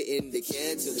 Haters hitting the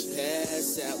can till they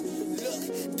pass out. Look,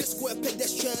 the square peg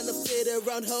that's trying to fit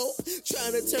around home,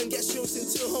 trying to turn gas rooms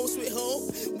into home sweet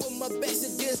home. With my back's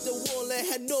against the wall, I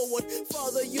had no one.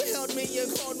 Father, you held me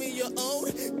and called me your own.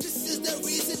 This is the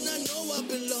reason I know I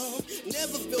belong.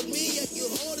 Never felt me, yet you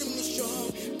holding me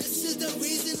strong. This is the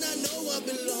reason I know I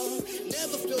belong.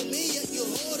 Never felt me, yet you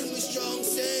holding me strong.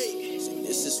 Say,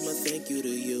 this is my thank you to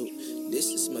you. This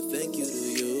is my thank you to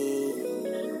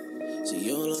you.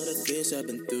 See all of the things I've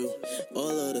been through. All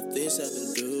of the things I've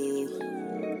been through.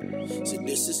 See,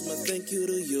 this is my thank you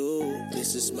to you.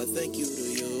 This is my thank you to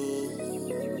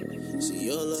you.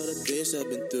 See all of the things I've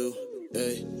been through.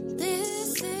 Hey.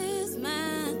 This is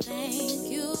my thank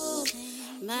you.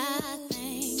 My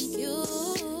thank you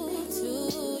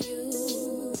to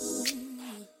you.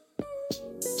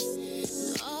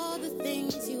 And all the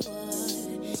things you are,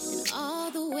 and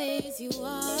all the ways you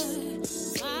are.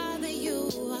 Father, you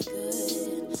are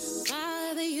good.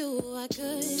 Father, you are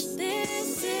good.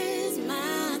 This is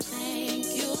my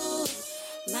thank you.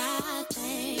 My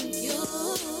thank you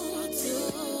to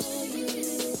you.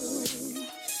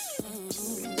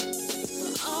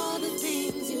 For all the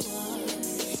things you are,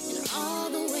 and all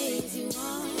the ways you are.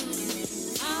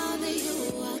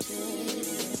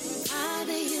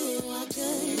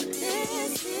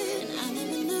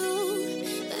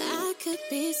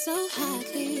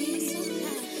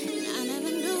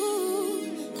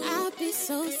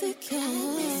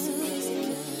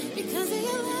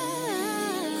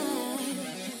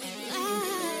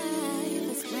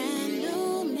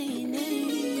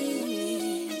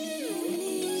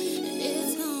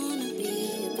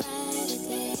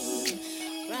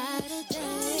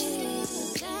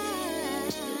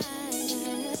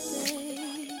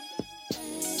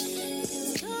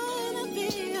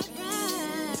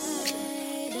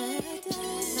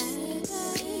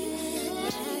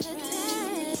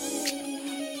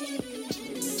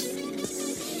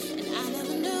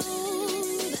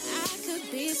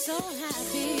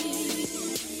 happy.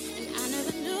 And I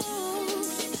never knew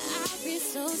I'd be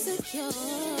so secure.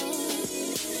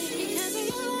 Because of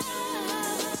your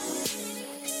love,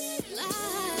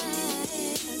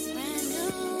 life has brand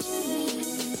new meaning.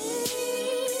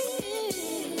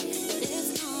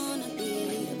 There's gonna be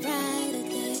a brighter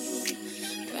day,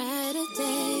 brighter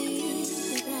day,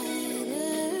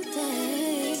 brighter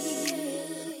day.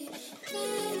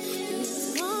 There's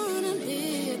gonna be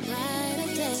a brighter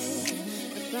day,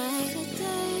 a brighter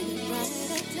day, a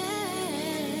brighter day,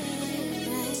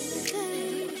 brighter day.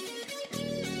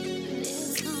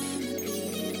 There's gonna be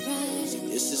a brighter day.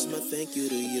 This is my thank you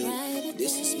to you.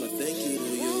 This is my thank you to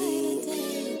you.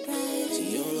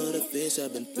 See all of the things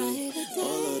I've been through,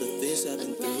 all of the things I've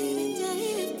been through.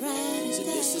 See,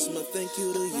 this is my thank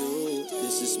you to you.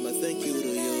 This is my thank you to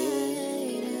you.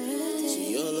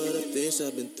 See all of the things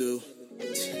I've been through.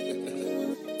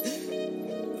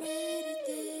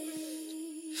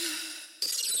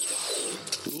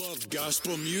 Love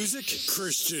gospel music,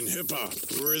 Christian hip hop,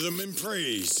 rhythm and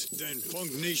praise? Then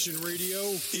Funk Nation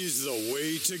Radio is the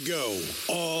way to go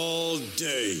all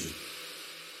day.